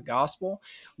united on the gospel.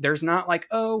 There's not like,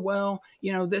 oh, well,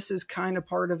 this is kind of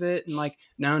part of it. And like,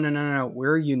 no.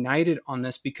 We're united on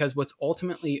this because what's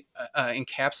ultimately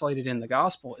encapsulated in the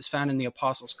gospel is found in the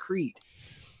Apostles' Creed.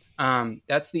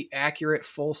 That's the accurate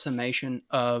full summation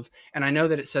of, and I know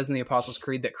that it says in the Apostles'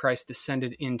 Creed that Christ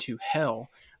descended into hell.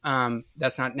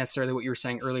 That's not necessarily what you were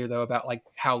saying earlier, though, about like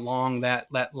how long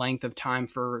that length of time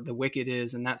for the wicked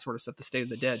is and that sort of stuff, the state of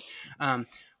the dead.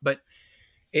 But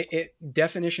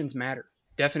definitions matter.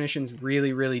 definitions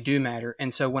really, really do matter.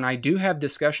 And so when I do have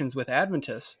discussions with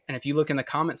Adventists, and if you look in the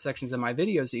comment sections of my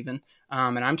videos even,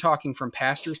 and I'm talking from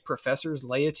pastors, professors,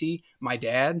 laity, my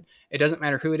dad, it doesn't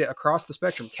matter who it is, across the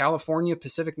spectrum, California,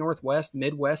 Pacific Northwest,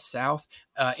 Midwest, South,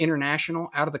 international,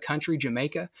 out of the country,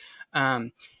 Jamaica,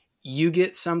 you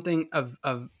get something of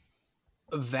a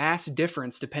vast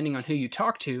difference depending on who you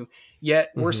talk to.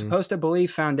 Yet we're supposed to believe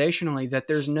foundationally that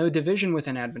there's no division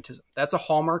within Adventism. That's a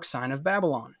hallmark sign of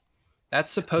Babylon. That's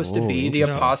supposed to be the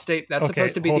apostate. That's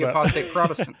supposed to be the apostate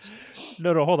Protestants.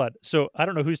 No, hold on. So I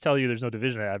don't know who's telling you there's no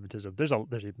division in Adventism. There's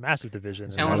a massive division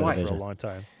in Ellen White for a long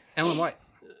time. Ellen White,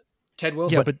 Ted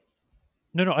Wilson. Yeah, but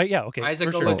okay.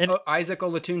 Isaac for sure. Isaac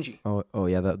Olatunji. Oh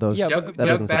yeah, those. Yeah, that but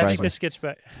doesn't I surprise think me. this gets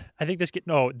back.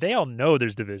 No, they all know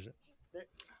there's division.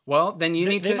 Well, then you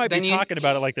need to. They might be talking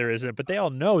about it like there isn't, but they all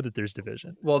know that there's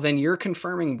division. Well, then you're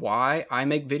confirming why I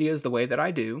make videos the way that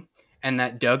I do, and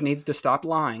that Doug needs to stop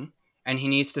lying, and he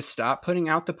needs to stop putting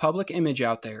out the public image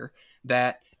out there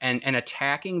that and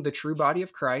attacking the true body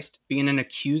of Christ, being an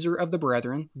accuser of the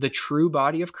brethren, the true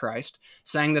body of Christ,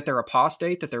 saying that they're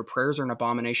apostate, that their prayers are an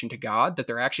abomination to God, that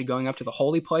they're actually going up to the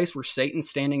holy place where Satan's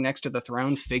standing next to the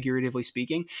throne, figuratively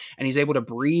speaking, and he's able to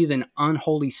breathe an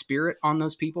unholy spirit on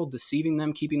those people, deceiving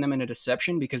them, keeping them in a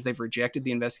deception because they've rejected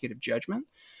the investigative judgment.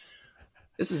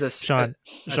 This is a Sean,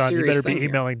 serious you better thing be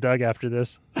emailing Doug after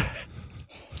this.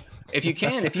 If you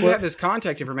have his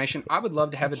contact information, I would love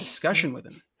to have a discussion with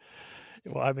him.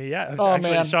 Well, I mean, yeah. Oh,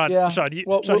 actually, man. Sean, Yeah. Sean,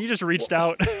 you just reached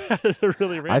out.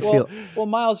 Really, I feel. Well,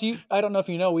 Myles, I don't know if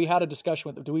you know, we had a discussion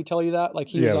with him. Did we tell you that? Like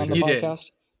he was on the You did.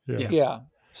 podcast? Yeah. Yeah.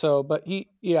 So, but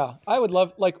I would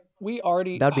love, like we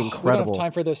already, That'd be we don't incredible. have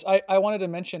time for this. I wanted to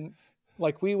mention,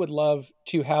 like we would love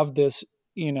to have this,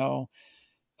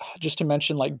 just to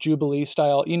mention like Jubilee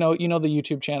style, the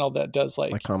YouTube channel that does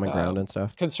like Common Ground and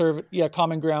stuff.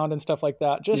 Common Ground and stuff like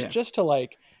that. Just to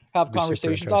like have That'd be super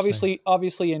conversations, interesting.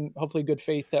 obviously in hopefully good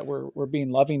faith that we're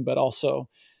being loving, but also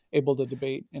able to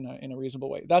debate in a reasonable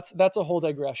way. That's a whole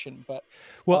digression, but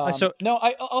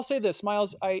I'll say this,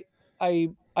 Myles, I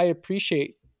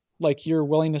appreciate like your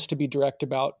willingness to be direct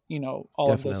about, all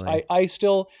Definitely. of this. I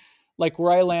still like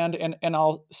where I land, and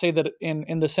I'll say that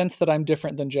in the sense that I'm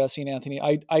different than Jesse and Anthony,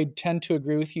 I tend to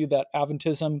agree with you that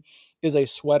Adventism is a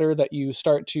sweater that you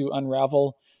start to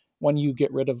unravel when you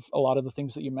get rid of a lot of the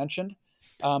things that you mentioned.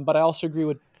 But I also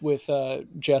agree with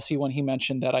Jesse when he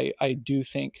mentioned that I do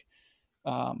think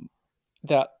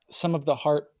that some of the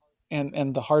heart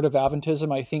and the heart of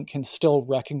Adventism, I think, can still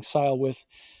reconcile with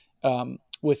other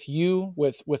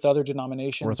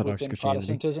denominations Orthodox within Christianity.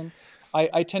 Protestantism.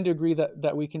 I tend to agree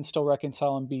that we can still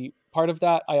reconcile and be part of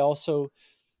that. I also,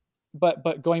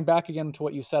 but going back again to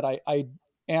what you said, I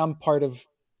am part of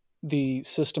the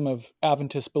system of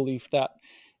Adventist belief that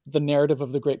the narrative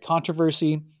of the great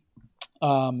controversy,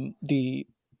 the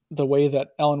way that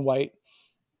Ellen White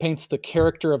paints the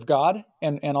character of God,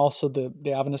 and also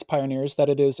the Adventist pioneers, that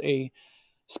it is a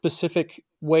specific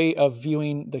way of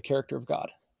viewing the character of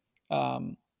God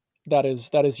that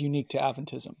is unique to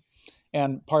Adventism,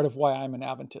 and part of why I'm an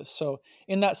Adventist. So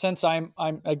in that sense, I'm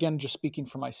again just speaking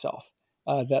for myself.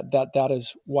 That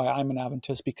is why I'm an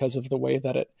Adventist, because of the way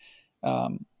that it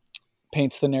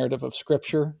paints the narrative of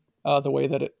Scripture, the way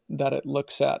that it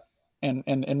looks at and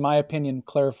in my opinion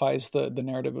clarifies the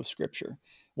narrative of Scripture,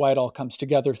 why it all comes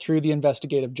together through the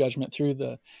investigative judgment, through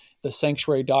the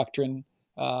sanctuary doctrine.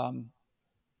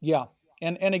 Yeah.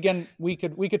 And again, we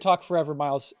could talk forever,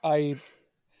 Myles. I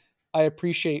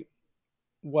appreciate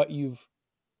what you've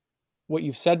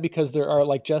said, because there are,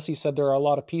 like Jesse said, there are a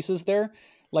lot of pieces there.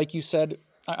 Like you said,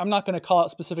 I'm not going to call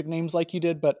out specific names like you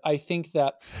did, but I think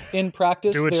that in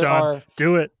practice,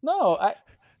 Do it. No,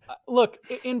 look,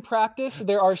 in practice,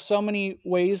 there are so many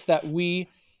ways that we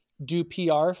do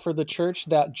PR for the church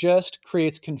that just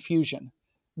creates confusion.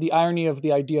 The irony of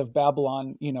the idea of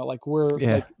Babylon, like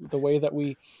like the way that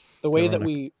we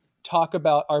talk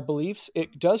about our beliefs,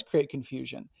 it does create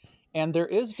confusion, and there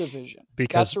is division.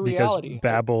 That's a reality.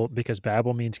 Because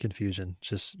Babel means confusion,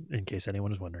 just in case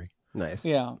anyone is wondering. Nice.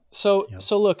 Yeah. So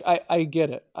look, I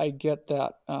get it. I get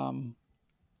that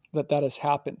that has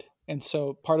happened. And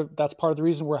so that's part of the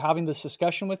reason we're having this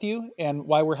discussion with you, and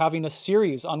why we're having a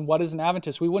series on what is an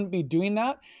Adventist. We wouldn't be doing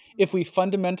that if we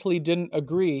fundamentally didn't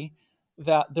agree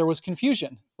that there was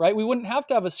confusion, right? We wouldn't have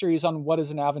to have a series on what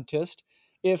is an Adventist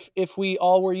if we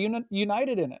all were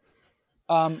united in it.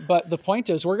 But the point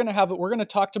is, we're going to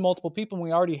talk to multiple people, and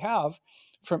we already have,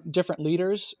 from different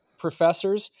leaders,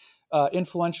 professors,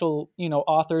 influential,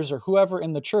 authors, or whoever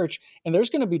in the church. And there's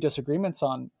going to be disagreements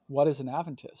on what is an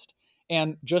Adventist.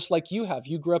 And just like you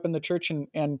grew up in the church,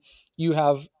 and you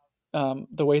have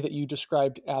the way that you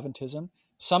described Adventism.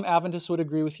 some Adventists would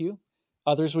agree with you,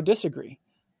 others would disagree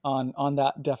on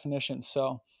that definition.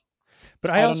 So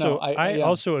But I don't know. I Yeah.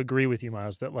 also agree with you,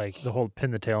 Myles, that like the whole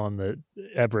pin the tail on the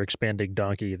ever expanding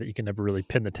donkey that you can never really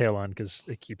pin the tail on because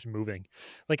it keeps moving.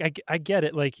 Like I get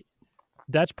it. Like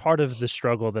that's part of the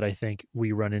struggle that I think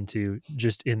we run into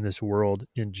just in this world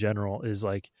in general is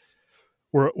like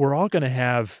we're all going to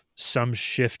have some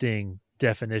shifting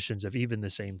definitions of even the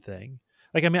same thing.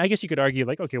 Like, I mean, I guess you could argue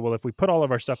like, okay, well, if we put all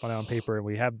of our stuff on paper and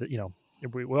we have the,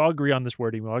 if we all agree on this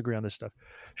wording, we all agree on this stuff.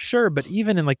 Sure. But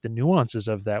even in like the nuances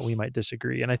of that, we might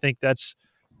disagree. And I think that's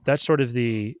sort of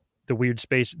the weird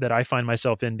space that I find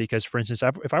myself in, because for instance,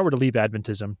 if I were to leave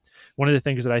Adventism, one of the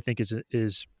things that I think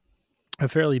is a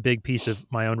fairly big piece of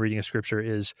my own reading of scripture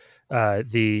is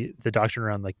the doctrine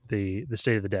around like the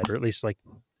state of the dead, or at least like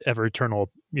ever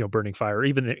eternal, burning fire, or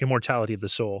even the immortality of the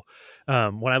soul.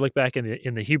 When I look back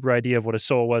in the Hebrew idea of what a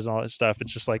soul was and all that stuff,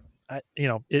 it's just like,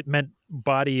 it meant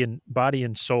body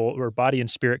and soul, or body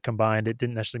and spirit combined. It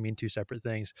didn't necessarily mean two separate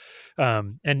things.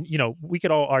 And we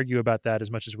could all argue about that as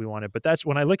much as we wanted, but that's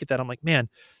when I look at that, I'm like, man,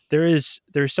 there's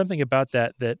something about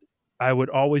that I would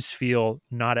always feel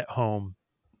not at home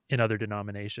in other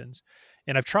denominations.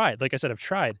 And I've tried, like I said,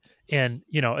 and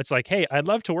it's like, hey, I'd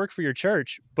love to work for your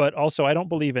church, but also I don't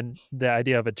believe in the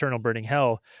idea of eternal burning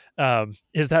hell.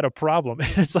 Is that a problem?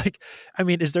 It's like, I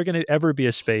mean, is there going to ever be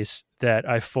a space that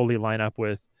I fully line up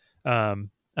with? I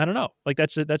don't know. Like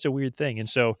that's a weird thing. And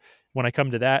so when I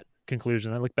come to that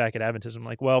conclusion, I look back at Adventism, I'm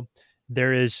like, well,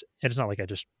 there is, and it's not like I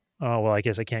just, oh, well, I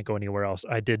guess I can't go anywhere else.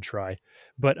 I did try,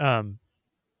 but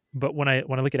when I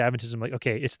look at Adventism, I'm like,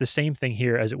 okay, it's the same thing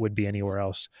here as it would be anywhere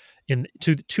else,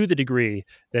 to the degree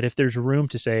that if there's room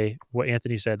to say what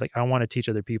Anthony said, like I want to teach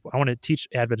other people, I want to teach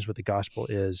Adventists what the gospel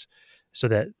is, so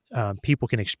that people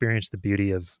can experience the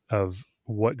beauty of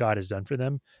what God has done for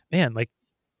them. Man, like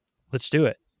let's do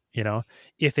it.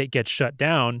 If it gets shut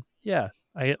down, yeah,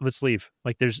 let's leave.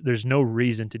 Like there's no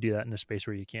reason to do that in a space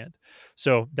where you can't.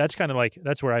 So that's kind of like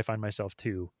that's where I find myself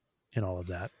too in all of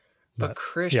that. But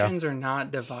Christians are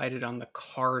not divided on the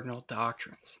cardinal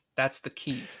doctrines. That's the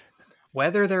key.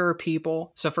 Whether there are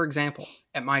people, so for example,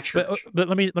 at my church. But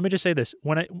let me just say this: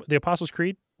 the Apostles'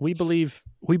 Creed, we believe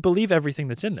everything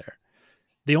that's in there.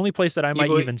 The only place that I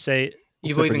might even say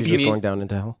you believe in Jesus going down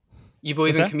into hell. You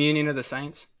believe in communion of the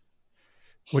saints.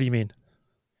 What do you mean?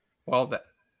 Well,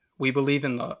 we believe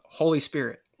in the Holy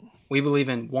Spirit. We believe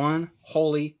in one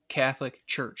holy Catholic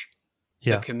Church.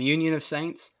 Yeah. The communion of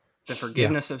saints, the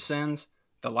forgiveness of sins,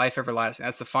 the life everlasting.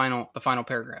 That's the final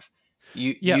paragraph.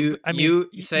 You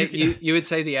would say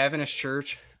the Adventist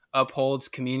Church upholds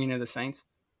communion of the saints?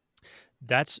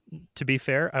 That's, to be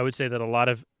fair, I would say that a lot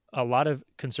of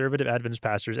conservative Adventist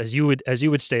pastors, as you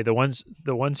would say, the ones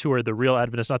who are the real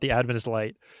Adventists, not the Adventist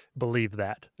light, believe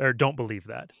that or don't believe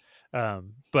that.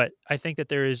 But I think that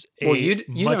there is you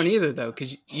don't either, though,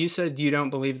 because you said you don't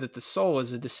believe that the soul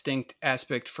is a distinct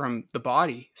aspect from the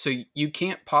body. So you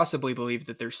can't possibly believe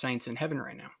that there's saints in heaven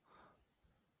right now.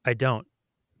 I don't,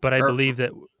 but I believe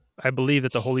that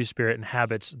the Holy Spirit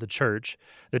inhabits the church.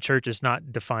 The church is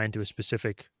not defined to a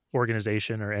specific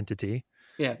organization or entity.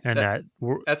 Yeah, and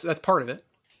that's part of it.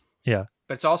 Yeah,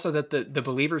 but it's also that the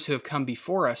believers who have come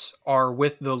before us are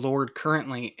with the Lord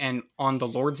currently, and on the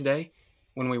Lord's Day,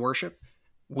 when we worship,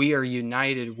 we are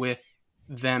united with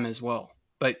them as well.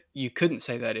 But you couldn't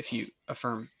say that if you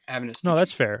affirm Adventist. No,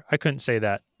 that's fair. I couldn't say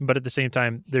that. But at the same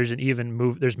time, there's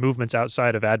there's movements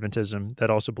outside of Adventism that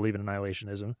also believe in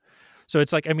annihilationism. So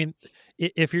it's like, I mean,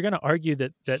 if you're going to argue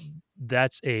that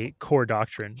that's a core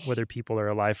doctrine, whether people are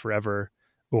alive forever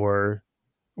or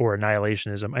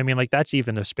annihilationism, I mean, like that's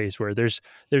even a space where there's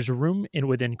room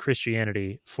within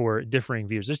Christianity for differing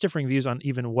views. There's differing views on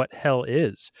even what hell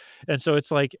is. And so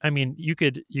it's like, I mean, you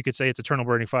could say it's eternal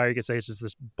burning fire. You could say it's just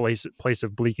this place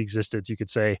of bleak existence. You could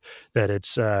say that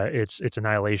it's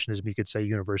annihilationism. You could say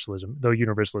universalism, though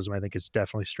universalism I think is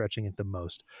definitely stretching it the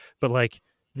most. But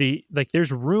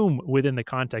there's room within the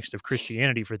context of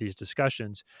Christianity for these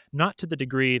discussions, not to the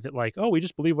degree that like, oh, we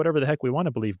just believe whatever the heck we want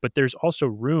to believe, but there's also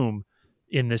room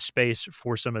in this space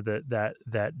for some of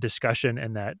that discussion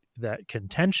and that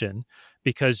contention,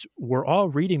 because we're all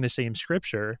reading the same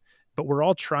scripture, but we're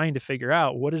all trying to figure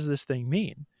out what does this thing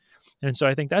mean. And so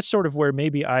I think that's sort of where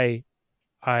maybe I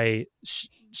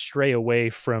stray away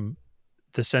from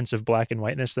the sense of black and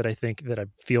whiteness that I think that I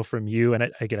feel from you.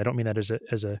 And I don't mean that as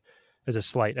a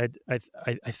slight.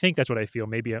 I think that's what I feel.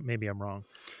 Maybe I'm wrong.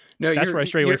 No, that's where I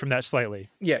stray away from that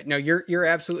slightly. Yeah, no, you're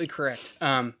absolutely correct.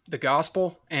 The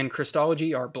gospel and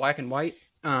Christology are black and white.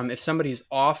 If somebody's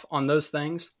off on those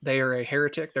things, they are a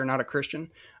heretic. They're not a Christian,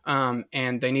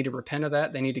 and they need to repent of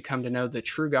that. They need to come to know the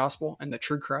true gospel and the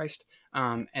true Christ.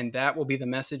 And that will be the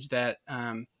message that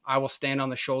I will stand on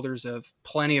the shoulders of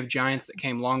plenty of giants that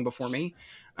came long before me.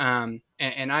 And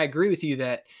I agree with you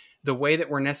that the way that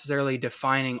we're necessarily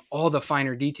defining all the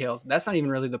finer details, that's not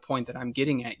even really the point that I'm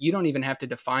getting at. You don't even have to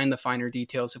define the finer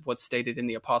details of what's stated in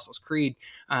the Apostles' Creed.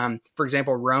 For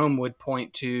example, Rome would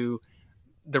point to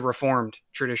the Reformed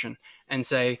tradition and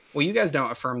say, well, you guys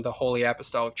don't affirm the Holy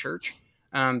Apostolic Church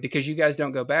because you guys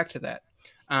don't go back to that.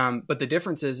 But the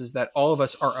difference is that all of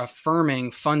us are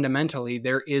affirming fundamentally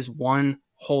there is one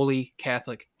holy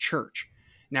Catholic Church.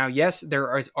 Now, yes,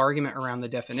 there is argument around the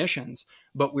definitions,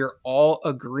 but we're all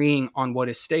agreeing on what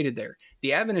is stated there.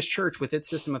 The Adventist Church, with its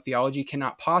system of theology,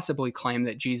 cannot possibly claim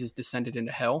that Jesus descended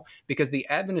into hell because the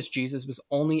Adventist Jesus was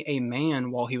only a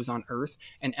man while he was on earth.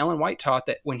 And Ellen White taught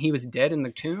that when he was dead in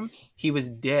the tomb, he was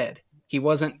dead. He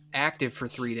wasn't active for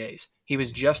 3 days. He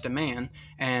was just a man.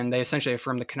 And they essentially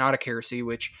affirmed the kenotic heresy,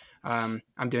 which I'm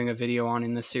doing a video on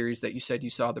in this series that you said you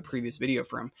saw the previous video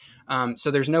from. So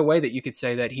there's no way that you could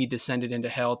say that he descended into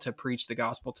hell to preach the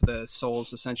gospel to the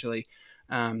souls, essentially,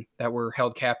 that were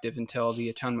held captive until the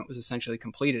atonement was essentially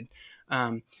completed.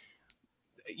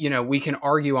 We can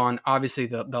argue on, obviously,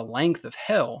 the length of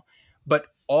hell, but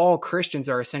all Christians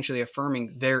are essentially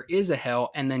affirming there is a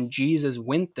hell, and then Jesus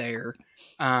went there,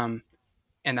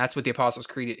 and that's what the Apostles'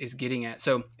 Creed is getting at.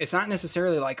 So it's not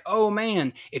necessarily like, oh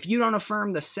man, if you don't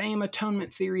affirm the same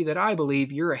atonement theory that I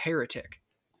believe, you're a heretic.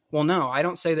 Well, no, I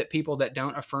don't say that people that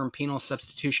don't affirm penal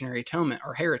substitutionary atonement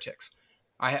are heretics.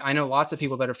 I know lots of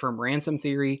people that affirm ransom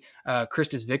theory,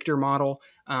 Christus Victor model,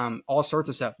 all sorts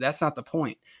of stuff. That's not the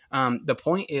point. The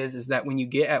point is that when you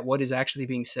get at what is actually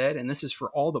being said, and this is for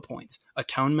all the points,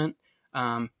 atonement,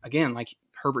 again, like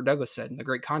Herbert Douglass said in the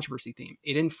Great Controversy theme,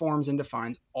 it informs and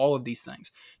defines all of these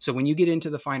things. So when you get into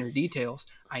the finer details,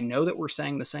 I know that we're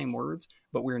saying the same words,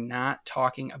 but we're not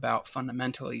talking about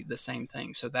fundamentally the same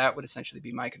thing. So that would essentially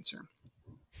be my concern.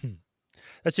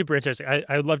 That's super interesting.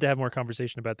 I would love to have more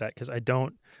conversation about that because I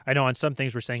know on some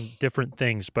things we're saying different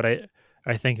things, but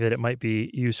I think that it might be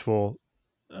useful.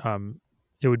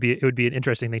 It would be an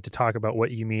interesting thing to talk about what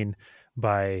you mean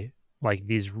by like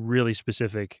these really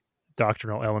specific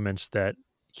doctrinal elements that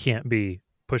can't be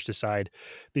pushed aside,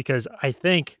 because I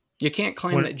think you can't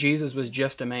claim that Jesus was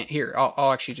just a man. Here,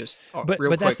 I'll actually just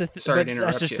real quick. Sorry to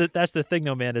interrupt you. That's the thing,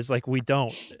 though, man. Is like we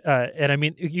don't. And I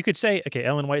mean, you could say, okay,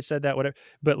 Ellen White said that, whatever.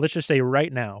 But let's just say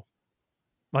right now,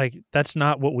 like that's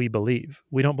not what we believe.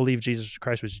 We don't believe Jesus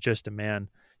Christ was just a man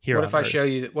here. What if I show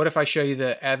you? What if I show you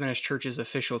the Adventist Church's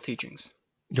official teachings?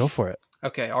 Go for it.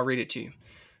 Okay, I'll read it to you.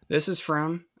 This is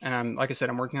from, and like I said,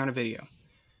 I'm working on a video.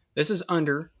 This is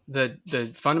under the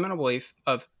fundamental belief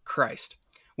of Christ.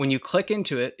 When you click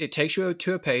into it, it takes you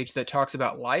to a page that talks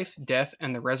about life, death,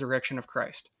 and the resurrection of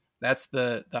Christ. That's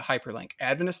the hyperlink,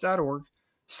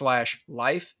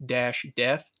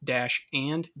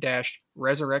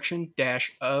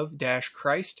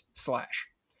 adventist.org/life-death-and-resurrection-of-Christ/.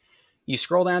 You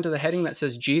scroll down to the heading that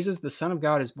says, Jesus, the Son of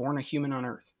God, is born a human on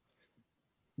earth.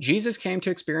 Jesus came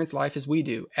to experience life as we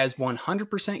do, as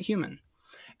 100% human.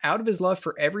 Out of his love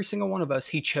for every single one of us,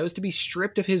 he chose to be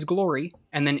stripped of his glory,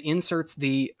 and then inserts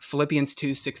the Philippians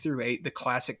 2:6-8, the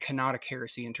classic kenotic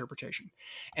heresy interpretation,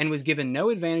 and was given no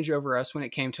advantage over us when it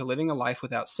came to living a life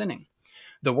without sinning.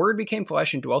 The Word became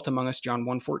flesh and dwelt among us, John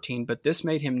 1:14, but this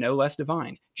made him no less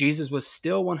divine. Jesus was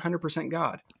still 100%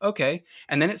 God. Okay,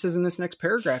 and then it says in this next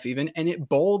paragraph even, and it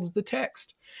bolds the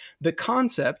text. This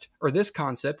concept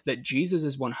that Jesus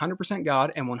is 100%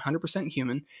 God and 100%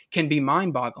 human can be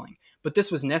mind-boggling, but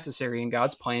this was necessary in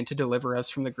God's plan to deliver us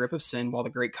from the grip of sin while the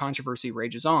great controversy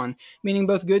rages on, meaning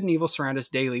both good and evil surround us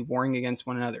daily, warring against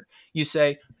one another. You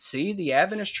say, see, the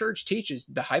Adventist Church teaches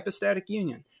the hypostatic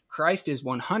union. Christ is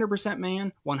 100%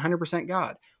 man, 100%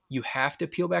 God. You have to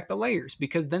peel back the layers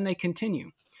because then they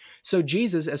continue. So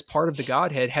Jesus, as part of the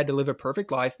Godhead, had to live a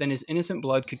perfect life, then his innocent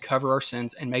blood could cover our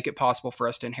sins and make it possible for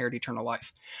us to inherit eternal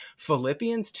life.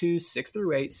 Philippians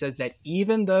 2:6-8 says that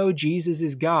even though Jesus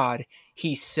is God,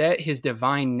 he set his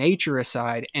divine nature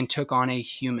aside and took on a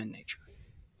human nature.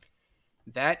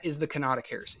 That is the kenotic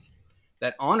heresy.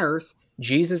 That on earth,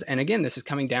 Jesus, and again, this is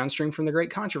coming downstream from the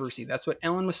great controversy. That's what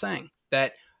Ellen was saying,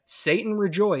 that Satan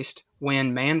rejoiced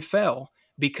when man fell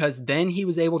because then he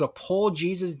was able to pull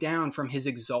Jesus down from his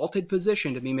exalted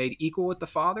position to be made equal with the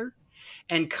Father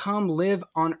and come live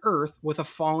on earth with a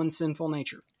fallen, sinful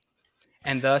nature.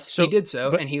 And thus he did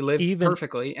so, and he lived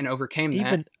perfectly and overcame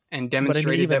that and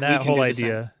demonstrated that we can do the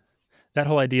same. That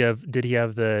whole idea of did he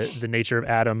have the nature of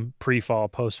Adam pre-fall,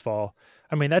 post-fall?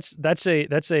 I mean, that's a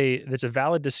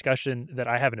valid discussion that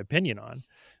I have an opinion on,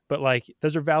 but like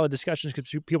those are valid discussions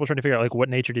because people are trying to figure out like what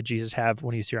nature did Jesus have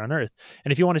when he was here on Earth.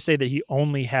 And if you want to say that he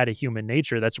only had a human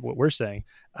nature, that's what we're saying.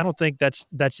 I don't think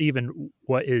that's even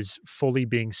what is fully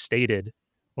being stated,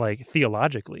 like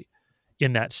theologically,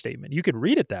 in that statement. You could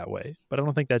read it that way, but I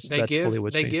don't think that's fully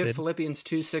what's being stated. Philippians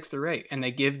 2:6-8, and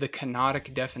they give the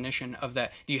canonic definition of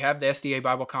that. Do you have the SDA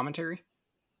Bible commentary?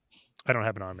 I don't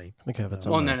have it on me. I think I have it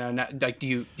Well, somewhere. no. Like,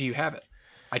 do you have it?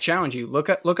 I challenge you. Look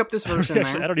up this verse in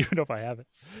Actually, there. I don't even know if I have it.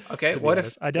 Okay. What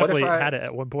if I definitely had it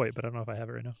at one point, but I don't know if I have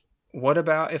it right now. What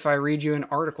about if I read you an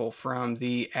article from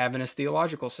the Adventist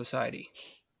Theological Society?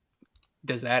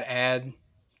 Does that add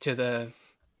to the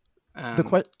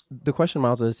The question,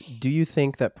 Myles, is: do you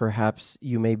think that perhaps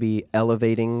you may be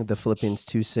elevating the Philippians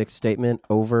 2:6 statement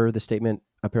over the statement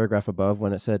a paragraph above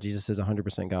when it said Jesus is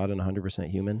 100% God and 100%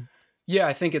 human? Yeah,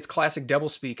 I think it's classic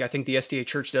doublespeak. I think the SDA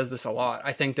Church does this a lot.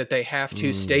 I think that they have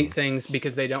to state things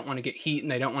because they don't want to get heat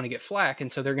and they don't want to get flack.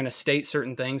 And so they're going to state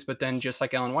certain things, but then just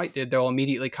like Ellen White did, they'll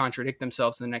immediately contradict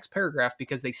themselves in the next paragraph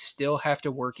because they still have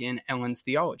to work in Ellen's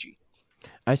theology.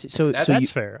 I see. So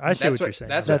That's fair. I see what you're saying.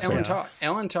 That's what Ellen taught.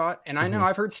 Ellen taught, and I know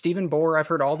I've heard Stephen Bohr, I've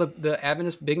heard all the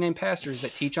Adventist big name pastors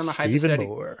that teach on the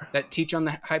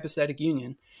hypostatic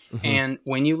union. And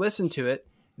when you listen to it,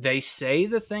 they say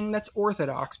the thing that's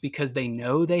orthodox because they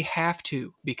know they have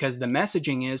to, because the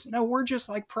messaging is, no, we're just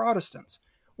like Protestants.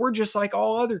 We're just like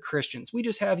all other Christians. We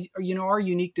just have, our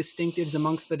unique distinctives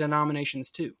amongst the denominations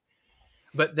too.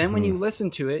 But then when you listen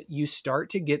to it, you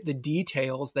start to get the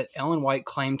details that Ellen White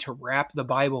claimed to wrap the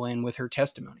Bible in with her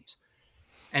testimonies.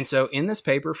 And so in this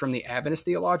paper from the Adventist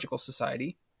Theological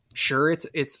Society, sure,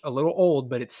 it's a little old,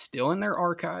 but it's still in their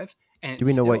archive. And do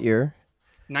we know what year?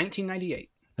 1998.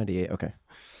 98, okay.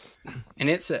 And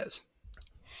it says,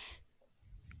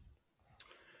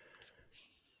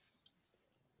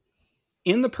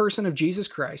 in the person of Jesus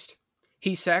Christ,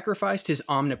 he sacrificed his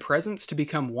omnipresence to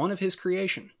become one of his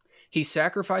creation. He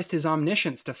sacrificed his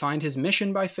omniscience to find his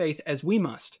mission by faith as we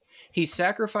must. He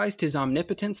sacrificed his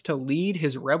omnipotence to lead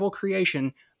his rebel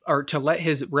creation, or to let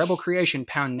his rebel creation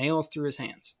pound nails through his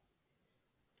hands.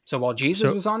 So while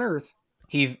Jesus was on earth,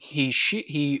 he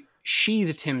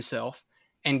sheathed himself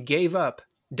and gave up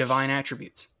divine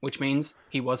attributes, which means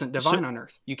he wasn't divine on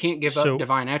earth. You can't give up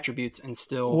divine attributes and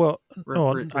still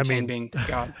retain being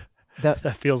God.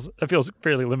 That feels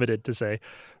fairly limited to say,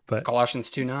 but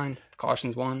Colossians 2:9,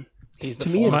 Colossians 1. He's the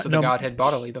fullness of the Godhead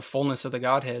bodily. The fullness of the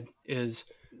Godhead is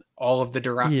all of the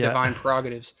divine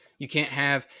prerogatives. You can't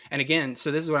have, and again, so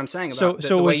this is what I'm saying about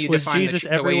the way you define Jesus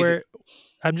everywhere.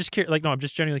 I'm just curious. I'm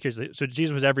just genuinely curious. So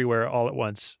Jesus was everywhere all at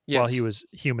once while he was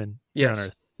human here on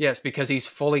earth. Yes, because he's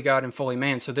fully God and fully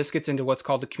man. So this gets into what's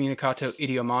called the communicato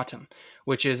idiomatum,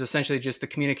 which is essentially just the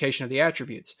communication of the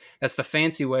attributes. That's the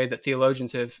fancy way that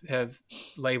theologians have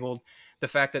labeled the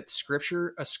fact that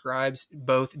Scripture ascribes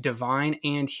both divine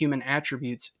and human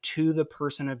attributes to the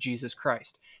person of Jesus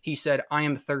Christ. He said, I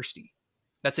am thirsty.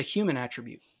 That's a human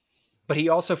attribute. But he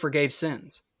also forgave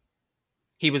sins.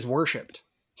 He was worshipped.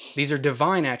 These are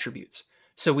divine attributes.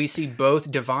 So we see both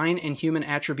divine and human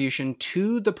attribution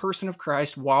to the person of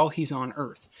Christ while he's on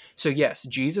earth. So yes,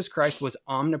 Jesus Christ was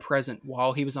omnipresent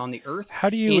while he was on the earth. How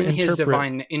do you in his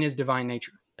divine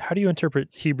nature? How do you interpret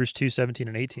Hebrews 2:17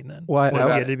 and 18 then? Well, he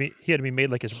had to be made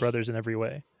like his brothers in every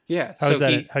way. Yeah. How do you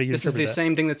interpret that? This is the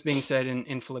same thing that's being said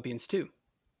in Philippians 2.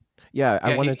 Yeah,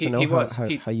 I wanted to know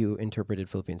how you interpreted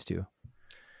Philippians 2.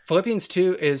 Philippians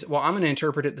 2 is, well, I'm going to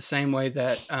interpret it the same way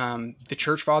that the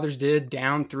church fathers did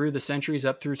down through the centuries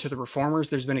up through to the reformers.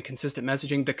 There's been a consistent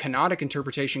messaging. The canonic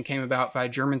interpretation came about by a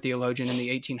German theologian in the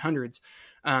 1800s,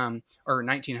 or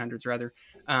 1900s rather.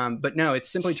 But no, it's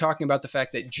simply talking about the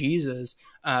fact that Jesus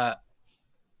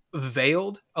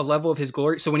veiled a level of his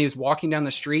glory. So when he was walking down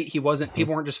the street,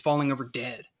 people weren't just falling over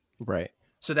dead. Right.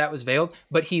 So that was veiled,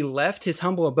 but he left his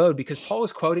humble abode because Paul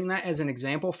is quoting that as an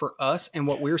example for us and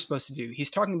what we're supposed to do.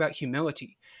 He's talking about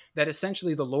humility, that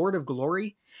essentially the Lord of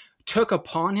glory took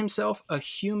upon himself a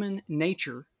human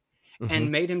nature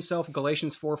and made himself,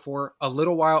 Galatians 4:4, a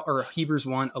little while, or Hebrews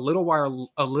 1, a little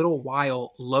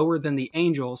while lower than the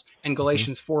angels, and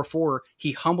Galatians 4:4,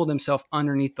 he humbled himself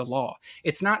underneath the law.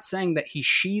 It's not saying that he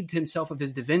sheathed himself of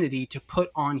his divinity to put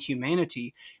on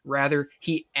humanity. Rather,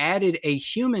 he added a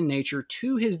human nature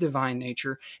to his divine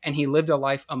nature, and he lived a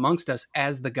life amongst us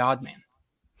as the God-man.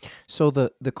 So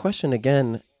the question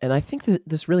again, and I think that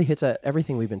this really hits at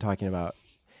everything we've been talking about,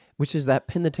 which is that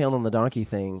pin the tail on the donkey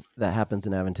thing that happens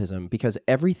in Adventism, because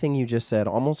everything you just said,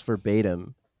 almost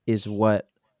verbatim, is what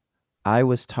I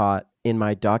was taught in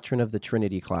my Doctrine of the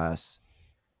Trinity class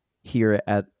here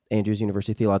at Andrews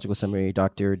University Theological Seminary.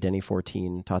 Dr. Denny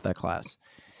 14 taught that class.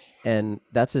 And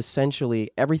that's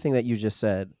essentially everything that you just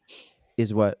said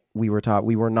is what we were taught.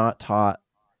 We were not taught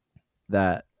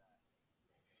that,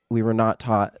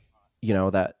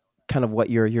 that kind of what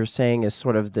you're saying is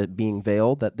sort of the being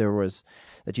veiled, that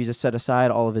Jesus set aside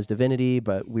all of his divinity,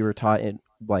 but we were taught in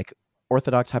like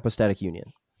Orthodox hypostatic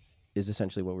union is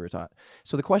essentially what we were taught.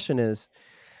 So the question is,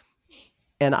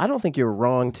 and I don't think you're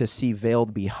wrong to see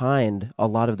veiled behind a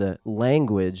lot of the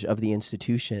language of the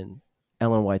institution,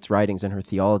 Ellen White's writings and her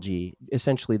theology,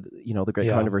 essentially, the great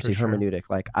controversy hermeneutic.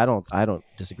 Like, I don't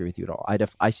disagree with you at all.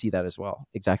 I see that as well.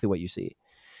 Exactly what you see.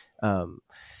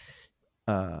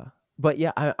 But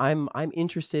yeah, I'm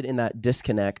interested in that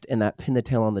disconnect and that pin the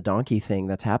tail on the donkey thing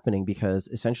that's happening, because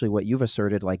essentially what you've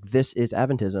asserted, like, this is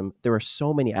Adventism. There are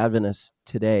so many Adventists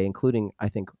today, including, I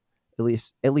think, at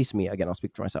least me, again, I'll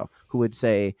speak for myself, who would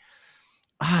say,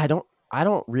 I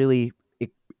don't really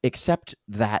accept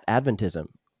that Adventism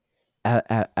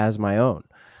as my own.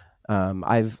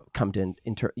 I've come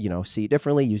to see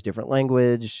differently, use different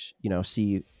language,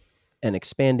 see an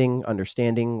expanding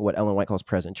understanding what Ellen White calls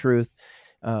present truth.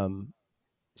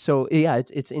 So yeah,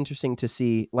 it's interesting to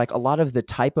see, like, a lot of the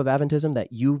type of Adventism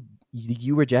that you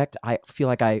reject. I feel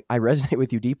like I resonate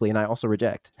with you deeply, and I also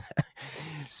reject.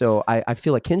 So I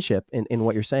feel a kinship in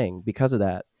what you're saying because of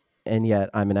that, and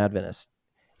yet I'm an Adventist.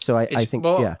 So I think,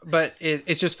 yeah. But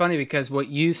it's just funny because what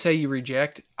you say you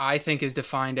reject, I think, is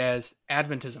defined as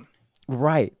Adventism.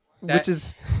 Right. Which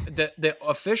is the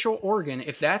official organ.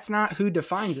 If that's not who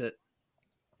defines it,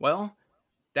 well,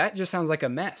 that just sounds like a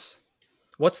mess.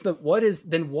 What is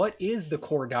the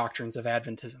core doctrines of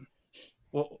Adventism?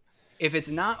 Well, if it's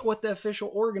not what the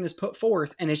official organ is put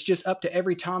forth, and it's just up to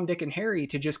every Tom, Dick, and Harry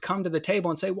to just come to the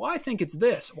table and say, well, I think it's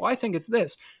this. Well, I think it's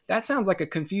this. That sounds like a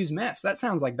confused mess. That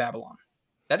sounds like Babylon.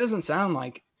 That doesn't sound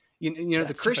like,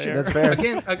 the Christian. That's fair.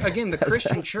 Again, the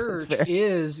Christian church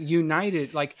is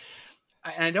united. Like,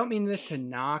 and I don't mean this to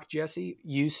knock, Jesse,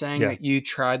 you saying that you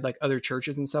tried like other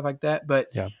churches and stuff like that, but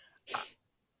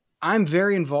I'm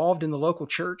very involved in the local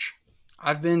church.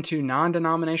 I've been to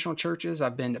non-denominational churches.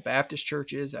 I've been to Baptist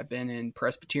churches. I've been in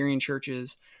Presbyterian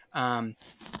churches. And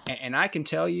I can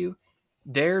tell you,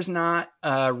 there's not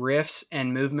rifts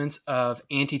and movements of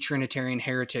anti-Trinitarian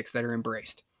heretics that are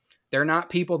embraced. They're not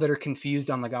people that are confused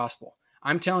on the gospel.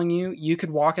 I'm telling you, you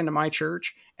could walk into my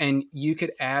church and you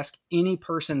could ask any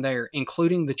person there,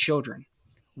 including the children,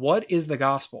 what is the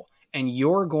gospel? And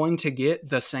you're going to get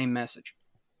the same message.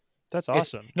 That's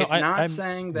awesome. It's not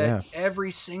saying that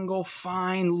every single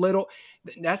fine little,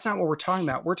 that's not what we're talking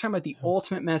about. We're talking about the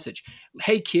ultimate message.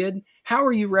 Hey kid, how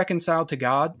are you reconciled to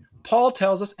God? Paul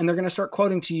tells us, and they're going to start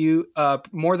quoting to you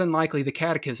more than likely the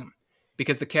catechism,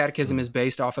 because the catechism is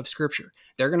based off of scripture.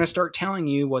 They're going to start telling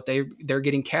you what they're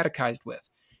getting catechized with.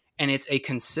 And it's a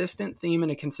consistent theme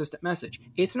and a consistent message.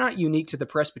 It's not unique to the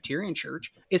Presbyterian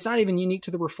church. It's not even unique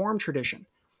to the Reformed tradition.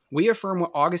 We affirm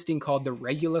what Augustine called the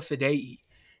regula fidei,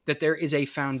 that there is a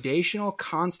foundational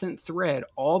constant thread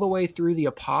all the way through the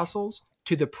apostles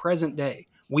to the present day.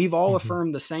 We've all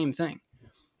affirmed the same thing.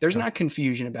 There's not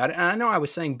confusion about it. And I know I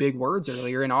was saying big words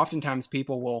earlier, and oftentimes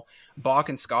people will balk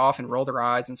and scoff and roll their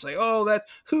eyes and say, oh, that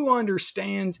who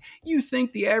understands? You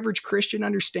think the average Christian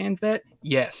understands that?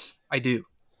 Yes, I do.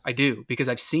 I do, because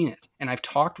I've seen it and I've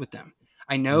talked with them.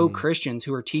 I know Christians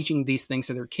who are teaching these things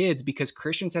to their kids because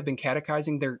Christians have been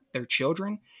catechizing their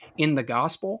children in the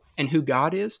gospel and who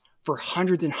God is for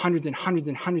hundreds and hundreds and hundreds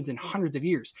and hundreds and hundreds of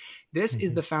years. This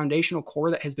is the foundational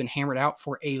core that has been hammered out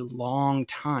for a long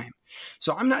time.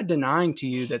 So I'm not denying to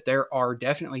you that there are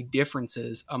definitely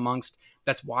differences amongst,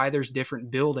 that's why there's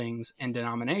different buildings and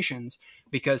denominations,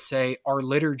 because say our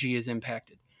liturgy is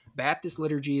impacted. Baptist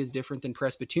liturgy is different than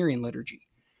Presbyterian liturgy,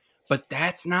 but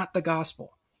that's not the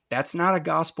gospel. That's not a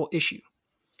gospel issue.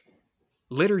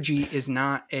 Liturgy is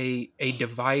not a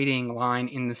dividing line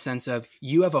in the sense of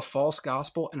you have a false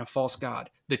gospel and a false God.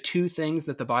 The two things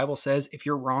that the Bible says, if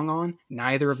you're wrong on,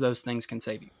 neither of those things can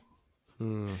save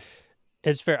you.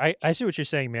 It's fair. I see what you're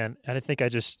saying, man. And I think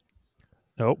did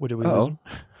we lose him?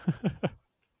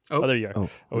 Oh, there you are.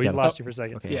 We lost you for a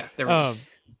second. Okay. Yeah, there we go.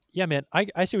 Yeah, man,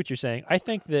 I see what you're saying. I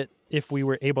think that if we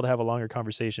were able to have a longer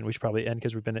conversation, we should probably end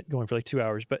because we've been going for like 2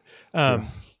 hours. But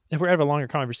if we're having a longer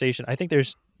conversation, I think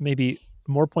there's maybe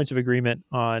more points of agreement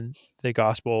on the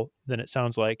gospel than it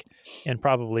sounds like, and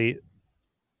probably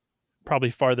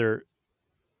farther,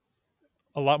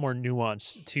 a lot more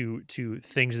nuance to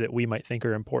things that we might think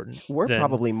are important. We're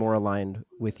probably more aligned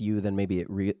with you than maybe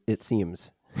it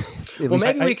seems. Well,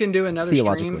 maybe we can do another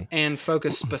stream and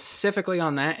focus specifically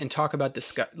on that and talk about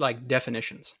like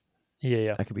definitions.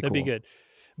 Yeah, that could be that'd cool. be good.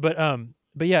 But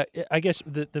but yeah, I guess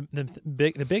the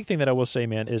big thing that I will say,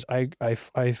 man, is I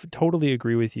totally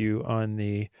agree with you on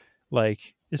the,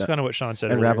 like, it's The kind of what Sean said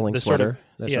earlier. unraveling The sort of, sweater.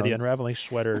 That yeah, the Sean. unraveling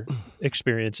sweater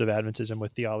experience of Adventism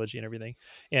with theology and everything.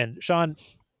 And Sean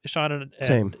Same. and I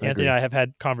Anthony agree. and I have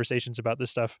had conversations about this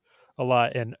stuff a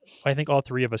lot, and I think all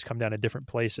three of us come down to different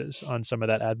places on some of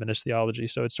that Adventist theology.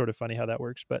 So it's sort of funny how that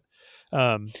works.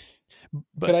 Um,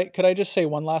 but Could I just say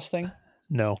one last thing?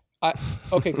 no,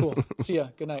 Okay, cool. See ya.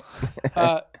 Good night.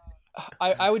 Uh,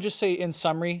 I would just say in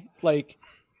summary, like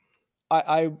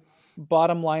I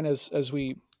bottom line as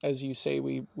you say,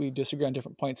 we disagree on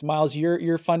different points. Myles,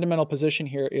 your fundamental position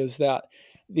here is that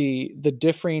the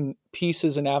differing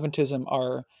pieces in Adventism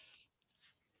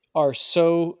are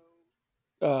so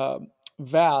uh,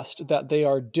 vast that they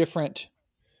are different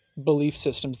belief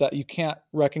systems, that you can't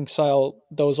reconcile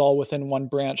those all within one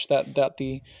branch, that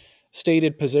the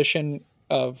stated position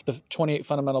of the 28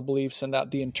 fundamental beliefs and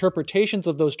that the interpretations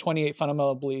of those 28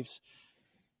 fundamental beliefs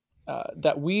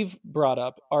that we've brought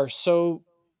up are so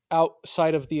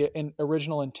outside of the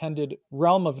original intended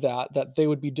realm of that they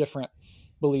would be different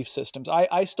belief systems.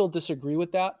 I still disagree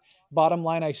with that. Bottom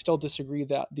line, I still disagree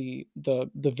that the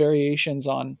variations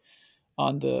on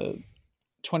the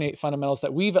 28 fundamentals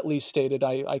that we've at least stated,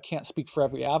 I can't speak for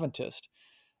every Adventist,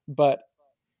 but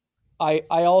I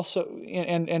also,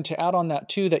 and to add on that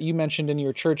too, that you mentioned in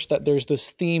your church that there's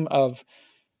this theme of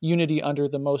unity under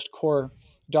the most core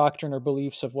doctrine or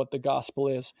beliefs of what the gospel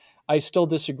is. I still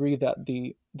disagree that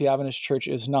the Adventist church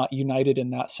is not united in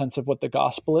that sense of what the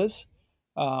gospel is.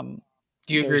 Um,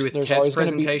 Do you agree with there's Ted's always going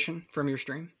to be. presentation from your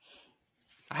stream?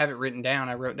 I have it written down.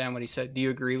 I wrote down what he said. Do you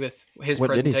agree with his What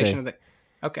did he presentation say? of the?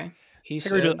 Okay, he I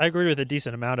said, agree with a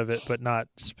decent amount of it, but not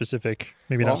specific.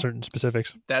 Maybe not well, certain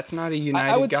specifics. that's not a I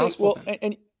united would say, gospel well, then.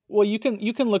 and well, you can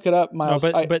look it up, No, Myles.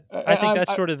 I think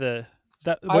that's sort of the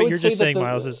that I what would you're say just that saying,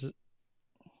 Myles, the is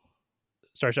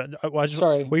sorry, Sean, well,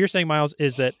 sorry. what you're saying, Myles,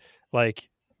 is that, like,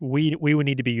 we would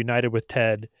need to be united with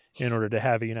Ted in order to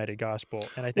have a united gospel,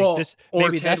 and I think Well, this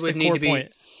maybe that's the core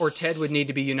point. Or Ted would need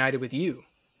to be united with you.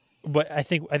 But I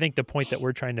think the point that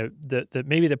we're trying to the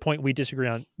maybe the point we disagree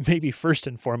on, maybe first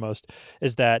and foremost,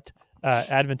 is that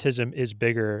Adventism is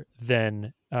bigger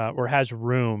than or has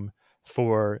room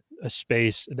for a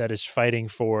space that is fighting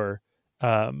for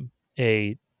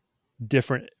a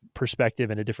different perspective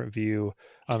and a different view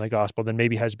on the gospel than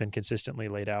maybe has been consistently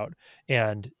laid out.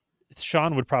 And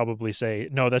Sean would probably say,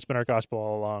 no, that's been our gospel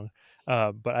all along.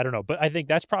 But I don't know. But I think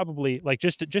that's probably, like,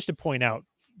 just to point out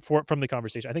from the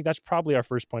conversation, I think that's probably our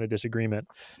first point of disagreement.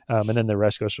 And then the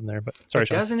rest goes from there. But sorry, But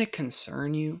Sean. doesn't it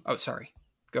concern you? Oh, sorry.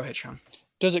 Go ahead, Sean.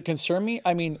 Does it concern me?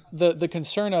 I mean, the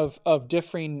concern of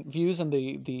differing views and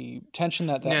the tension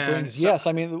that No, brings. so, Yes,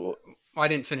 I mean, I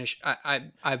didn't finish.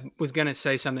 I was gonna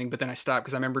say something, but then I stopped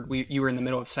because I remembered you were in the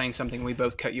middle of saying something. We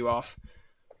both cut you off.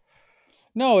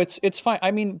 no, it's fine.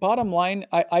 I mean, bottom line,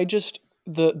 I just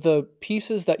the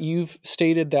pieces that you've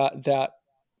stated that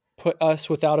put us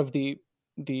without of the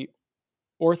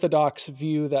orthodox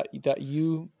view that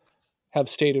you have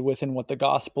stated within what the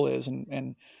gospel is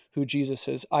and who Jesus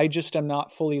is. I just am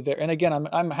not fully there. And again,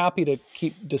 I'm happy to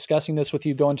keep discussing this with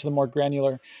you, go into the more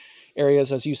granular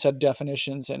areas, as you said,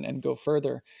 definitions and go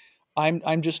further.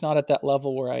 I'm just not at that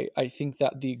level where I think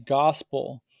that the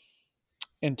gospel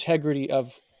integrity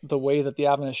of the way that the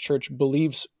Adventist church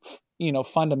believes,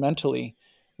 fundamentally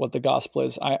what the gospel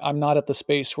is. I'm not at the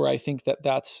space where I think that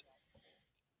that's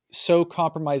so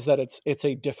compromised that it's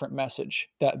a different message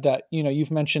that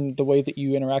you've mentioned the way that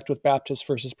you interact with Baptist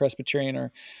versus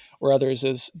Presbyterian or others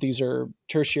is these are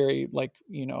tertiary, like,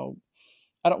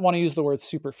 I don't want to use the word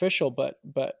superficial, but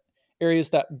areas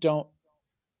that don't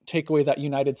take away that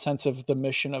united sense of the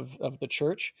mission of the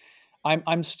church.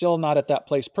 I'm still not at that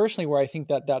place personally where I think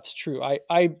that that's true.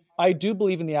 I do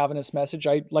believe in the Adventist message.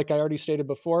 Like I already stated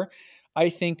before, I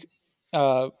think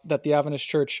that the Adventist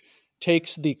church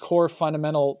takes the core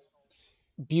fundamental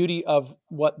beauty of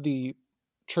what the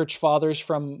church fathers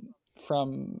from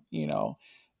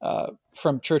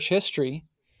church history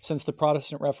since the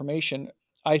Protestant Reformation.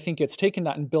 I think it's taken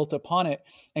that and built upon it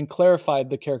and clarified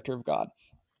the character of God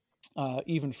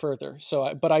even further.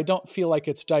 So, but I don't feel like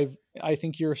I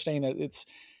think you're saying that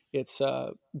it's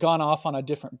gone off on a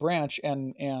different branch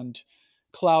and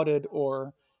clouded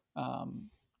um, Well,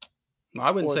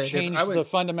 I wouldn't or say a different. I changed would.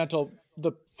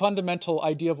 the fundamental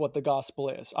idea of what the gospel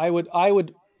is. I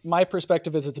would my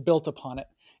perspective is it's built upon it.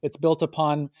 It's built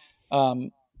upon um,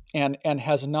 and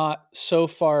has not so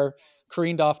far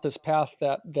careened off this path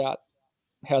that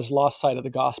has lost sight of the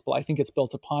gospel. I think it's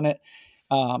built upon it,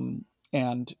 um,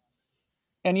 and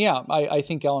yeah, I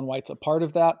think Ellen White's a part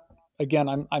of that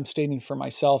again, I'm stating for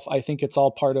myself. I think it's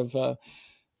all part of a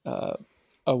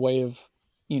way of,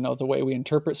 the way we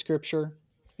interpret Scripture,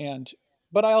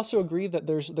 but I also agree that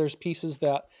there's pieces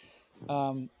that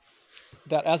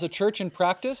that as a church in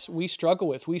practice we struggle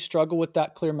with. We struggle with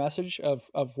that clear message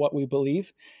of what we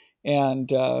believe, and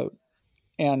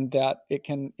that it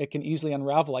can easily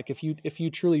unravel. Like if you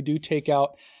truly do take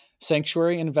out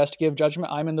sanctuary and investigative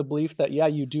judgment, I'm in the belief that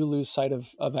you do lose sight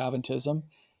of Adventism,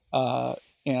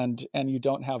 and you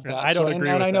don't have that. I don't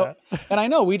agree with I know, that. and I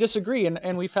know we disagree,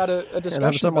 and we've had a discussion. And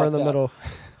I'm somewhere about in the that. middle.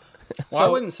 Well, I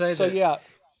wouldn't say so. that. Yeah,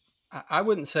 I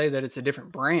wouldn't say that it's a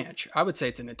different branch. I would say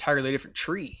it's an entirely different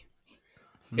tree.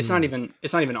 It's not even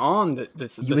on the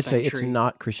You would say same it's tree.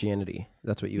 not Christianity.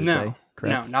 That's what you would say,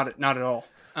 correct? No, not at all.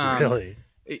 Really?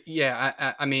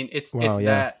 I mean, it's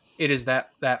Wow, it is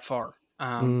that far.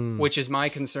 Which is my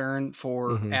concern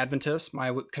for Adventists,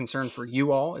 my concern for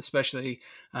you all, especially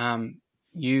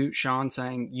you, Sean,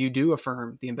 saying you do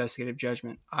affirm the investigative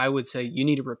judgment. I would say you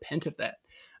need to repent of that.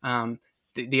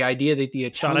 The idea that the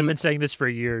atonement, Sean, I've been saying this for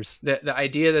years. the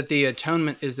idea that the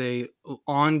atonement is a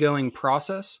ongoing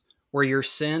process where your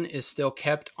sin is still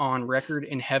kept on record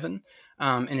in heaven,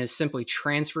 and is simply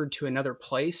transferred to another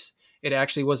place. It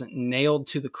actually wasn't nailed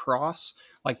to the cross.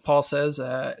 Like Paul says,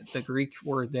 the Greek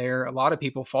word there, a lot of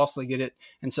people falsely get it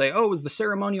and say, oh, it was the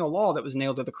ceremonial law that was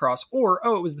nailed to the cross, or,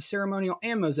 oh, it was the ceremonial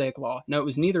and Mosaic law. No, it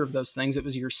was neither of those things. It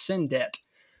was your sin debt.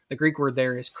 The Greek word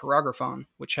there is choragraphon,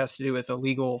 which has to do with a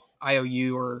legal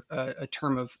IOU, or a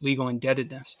term of legal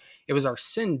indebtedness. It was our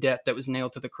sin debt that was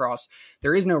nailed to the cross.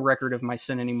 There is no record of my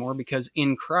sin anymore, because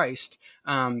in Christ,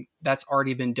 that's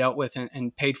already been dealt with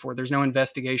and paid for. There's no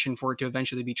investigation for it to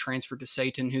eventually be transferred to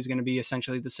Satan, who's going to be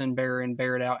essentially the sin bearer and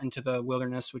bear it out into the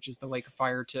wilderness, which is the lake of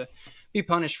fire, to be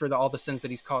punished for all the sins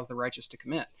that he's caused the righteous to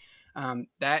commit.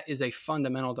 That is a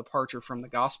fundamental departure from the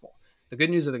gospel. The good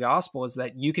news of the gospel is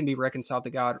that you can be reconciled to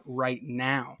God right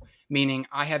now, meaning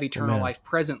I have eternal life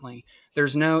presently.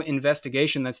 There's no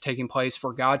investigation that's taking place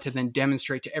for God to then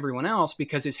demonstrate to everyone else,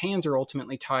 because his hands are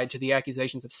ultimately tied to the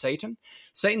accusations of Satan.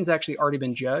 Satan's actually already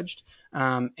been judged,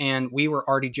 and we were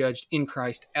already judged in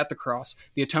Christ at the cross.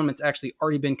 The atonement's actually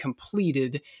already been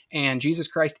completed, and Jesus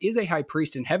Christ is a high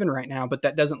priest in heaven right now, but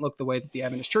that doesn't look the way that the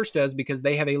Adventist church does, because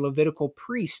they have a Levitical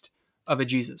priest of a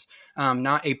Jesus,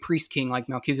 not a priest king like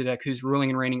Melchizedek, who's ruling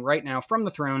and reigning right now from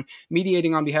the throne,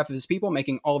 mediating on behalf of his people,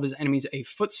 making all of his enemies a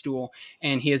footstool.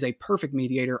 And he is a perfect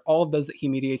mediator. All of those that he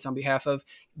mediates on behalf of,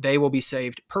 they will be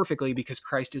saved perfectly, because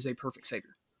Christ is a perfect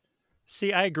savior.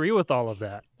 See, I agree with all of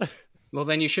that. Well,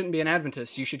 then you shouldn't be an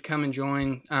Adventist. You should come and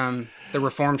join the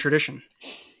Reformed tradition.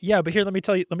 Yeah, but here, let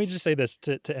me just say this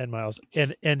to end, Myles.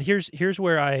 And here's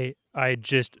where I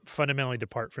just fundamentally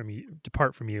depart from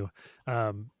you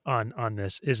on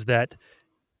this, is that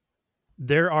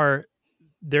there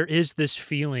is this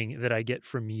feeling that I get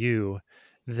from you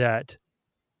that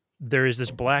there is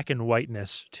this black and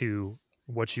whiteness to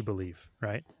what you believe,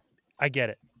 right? I get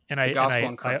it. And The gospel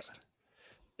in Christ.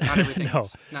 Not everything.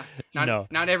 No.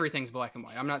 Not everything's black and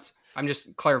white. I'm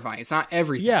just clarifying. It's not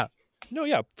everything. Yeah. No,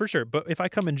 yeah, for sure. But if I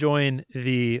come and join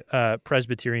the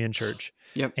Presbyterian church,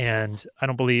 Yep. and I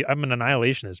don't believe, I'm an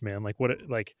annihilationist, man.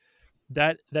 Like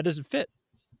that doesn't fit.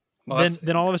 Well,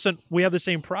 then all of a sudden we have the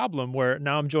same problem where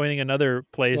now I'm joining another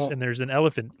place, and there's an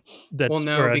elephant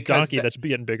or a donkey that's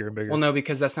getting bigger and bigger. Well, no,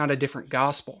 because that's not a different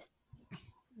gospel.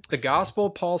 The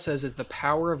gospel, Paul says, is the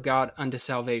power of God unto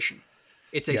salvation.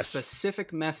 It's a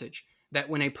specific message that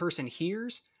when a person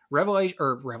hears, Romans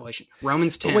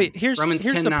 10. Wait, here's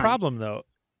 10, the 9. problem, though.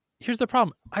 Here's the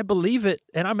problem. I believe it,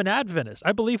 and I'm an Adventist.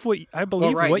 I believe what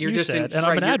you said, and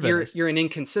I'm an Adventist. You're an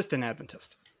inconsistent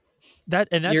Adventist. That's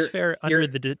fair under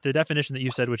the definition that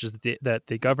you said, which is that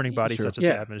the governing body such as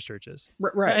the Adventist church is.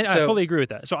 Right. And I fully agree with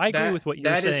that. So I agree with what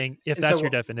you're saying, if that's your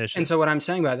definition. And so what I'm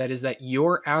saying about that is that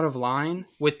you're out of line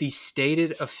with the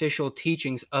stated official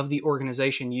teachings of the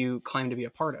organization you claim to be a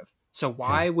part of. So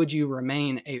why would you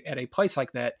remain at a place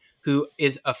like that, who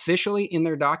is officially in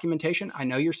their documentation? I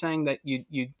know you're saying that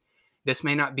this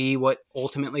may not be what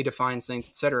ultimately defines things,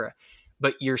 etc.,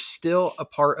 but you're still a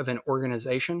part of an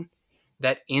organization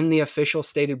that in the official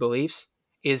stated beliefs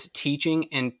is teaching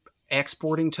and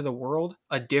exporting to the world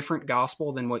a different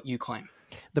gospel than what you claim.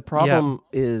 The problem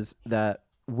is that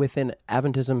within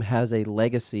Adventism has a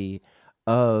legacy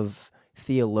of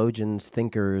theologians,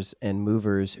 thinkers, and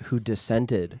movers who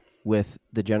dissented with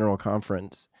the General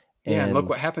Conference. And look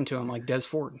what happened to him, like Des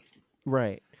Ford.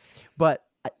 Right. But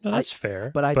that's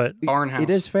fair. But Barnhouse. It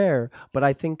is fair, but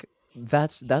I think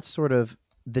that's sort of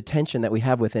the tension that we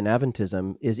have within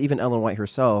Adventism. Is even Ellen White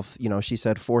herself, she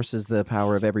said force is the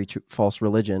power of every false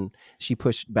religion. She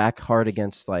pushed back hard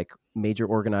against like major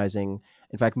organizing.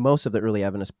 In fact, most of the early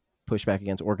Adventists pushed back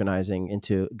against organizing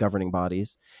into governing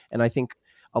bodies. And I think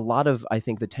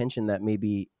the tension that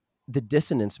maybe the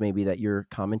dissonance maybe that you're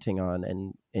commenting on,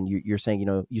 and you're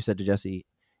saying, you said to Jesse,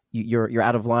 you're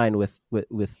out of line with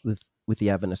the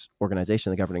Adventist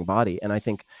organization, the governing body. And I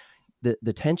think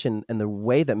the tension and the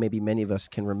way that maybe many of us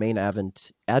can remain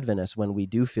Adventists when we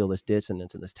do feel this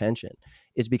dissonance and this tension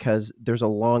is because there's a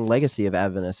long legacy of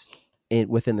Adventists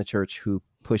within the church who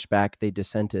pushed back, they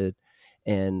dissented,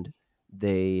 and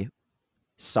they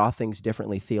saw things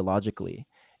differently theologically.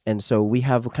 And so we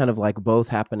have kind of like both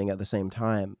happening at the same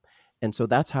time. And so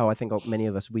that's how I think many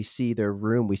of us, we see their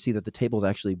room, we see that the table's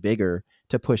actually bigger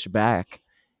to push back,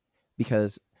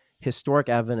 because historic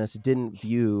Adventists didn't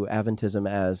view Adventism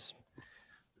as,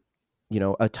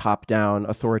 a top-down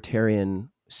authoritarian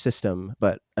system,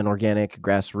 but an organic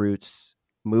grassroots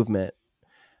movement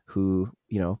who,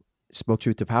 spoke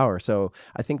truth to power. So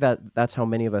I think that's how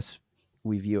many of us,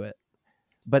 we view it.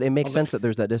 But it makes sense that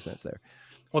there's that dissonance there.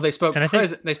 Well, they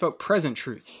spoke present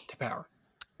truth to power.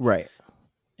 Right.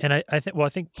 And I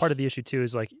think part of the issue too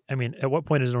is at what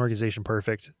point is an organization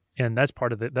perfect? And that's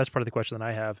part of the question that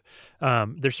I have.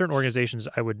 There's certain organizations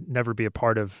I would never be a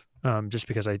part of, just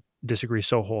because I disagree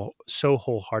so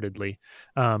wholeheartedly.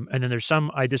 And then there's some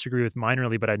I disagree with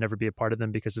minorly, but I'd never be a part of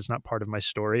them because it's not part of my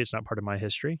story. It's not part of my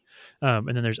history.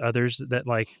 And then there's others that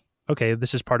okay,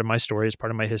 this is part of my story. It's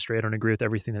part of my history. I don't agree with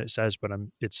everything that it says, but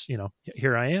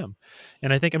here I am.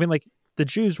 And I think, the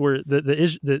Jews were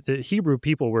the Hebrew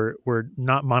people were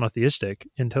not monotheistic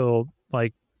until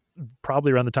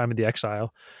probably around the time of the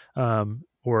exile,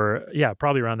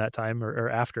 probably around that time or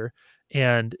after.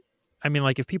 And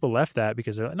if people left that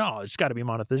because they're like, no, it's got to be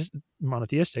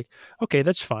monotheistic. Okay,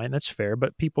 that's fine, that's fair.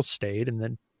 But people stayed,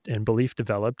 and belief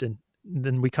developed, and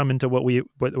then we come into what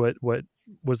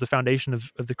was the foundation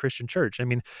of the Christian church.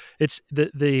 It's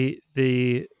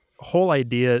the whole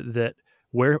idea that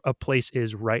where a place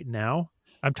is right now,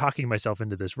 I'm talking myself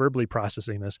into this, verbally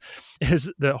processing this, is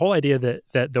the whole idea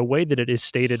that the way that it is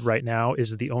stated right now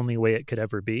is the only way it could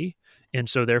ever be. And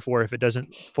so therefore, if it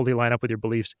doesn't fully line up with your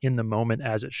beliefs in the moment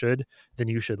as it should, then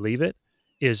you should leave it,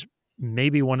 is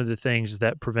maybe one of the things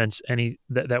that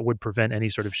that would prevent any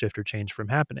sort of shift or change from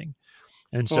happening.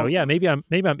 And so, maybe I'm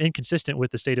inconsistent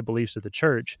with the stated beliefs of the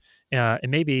church, and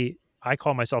maybe I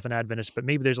call myself an Adventist, but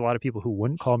maybe there's a lot of people who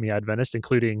wouldn't call me Adventist,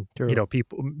 including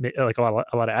people like a lot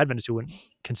of Adventists who wouldn't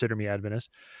consider me Adventist.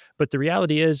 But the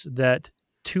reality is that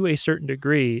to a certain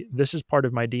degree, this is part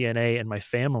of my DNA and my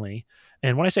family.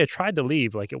 And when I say I tried to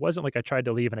leave, it wasn't like I tried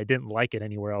to leave and I didn't like it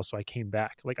anywhere else, so I came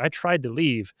back. I tried to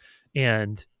leave,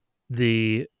 and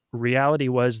the reality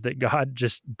was that God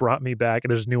just brought me back. And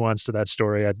there's nuance to that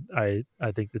story. I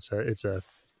think it's a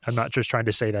I'm not just trying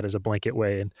to say that as a blanket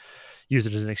way and use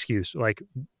it as an excuse.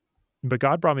 But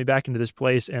God brought me back into this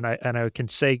place, and I can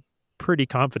say pretty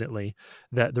confidently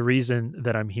that the reason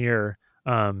that I'm here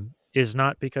is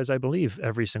not because I believe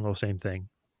every single same thing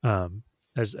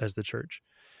as the church.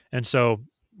 And so,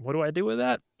 what do I do with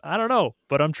that? I don't know,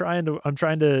 but I'm trying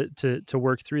to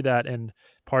work through that. And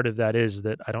part of that is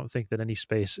that I don't think that any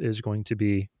space is going to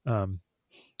be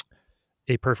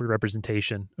a perfect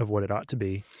representation of what it ought to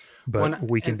be, but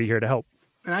we can be here to help.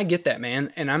 And I get that,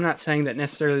 man. And I'm not saying that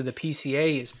necessarily the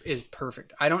PCA is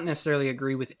perfect. I don't necessarily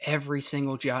agree with every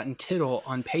single jot and tittle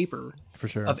on paper for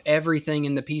sure of everything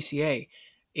in the PCA.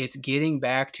 It's getting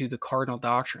back to the cardinal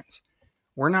doctrines.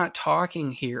 We're not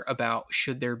talking here about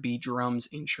should there be drums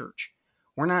in church.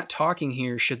 We're not talking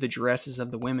here should the dresses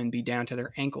of the women be down to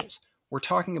their ankles. We're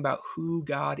talking about who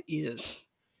God is.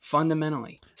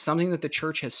 Fundamentally, something that the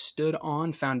church has stood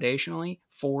on foundationally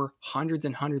for hundreds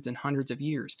and hundreds and hundreds of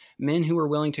years. Men who are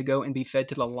willing to go and be fed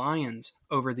to the lions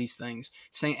over these things.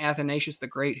 St. Athanasius the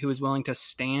Great, who is willing to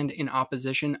stand in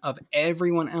opposition of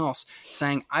everyone else,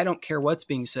 saying, I don't care what's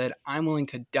being said, I'm willing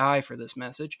to die for this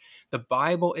message. The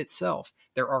Bible itself,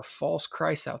 there are false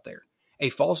Christs out there. A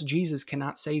false Jesus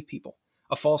cannot save people.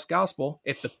 A false gospel,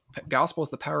 if the gospel is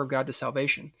the power of God to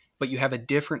salvation, but you have a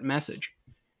different message,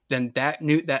 then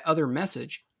that other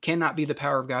message cannot be the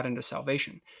power of God into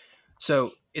salvation.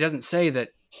 So it doesn't say that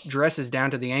dresses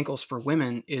down to the ankles for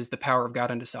women is the power of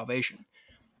God into salvation.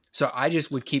 So I just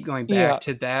would keep going back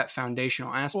to that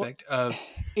foundational aspect of...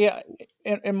 Yeah,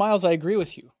 and Myles, I agree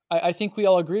with you. I think we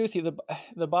all agree with you.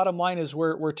 The bottom line is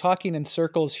we're talking in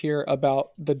circles here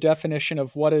about the definition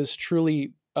of what is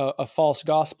truly a false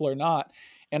gospel or not.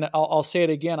 And I'll say it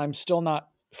again, I'm still not,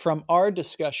 from our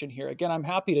discussion here, again, I'm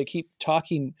happy to keep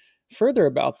talking further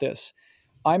about this.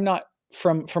 I'm not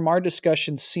from our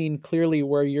discussion seeing clearly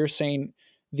where you're saying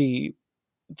the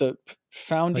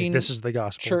founding, this is the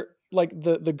gospel, church,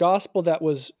 the gospel that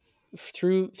was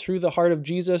through the heart of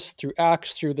Jesus, through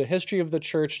Acts, through the history of the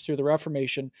church, through the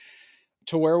Reformation,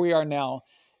 to where we are now,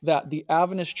 that the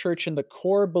Adventist church and the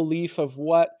core belief of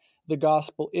what the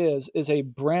gospel is a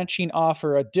branching off,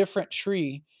 or a different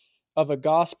tree of a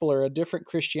gospel, or a different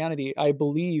Christianity. I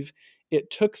believe it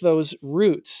took those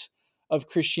roots of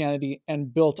Christianity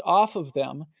and built off of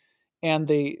them.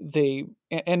 And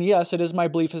and yes, it is my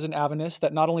belief as an Adventist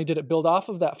that not only did it build off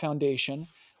of that foundation,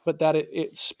 but that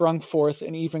it sprung forth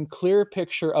an even clearer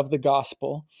picture of the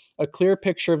gospel, a clear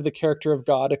picture of the character of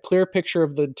God, a clear picture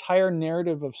of the entire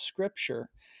narrative of Scripture.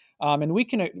 And we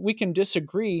can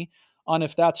disagree on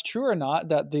if that's true or not.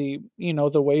 That the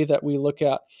way that we look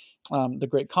at the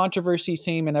great controversy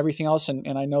theme and everything else,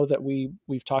 and I know that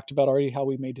we've talked about already how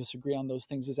we may disagree on those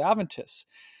things as Adventists.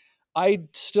 I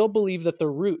still believe that the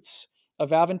roots of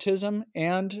Adventism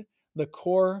and the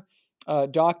core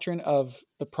doctrine of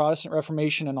the Protestant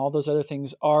Reformation and all those other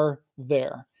things are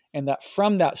there, and that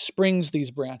from that springs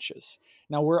these branches.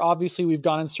 Now, we've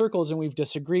gone in circles and we've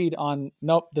disagreed on,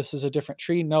 nope, this is a different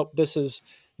tree. Nope,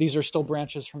 these are still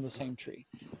branches from the same tree.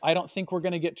 I don't think we're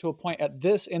going to get to a point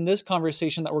in this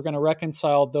conversation that we're going to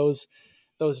reconcile those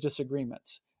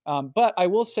disagreements. But I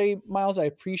will say, Myles, I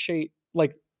appreciate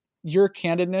your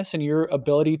candidness and your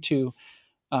ability to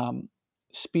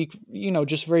speak,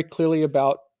 just very clearly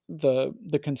about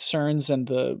the concerns and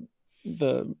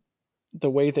the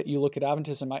way that you look at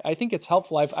Adventism. I think it's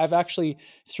helpful. I've actually,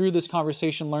 through this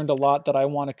conversation, learned a lot that I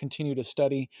want to continue to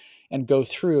study and go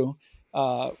through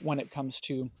when it comes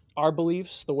to our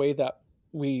beliefs, the way that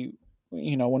we,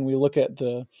 when we look at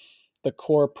the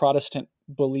core Protestant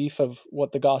belief of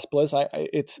what the gospel is.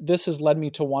 This has led me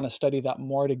to want to study that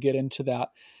more, to get into that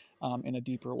in a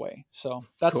deeper way. So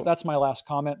that's my last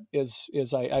comment.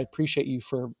 Is I appreciate you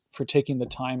for taking the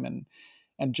time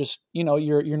and just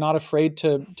you're not afraid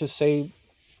to say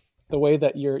the way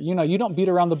that you don't beat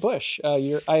around the bush.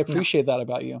 I appreciate that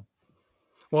about you.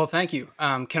 Well, thank you.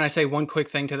 Can I say one quick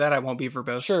thing to that? I won't be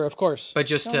verbose. Sure, of course. But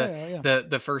just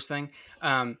the first thing,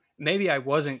 maybe I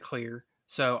wasn't clear,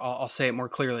 so I'll say it more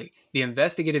clearly. The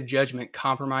investigative judgment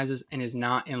compromises and is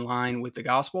not in line with the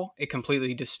gospel. It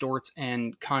completely distorts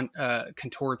and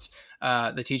contorts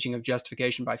the teaching of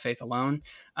justification by faith alone.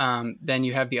 Then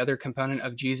you have the other component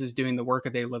of Jesus doing the work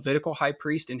of a Levitical high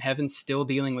priest in heaven, still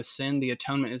dealing with sin. The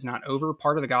atonement is not over.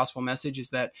 Part of the gospel message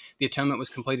is that the atonement was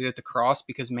completed at the cross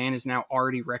because man is now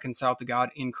already reconciled to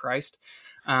God in Christ.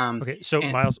 Okay, so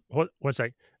Myles, one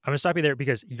sec. I'm going to stop you there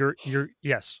because you're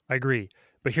yes, I agree.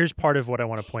 But here's part of what I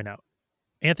want to point out.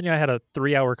 Anthony and I had a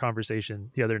 3-hour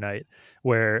conversation the other night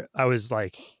where I was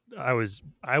like, I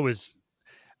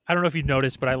don't know if you've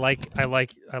noticed, but I like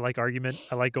argument.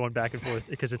 I like going back and forth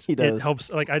because it helps.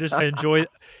 Like I enjoy.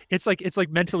 It's like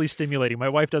mentally stimulating. My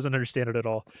wife doesn't understand it at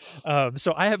all.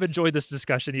 So I have enjoyed this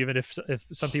discussion, even if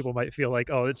some people might feel like,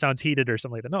 oh, it sounds heated or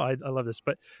something like that. No, I love this.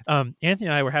 But Anthony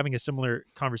and I were having a similar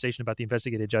conversation about the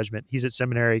investigative judgment. He's at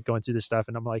seminary going through this stuff,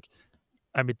 and I'm like,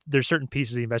 I mean, there's certain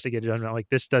pieces of the investigative judgment like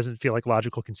this doesn't feel like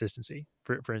logical consistency,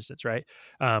 for instance, right?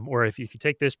 Or if you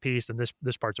take this piece, then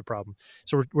this part's a problem.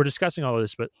 So we're discussing all of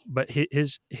this, but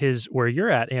his where you're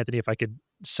at, Anthony, if I could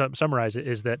summarize it,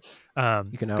 is that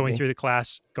going through the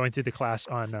class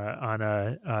on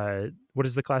what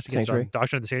is the class again? Sanctuary.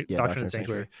 Doctrine of the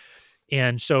Sanctuary.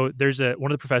 And so there's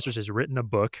one of the professors has written a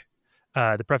book.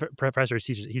 The professor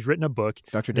teaches. He's written a book.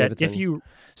 Dr. Davidson, that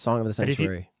Song of the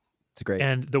Sanctuary. It's great.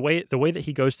 And the way that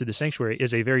he goes through the sanctuary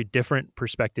is a very different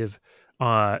perspective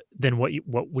than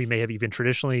what we may have even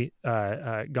traditionally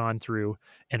gone through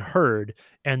and heard,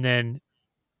 and then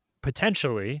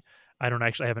potentially, I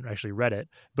haven't actually read it,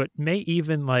 but may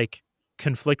even like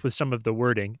conflict with some of the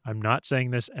wording. I'm not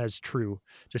saying this as true.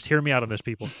 Just hear me out on this,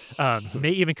 people.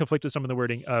 May even conflict with some of the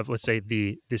wording of, let's say,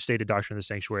 the stated doctrine of the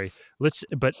sanctuary.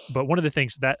 But one of the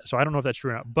things so I don't know if that's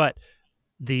true or not, but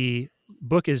the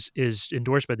book is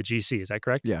endorsed by the GC. Is that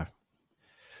correct? Yeah.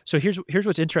 So here's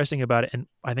what's interesting about it, and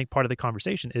I think part of the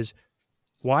conversation is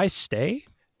why stay?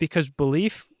 Because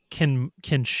belief can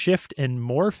shift and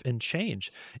morph and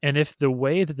change. And if the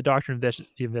way that the doctrine of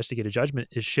the investigative judgment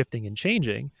is shifting and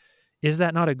changing, is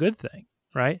that not a good thing?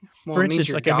 Right? Well, it means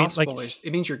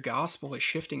your gospel is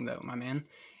shifting, though, my man.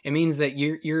 It means that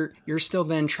you're still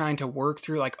then trying to work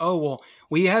through like, oh, well,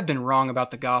 we have been wrong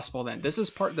about the gospel. Then this is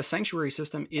part of the sanctuary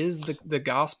system is the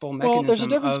gospel mechanism. Well, there's a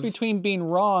difference between being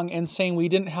wrong and saying we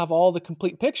didn't have all the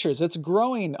complete pictures. It's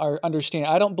growing our understanding.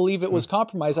 I don't believe it was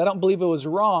compromised. I don't believe it was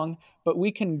wrong, but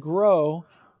we can grow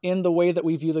in the way that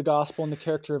we view the gospel and the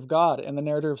character of God and the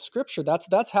narrative of Scripture.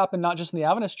 That's happened not just in the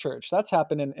Adventist church. That's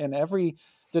happened in every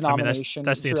denomination.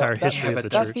 That's the entire history of the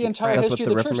church. That's the entire history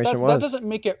of the church.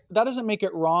 That doesn't make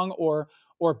it wrong or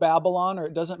or Babylon, or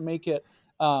it doesn't make it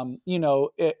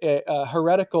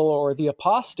heretical or the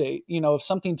apostate, of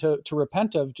something to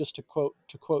repent of, just to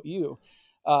quote you.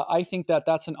 I think that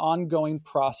that's an ongoing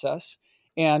process.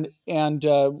 And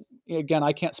again,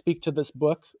 I can't speak to this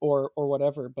book or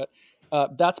whatever, but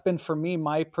that's been for me,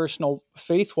 my personal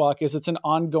faith walk is it's an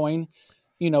ongoing,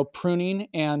 pruning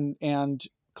and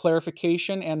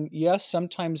clarification. And yes,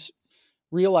 sometimes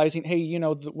realizing, hey,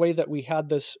 the way that we had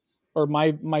this, or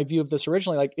my view of this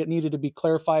originally, like it needed to be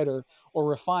clarified or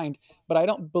refined. But I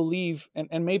don't believe,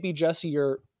 and maybe Jesse,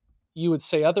 you would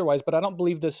say otherwise, but I don't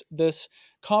believe this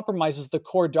compromises the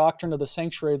core doctrine of the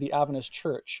sanctuary of the Adventist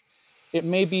Church. It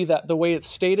may be that the way it's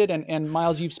stated, and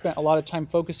Myles, you've spent a lot of time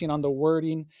focusing on the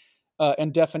wording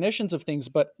and definitions of things,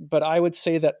 but I would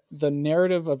say that the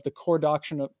narrative of the core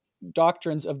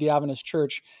doctrines of the Adventist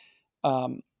Church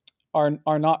are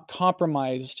not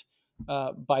compromised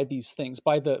by these things,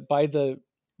 by the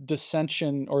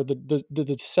dissension or the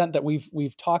dissent that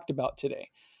we've talked about today.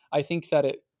 I think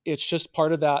that it's just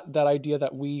part of that idea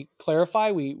that we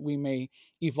clarify, we may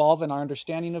evolve in our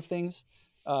understanding of things.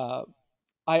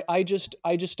 I just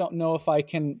don't know if I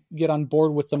can get on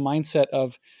board with the mindset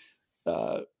of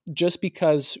just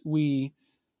because we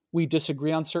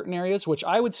disagree on certain areas, which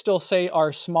I would still say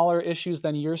are smaller issues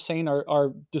than you're saying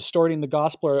are distorting the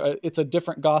gospel, or it's a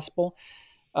different gospel.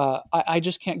 I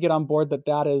just can't get on board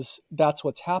that's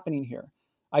what's happening here.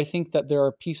 I think that there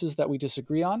are pieces that we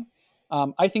disagree on.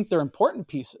 I think they're important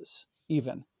pieces,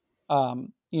 even.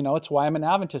 It's why I'm an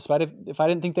Adventist. But if I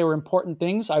didn't think they were important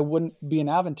things, I wouldn't be an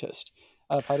Adventist.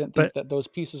 If I didn't think that those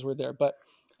pieces were there. But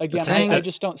again, I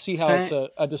just don't see how it's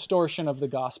a distortion of the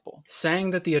gospel. Saying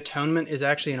that the atonement is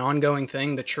actually an ongoing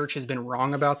thing, the church has been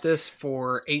wrong about this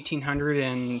for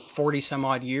 1840 some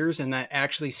odd years, and that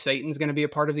actually Satan's going to be a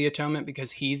part of the atonement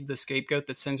because he's the scapegoat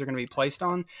that sins are going to be placed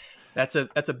on. That's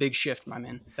a big shift, my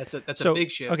man. That's a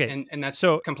big shift, okay. and that's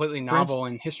completely novel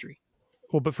in history.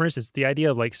 Well, but for instance, the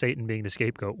idea of like Satan being the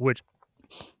scapegoat, which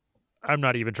I'm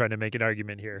not even trying to make an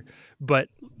argument here, but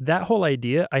that whole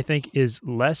idea, I think, is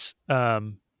less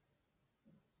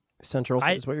central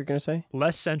is what you're going to say?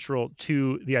 Less central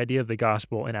to the idea of the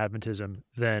gospel and Adventism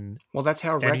than... Well, that's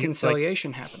how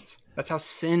reconciliation happens. That's how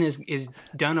sin is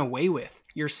done away with.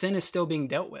 Your sin is still being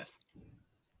dealt with.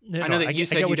 I know that you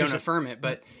said you don't affirm it,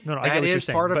 but that is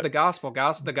part of the gospel.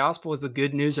 The gospel is the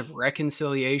good news of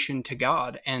reconciliation to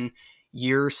God, and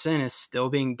your sin is still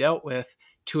being dealt with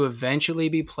to eventually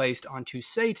be placed onto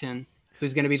Satan,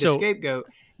 who's going to be the scapegoat.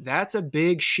 That's a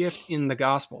big shift in the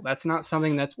gospel. That's not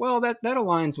something that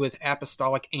aligns with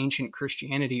apostolic ancient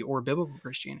Christianity or biblical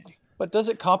Christianity. But does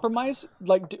it compromise?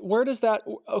 Like, where does that?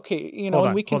 Okay,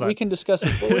 and we can discuss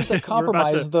it. Where does that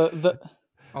compromise We're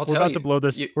about to blow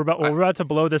this. We're about to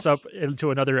blow this up into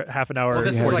another half an hour,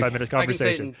 45 minutes conversation. I can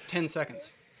say it in 10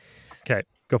 seconds. Okay,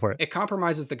 go for it. It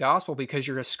compromises the gospel because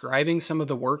you're ascribing some of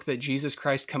the work that Jesus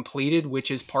Christ completed, which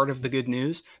is part of the good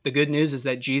news. The good news is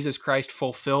that Jesus Christ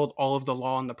fulfilled all of the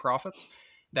law and the prophets.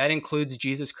 That includes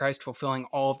Jesus Christ fulfilling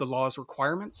all of the law's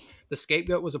requirements. The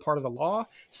scapegoat was a part of the law.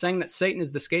 Saying that Satan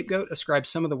is the scapegoat ascribes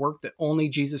some of the work that only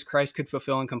Jesus Christ could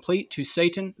fulfill and complete to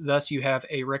Satan. Thus, you have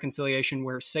a reconciliation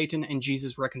where Satan and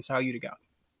Jesus reconcile you to God.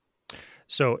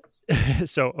 So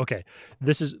okay,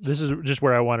 this is just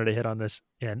where I wanted to hit on this,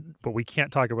 but we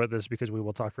can't talk about this because we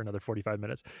will talk for another 45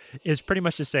 minutes. Is pretty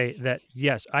much to say that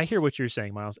yes, I hear what you're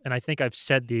saying, Myles, and I think I've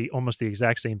said almost the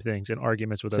exact same things in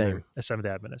arguments with some of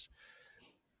the Adventists.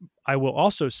 I will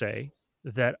also say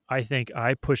that I think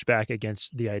I push back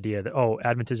against the idea that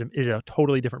Adventism is a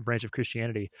totally different branch of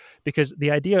Christianity, because the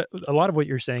idea, a lot of what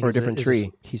you're saying, or a different tree,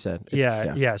 he said.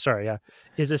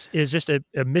 Is just a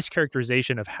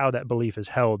mischaracterization of how that belief is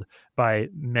held by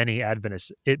many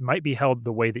Adventists. It might be held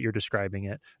the way that you're describing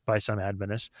it by some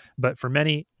Adventists, but for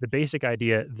many, the basic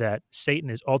idea that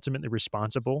Satan is ultimately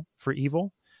responsible for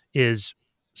evil is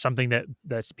something that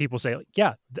people say,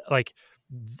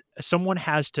 someone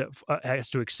has to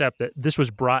accept that this was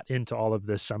brought into all of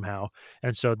this somehow,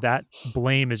 and so that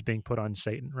blame is being put on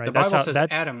Satan. Right? The Bible says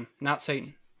Adam, not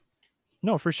Satan.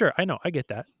 No, for sure, I know, I get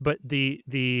that, but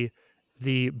the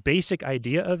basic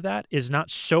idea of that is not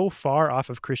so far off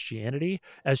of Christianity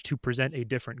as to present a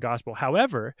different gospel.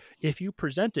 However, if you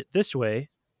present it this way,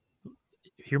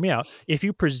 hear me out. If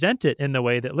you present it in the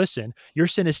way that, listen, your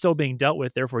sin is still being dealt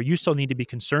with, therefore you still need to be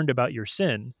concerned about your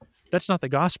sin, that's not the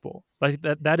gospel. Like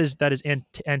that is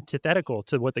antithetical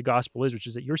to what the gospel is, which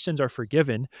is that your sins are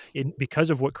forgiven because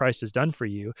of what Christ has done for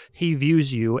you. He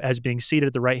views you as being seated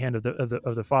at the right hand of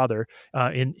the Father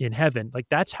in heaven. Like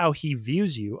that's how he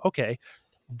views you. Okay,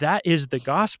 that is the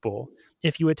gospel.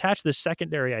 if you attach this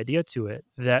secondary idea to it,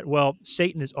 that, well,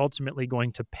 Satan is ultimately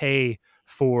going to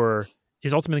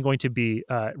is ultimately going to be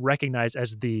recognized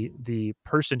as the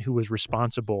person who was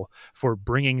responsible for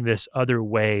bringing this other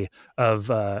way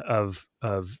of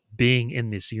being in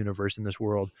this universe, in this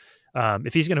world.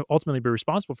 If he's going to ultimately be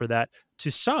responsible for that,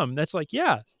 to some, that's like,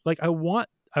 yeah, like I want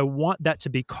that to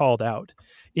be called out.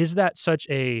 Is that such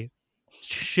a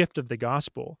shift of the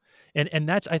gospel? And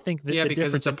that's, I think, the because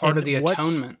difference. it's a part of the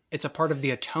atonement. It's a part of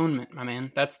the atonement, my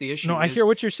man. That's the issue. No, I hear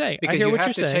what you're saying. Because I hear you what have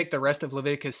you're to saying. take the rest of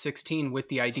Leviticus 16 with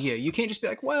the idea. You can't just be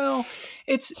like, well,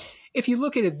 if you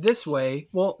look at it this way,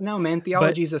 well, no, man,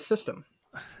 theology is a system.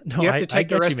 No, you have to take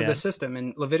the rest you, of the system.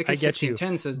 And Leviticus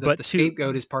 16:10 says that the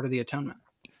scapegoat is part of the atonement.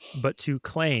 But to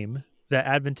claim that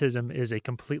Adventism is a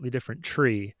completely different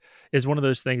tree is one of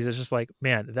those things that's just like,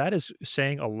 man, that is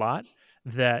saying a lot,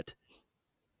 that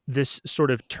this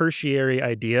sort of tertiary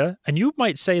idea, and you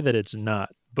might say that it's not,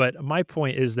 but my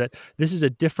point is that this is a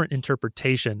different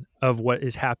interpretation of what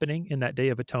is happening in that Day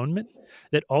of Atonement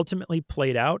that ultimately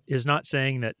played out, is not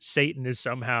saying that Satan is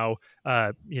somehow,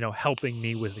 helping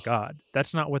me with God.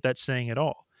 That's not what that's saying at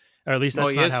all. Or at least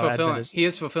that's not how Adventists... He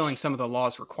is fulfilling some of the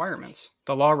law's requirements.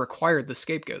 The law required the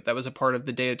scapegoat. That was a part of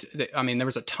the day. There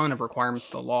was a ton of requirements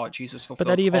to the law. Jesus fulfills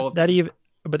all of them.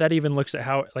 But that even looks at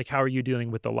how are you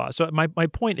dealing with the law? So my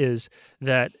point is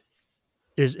that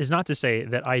is not to say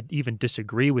that I even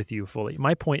disagree with you fully.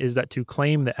 My point is that to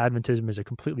claim that Adventism is a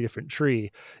completely different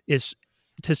tree is,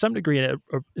 to some degree, an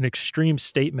extreme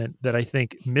statement that I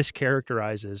think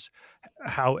mischaracterizes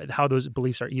how those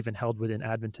beliefs are even held within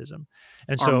Adventism.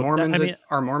 And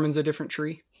are Mormons a different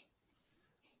tree?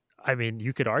 I mean,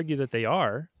 you could argue that they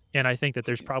are, and I think that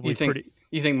there's probably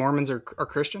You think Mormons are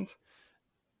Christians?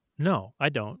 No, I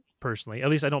don't personally. At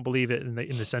least I don't believe it in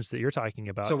the sense that you're talking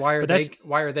about. So why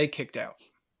are they kicked out?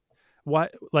 Why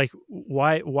who?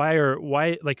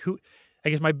 I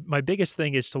guess my biggest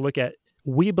thing is to look at,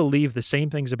 we believe the same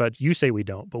things about, you say we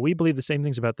don't, but we believe the same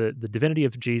things about the divinity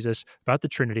of Jesus, about the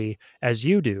Trinity, as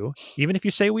you do. Even if you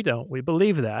say we don't, we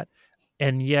believe that.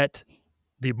 And yet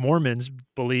the Mormons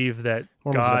believe that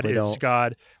God is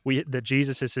God. That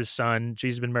Jesus is his son.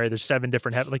 Jesus has been married. There's 7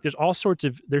 different heavens. Like there's all sorts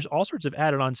of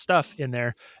added on stuff in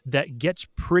there that gets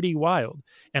pretty wild.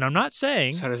 And I'm not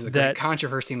saying so there's a great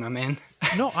controversy, my man.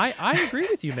 No, I agree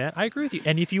with you, man. I agree with you.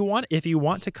 And if you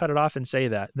want to cut it off and say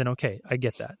that, then okay, I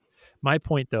get that. My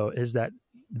point though is that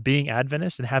being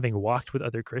Adventist and having walked with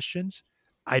other Christians,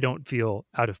 I don't feel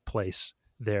out of place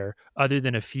there, other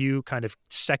than a few kind of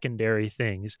secondary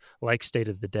things like State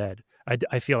of the Dead.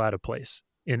 I feel out of place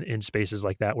in spaces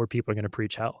like that where people are going to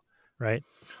preach hell, right?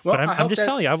 Well, but I'm just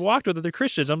telling you, I've walked with other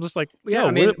Christians. I'm just like, we're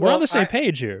on the same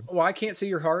page here. Well, I can't see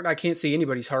your heart. I can't see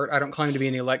anybody's heart. I don't claim to be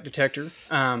an elect detector.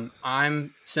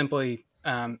 I'm simply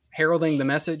heralding the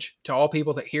message to all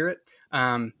people that hear it.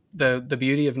 The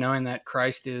beauty of knowing that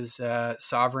Christ is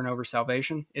sovereign over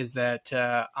salvation is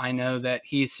that I know that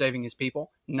he's saving his people.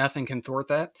 Nothing can thwart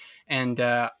that. And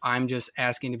I'm just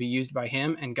asking to be used by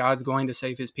him, and God's going to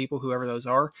save his people, whoever those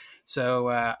are.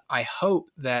 So I hope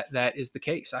that is the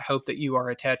case. I hope that you are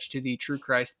attached to the true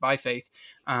Christ by faith,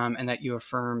 and that you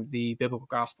affirm the biblical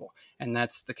gospel. And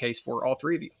that's the case for all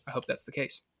 3 of you. I hope that's the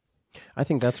case. I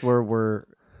think that's where we're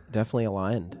definitely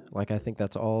aligned. Like, I think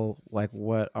that's all like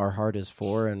what our heart is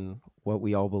for and what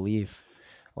we all believe,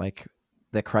 like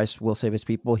that Christ will save his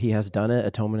people. He has done it.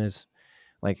 Atonement is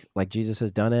like Jesus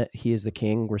has done it. He is the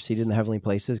king. We're seated in the heavenly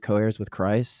places, co-heirs with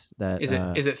Christ. That is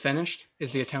it finished?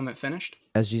 Is the atonement finished?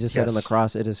 As Jesus said on the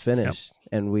cross, it is finished.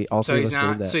 Yep. And we also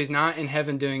so he's not in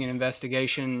heaven doing an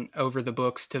investigation over the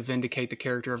books to vindicate the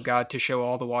character of God, to show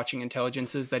all the watching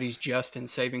intelligences that he's just in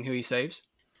saving who he saves.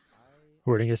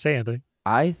 What are you going to say, Anthony?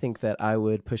 I think that I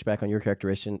would push back on your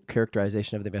characterization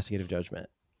of the investigative judgment.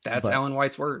 That's Ellen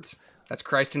White's words. That's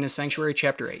Christ in his Sanctuary,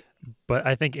 chapter 8. But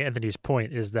I think Anthony's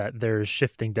point is that there's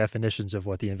shifting definitions of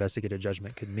what the investigative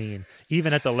judgment could mean,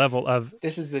 even at the level of...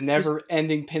 This is the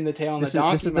never-ending pin the tail on the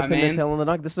donkey, This is the pin the tail on the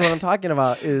donkey. This is what I'm talking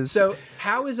about. So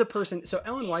how is a person... So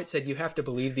Ellen White said you have to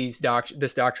believe this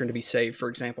doctrine to be saved, for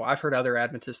example. I've heard other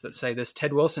Adventists that say this.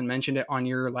 Ted Wilson mentioned it on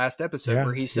your last episode,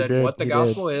 where he said what the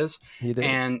gospel is,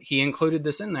 and he included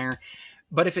this in there.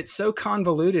 But if it's so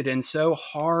convoluted and so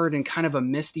hard and kind of a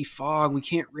misty fog, we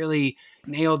can't really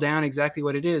nail down exactly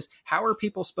what it is. How are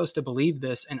people supposed to believe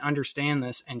this and understand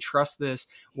this and trust this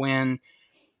when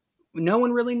no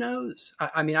one really knows.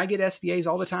 I mean, I get SDAs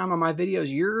all the time on my videos.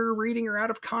 You're reading her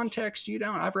out of context. You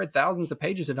don't. I've read thousands of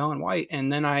pages of Ellen White,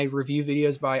 and then I review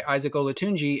videos by Isaac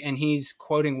Olatunji, and he's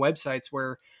quoting websites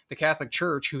where the Catholic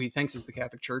Church, who he thinks is the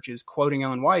Catholic Church, is quoting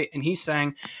Ellen White, and he's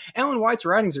saying Ellen White's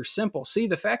writings are simple. See,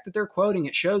 the fact that they're quoting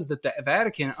it shows that the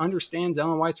Vatican understands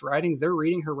Ellen White's writings. They're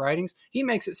reading her writings. He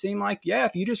makes it seem like, yeah,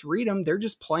 if you just read them, they're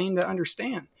just plain to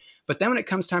understand. But then when it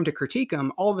comes time to critique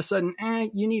them, all of a sudden,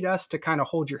 you need us to kind of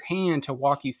hold your hand to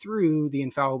walk you through the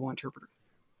infallible interpreter.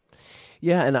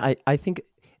 Yeah, and I think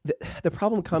the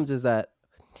problem comes is that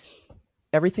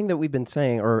everything that we've been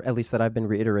saying, or at least that I've been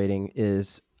reiterating,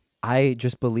 is I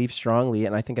just believe strongly,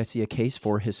 and I think I see a case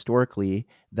for historically,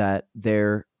 that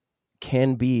there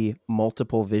can be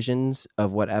multiple visions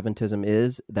of what Adventism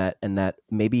is, that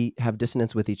maybe have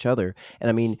dissonance with each other. And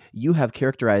I mean, you have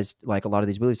characterized like a lot of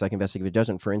these beliefs, like investigative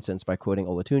judgment, for instance, by quoting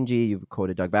Olatunji. You've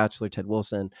quoted Doug Batchelor, Ted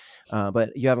Wilson,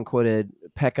 but you haven't quoted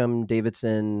Peckham,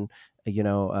 Davidson. A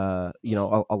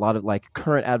lot of like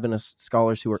current Adventist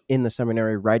scholars who are in the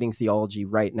seminary writing theology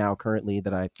right now, currently.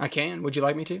 That I can. Would you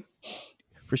like me to?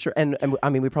 For sure. And I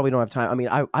mean, we probably don't have time. I mean,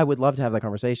 I would love to have that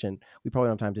conversation. We probably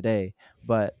don't have time today,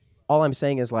 but all I'm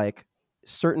saying is like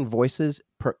certain voices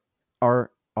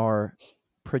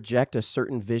project a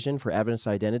certain vision for Adventist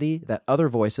identity that other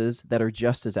voices that are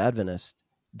just as Adventist,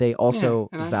 they also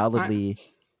validly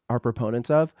are proponents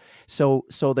of. So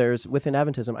there's, within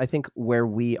Adventism, I think where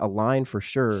we align for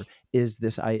sure is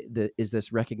this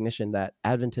recognition that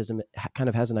Adventism kind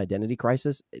of has an identity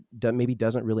crisis. It maybe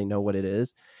doesn't really know what it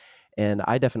is. And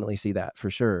I definitely see that for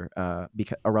sure,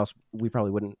 or else we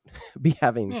probably wouldn't be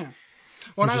having. Yeah.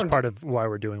 Which is part of why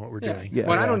we're doing what we're doing. Yeah.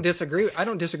 I don't disagree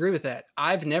with that.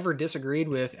 I've never disagreed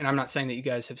with, and I'm not saying that you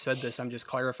guys have said this, I'm just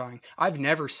clarifying. I've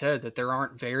never said that there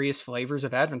aren't various flavors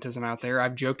of Adventism out there.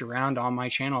 I've joked around on my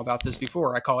channel about this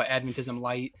before. I call it Adventism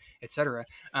light, etc.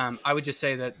 I would just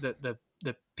say that the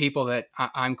people that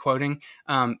I'm quoting,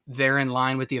 they're in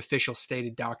line with the official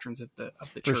stated doctrines of the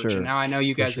church. Sure. And now I know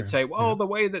you guys would say, well, the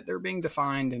way that they're being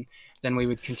defined, and then we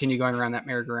would continue going around that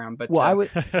merry-go-round. But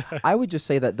I would just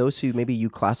say that those who maybe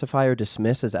you classify or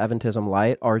dismiss as Adventism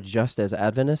light are just as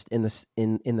Adventist in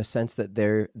the sense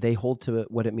that they hold to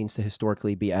what it means to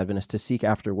historically be Adventist, to seek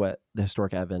after what the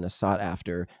historic Adventists sought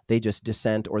after. They just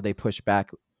dissent or they push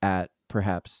back at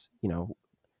perhaps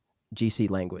GC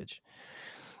language.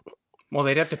 Well,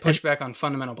 they'd have to push back on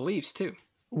fundamental beliefs too.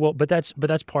 Well, but that's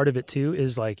part of it too,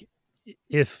 is like,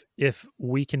 if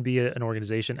we can be an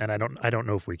organization, and I don't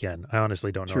know if we can, I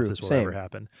honestly don't know if this will ever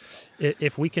happen.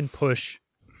 If we can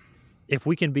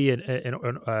be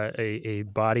a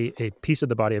body, a piece of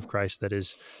the body of Christ that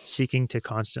is seeking to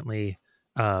constantly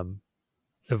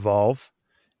evolve.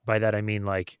 By that I mean,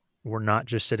 like, we're not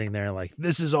just sitting there like,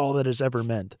 this is all that is ever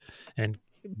meant, and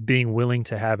being willing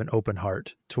to have an open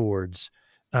heart towards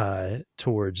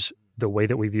the way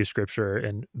that we view Scripture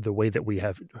and the way that we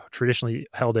have traditionally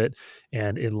held it,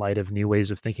 and in light of new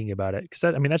ways of thinking about it. Because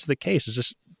that's the case. It's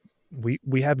just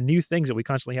we have new things that we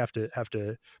constantly have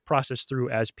to process through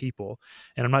as people.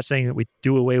 And I'm not saying that we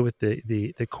do away with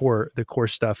the core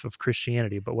stuff of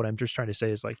Christianity, but what I'm just trying to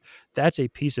say is, like, that's a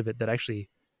piece of it that actually,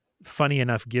 funny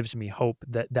enough, gives me hope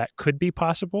that could be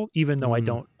possible, even though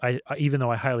even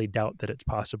though I highly doubt that it's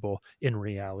possible in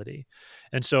reality.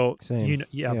 And so,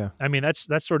 I mean, that's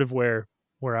sort of where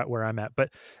I'm at. But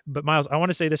Myles, I want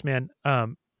to say this, man.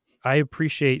 I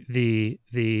appreciate the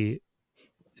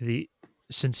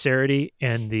sincerity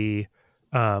and the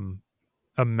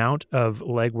amount of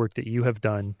legwork that you have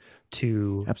done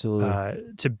to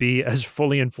be as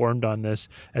fully informed on this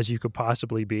as you could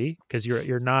possibly be, because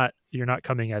you're not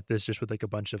coming at this just with like a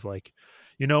bunch of like,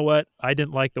 you know what, I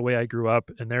didn't like the way I grew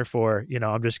up, and therefore,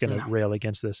 I'm just going to rail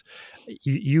against this.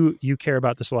 You care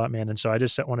about this a lot, man. And so I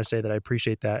just want to say that I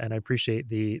appreciate that, and I appreciate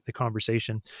the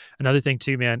conversation. Another thing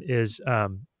too, man, is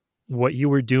what you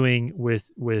were doing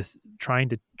with trying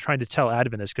to tell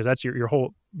Adventists, because that's your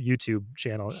whole YouTube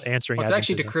channel, answering. Well, it's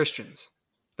actually to Christians.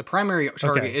 The primary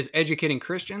target is educating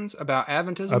Christians about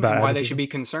Adventism and why they should be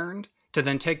concerned, to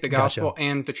then take the gospel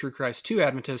and the true Christ to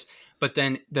Adventists. But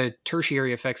then the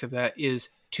tertiary effects of that is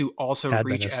to also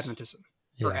reach Adventism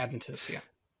or Adventists. Yeah.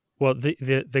 Well,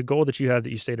 the goal that you have,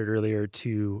 that you stated earlier,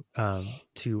 to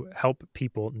help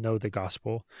people know the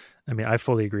gospel, I mean, I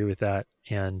fully agree with that,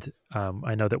 and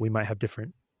I know that we might have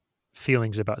different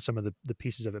feelings about some of the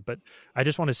pieces of it, but I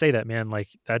just want to say that, man, like,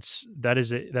 that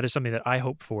is something that I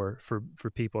hope for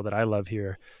people that I love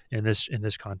here in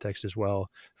this context as well,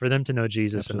 for them to know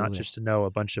Jesus. Absolutely. And not just to know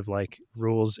a bunch of like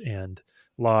rules and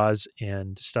laws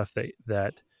and stuff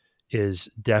that is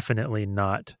definitely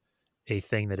not a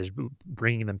thing that is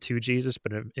bringing them to Jesus,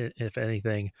 but if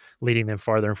anything, leading them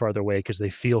farther and farther away because they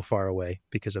feel far away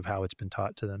because of how it's been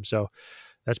taught to them. So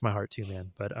that's my heart too,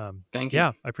 man. But Thank you.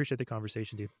 yeah, I appreciate the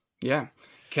conversation, dude. Yeah.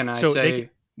 Can I So say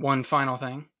one final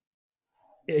thing?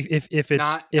 If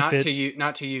it's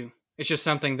not to you. It's just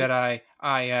something that I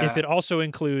if it also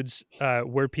includes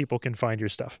where people can find your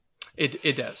stuff.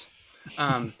 It does.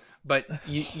 But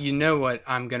you know what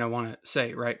I'm gonna want to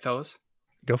say, right, fellas?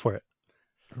 Go for it.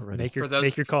 Make your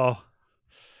call.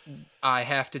 I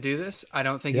have to do this. I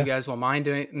don't think you guys will mind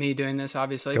doing this,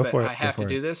 obviously, Go but for it. I have to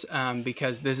do this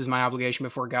because this is my obligation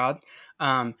before God.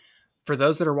 For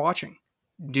those that are watching,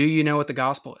 do you know what the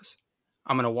gospel is?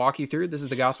 I'm going to walk you through. This is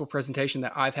the gospel presentation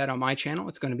that I've had on my channel.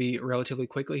 It's going to be relatively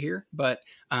quickly here, but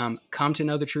come to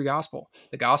know the true gospel.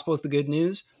 The gospel is the good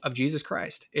news of Jesus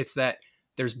Christ. It's that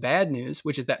there's bad news,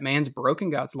 which is that man's broken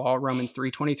God's law, Romans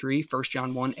 3:23, 1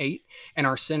 John 1:8, and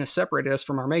our sin has separated us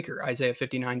from our Maker, Isaiah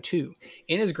 59:2.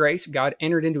 In his grace, God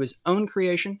entered into his own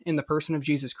creation in the person of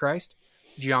Jesus Christ.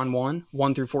 John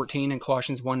 1:1-14, and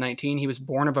Colossians 1:19. He was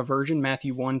born of a virgin,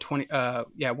 Matthew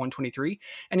 1:23,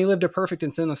 and he lived a perfect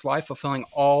and sinless life, fulfilling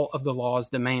all of the law's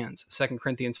demands, 2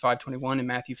 Corinthians 5:21 and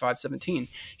Matthew 5:17.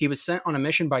 He was sent on a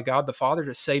mission by God the Father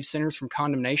to save sinners from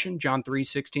condemnation, John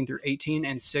 3:16-18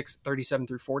 and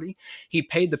 6:37-40. He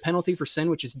paid the penalty for sin,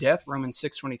 which is death, Romans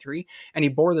 6:23, and he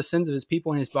bore the sins of his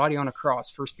people in his body on a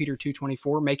cross, 1 Peter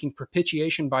 2:24, making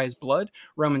propitiation by his blood,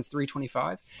 Romans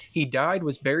 3:25. He died,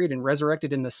 was buried, and resurrected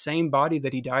in the same body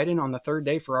that he died in on the third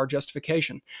day for our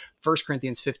justification, 1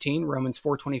 Corinthians 15, Romans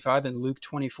 4:25, and Luke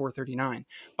 24:39.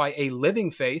 By a living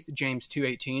faith, James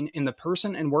 2:18, in the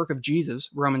person and work of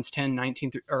Jesus, Romans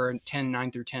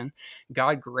 10:9-10,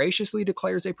 God graciously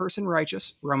declares a person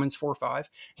righteous, Romans 4:5.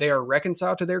 They are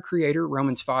reconciled to their Creator,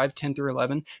 Romans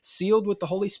 5:10-11, sealed with the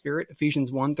Holy Spirit,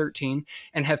 Ephesians 1:13,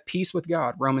 and have peace with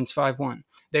God, Romans 5:1.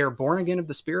 They are born again of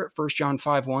the Spirit, 1 John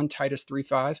 5:1, Titus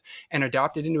 3:5, and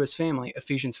adopted into his family,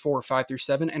 Ephesians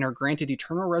 4:5-7, and are granted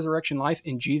eternal resurrection life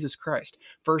in Jesus Christ,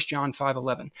 1 John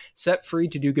 5:11. Set free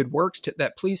to do good works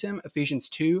that please him, Ephesians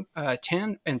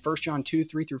 2:10 and 1 John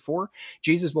 2:3-4.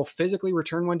 Jesus will physically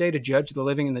return one day to judge the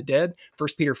living and the dead,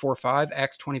 1 Peter 4:5,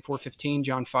 Acts 24:15,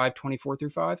 John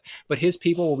 5:24-5. But his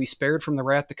people will be spared from the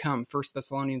wrath to come, 1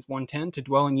 Thessalonians 1:10, to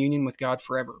dwell in union with God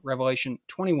forever, Revelation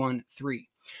 21:3.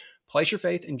 Place your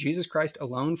faith in Jesus Christ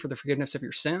alone for the forgiveness of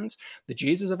your sins. The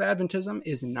Jesus of Adventism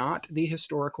is not the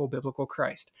historical biblical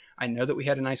Christ. I know that we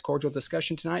had a nice cordial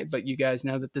discussion tonight, but you guys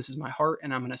know that this is my heart,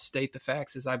 and I'm going to state the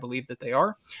facts as I believe that they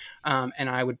are. And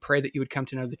I would pray that you would come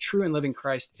to know the true and living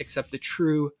Christ, accept the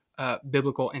true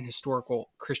biblical and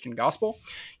historical Christian gospel.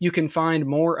 You can find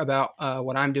more about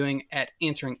what I'm doing at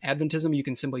Answering Adventism. You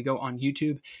can simply go on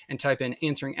YouTube and type in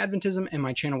Answering Adventism and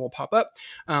my channel will pop up.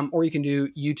 Or you can do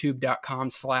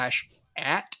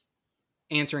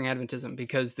youtube.com/@Answering Adventism,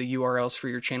 because the URLs for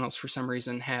your channels for some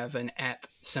reason have an @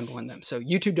 symbol in them. So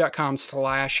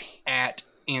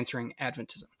youtube.com/@Answering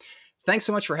Adventism. Thanks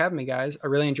so much for having me, guys. I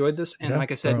really enjoyed this. And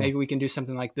like I said, maybe we can do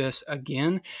something like this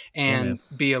again and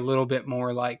be a little bit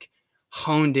more like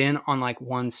honed in on like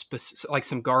one specific, like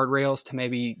some guardrails to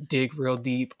maybe dig real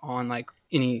deep on like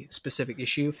any specific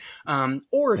issue.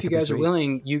 Or if you guys are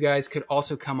willing, you guys could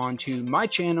also come on to my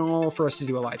channel for us to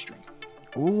do a live stream.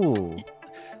 Ooh.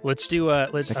 Let's do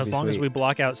as long as we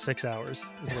block out 6 hours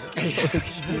is what it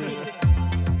says.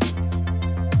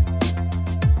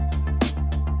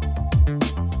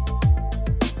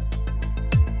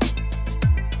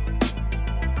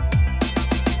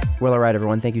 Well, all right,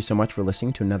 everyone. Thank you so much for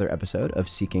listening to another episode of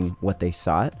Seeking What They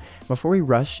Sought. Before we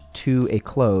rush to a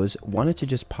close, wanted to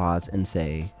just pause and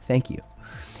say thank you.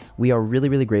 We are really,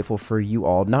 really grateful for you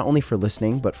all, not only for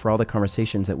listening, but for all the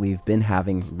conversations that we've been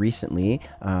having recently,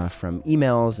 from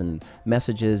emails and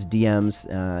messages, DMs,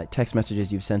 text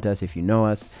messages you've sent us if you know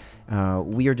us.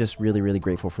 We are just really, really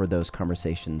grateful for those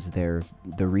conversations. They're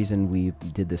the reason we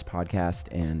did this podcast,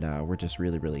 and we're just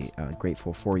really, really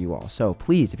grateful for you all. So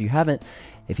please, if you have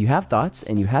thoughts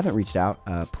and you haven't reached out,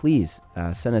 please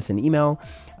send us an email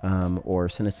or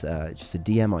send us just a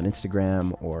DM on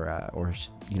Instagram, or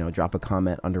drop a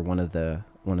comment under one of the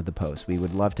posts. We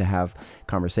would love to have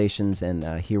conversations and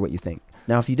hear what you think.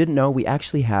 Now, if you didn't know, we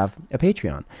actually have a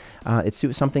Patreon. It's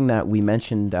something that we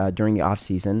mentioned during the off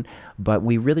season, but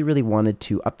we really, really wanted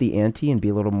to up the ante and be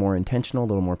a little more intentional, a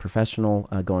little more professional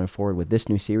going forward with this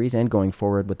new series and going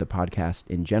forward with the podcast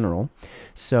in general.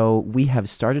 So we have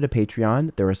started a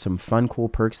Patreon. There are some fun, cool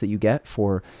perks that you get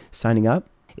for signing up.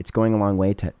 It's going a long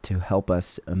way to help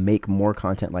us make more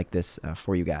content like this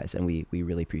for you guys, and we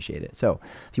really appreciate it. So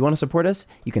if you want to support us,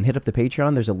 you can hit up the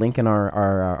Patreon. There's a link in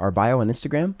our bio on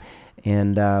Instagram,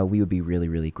 and we would be really,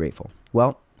 really grateful.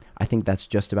 Well, I think that's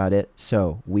just about it.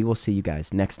 So we will see you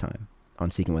guys next time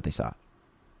on Seeking What They Saw.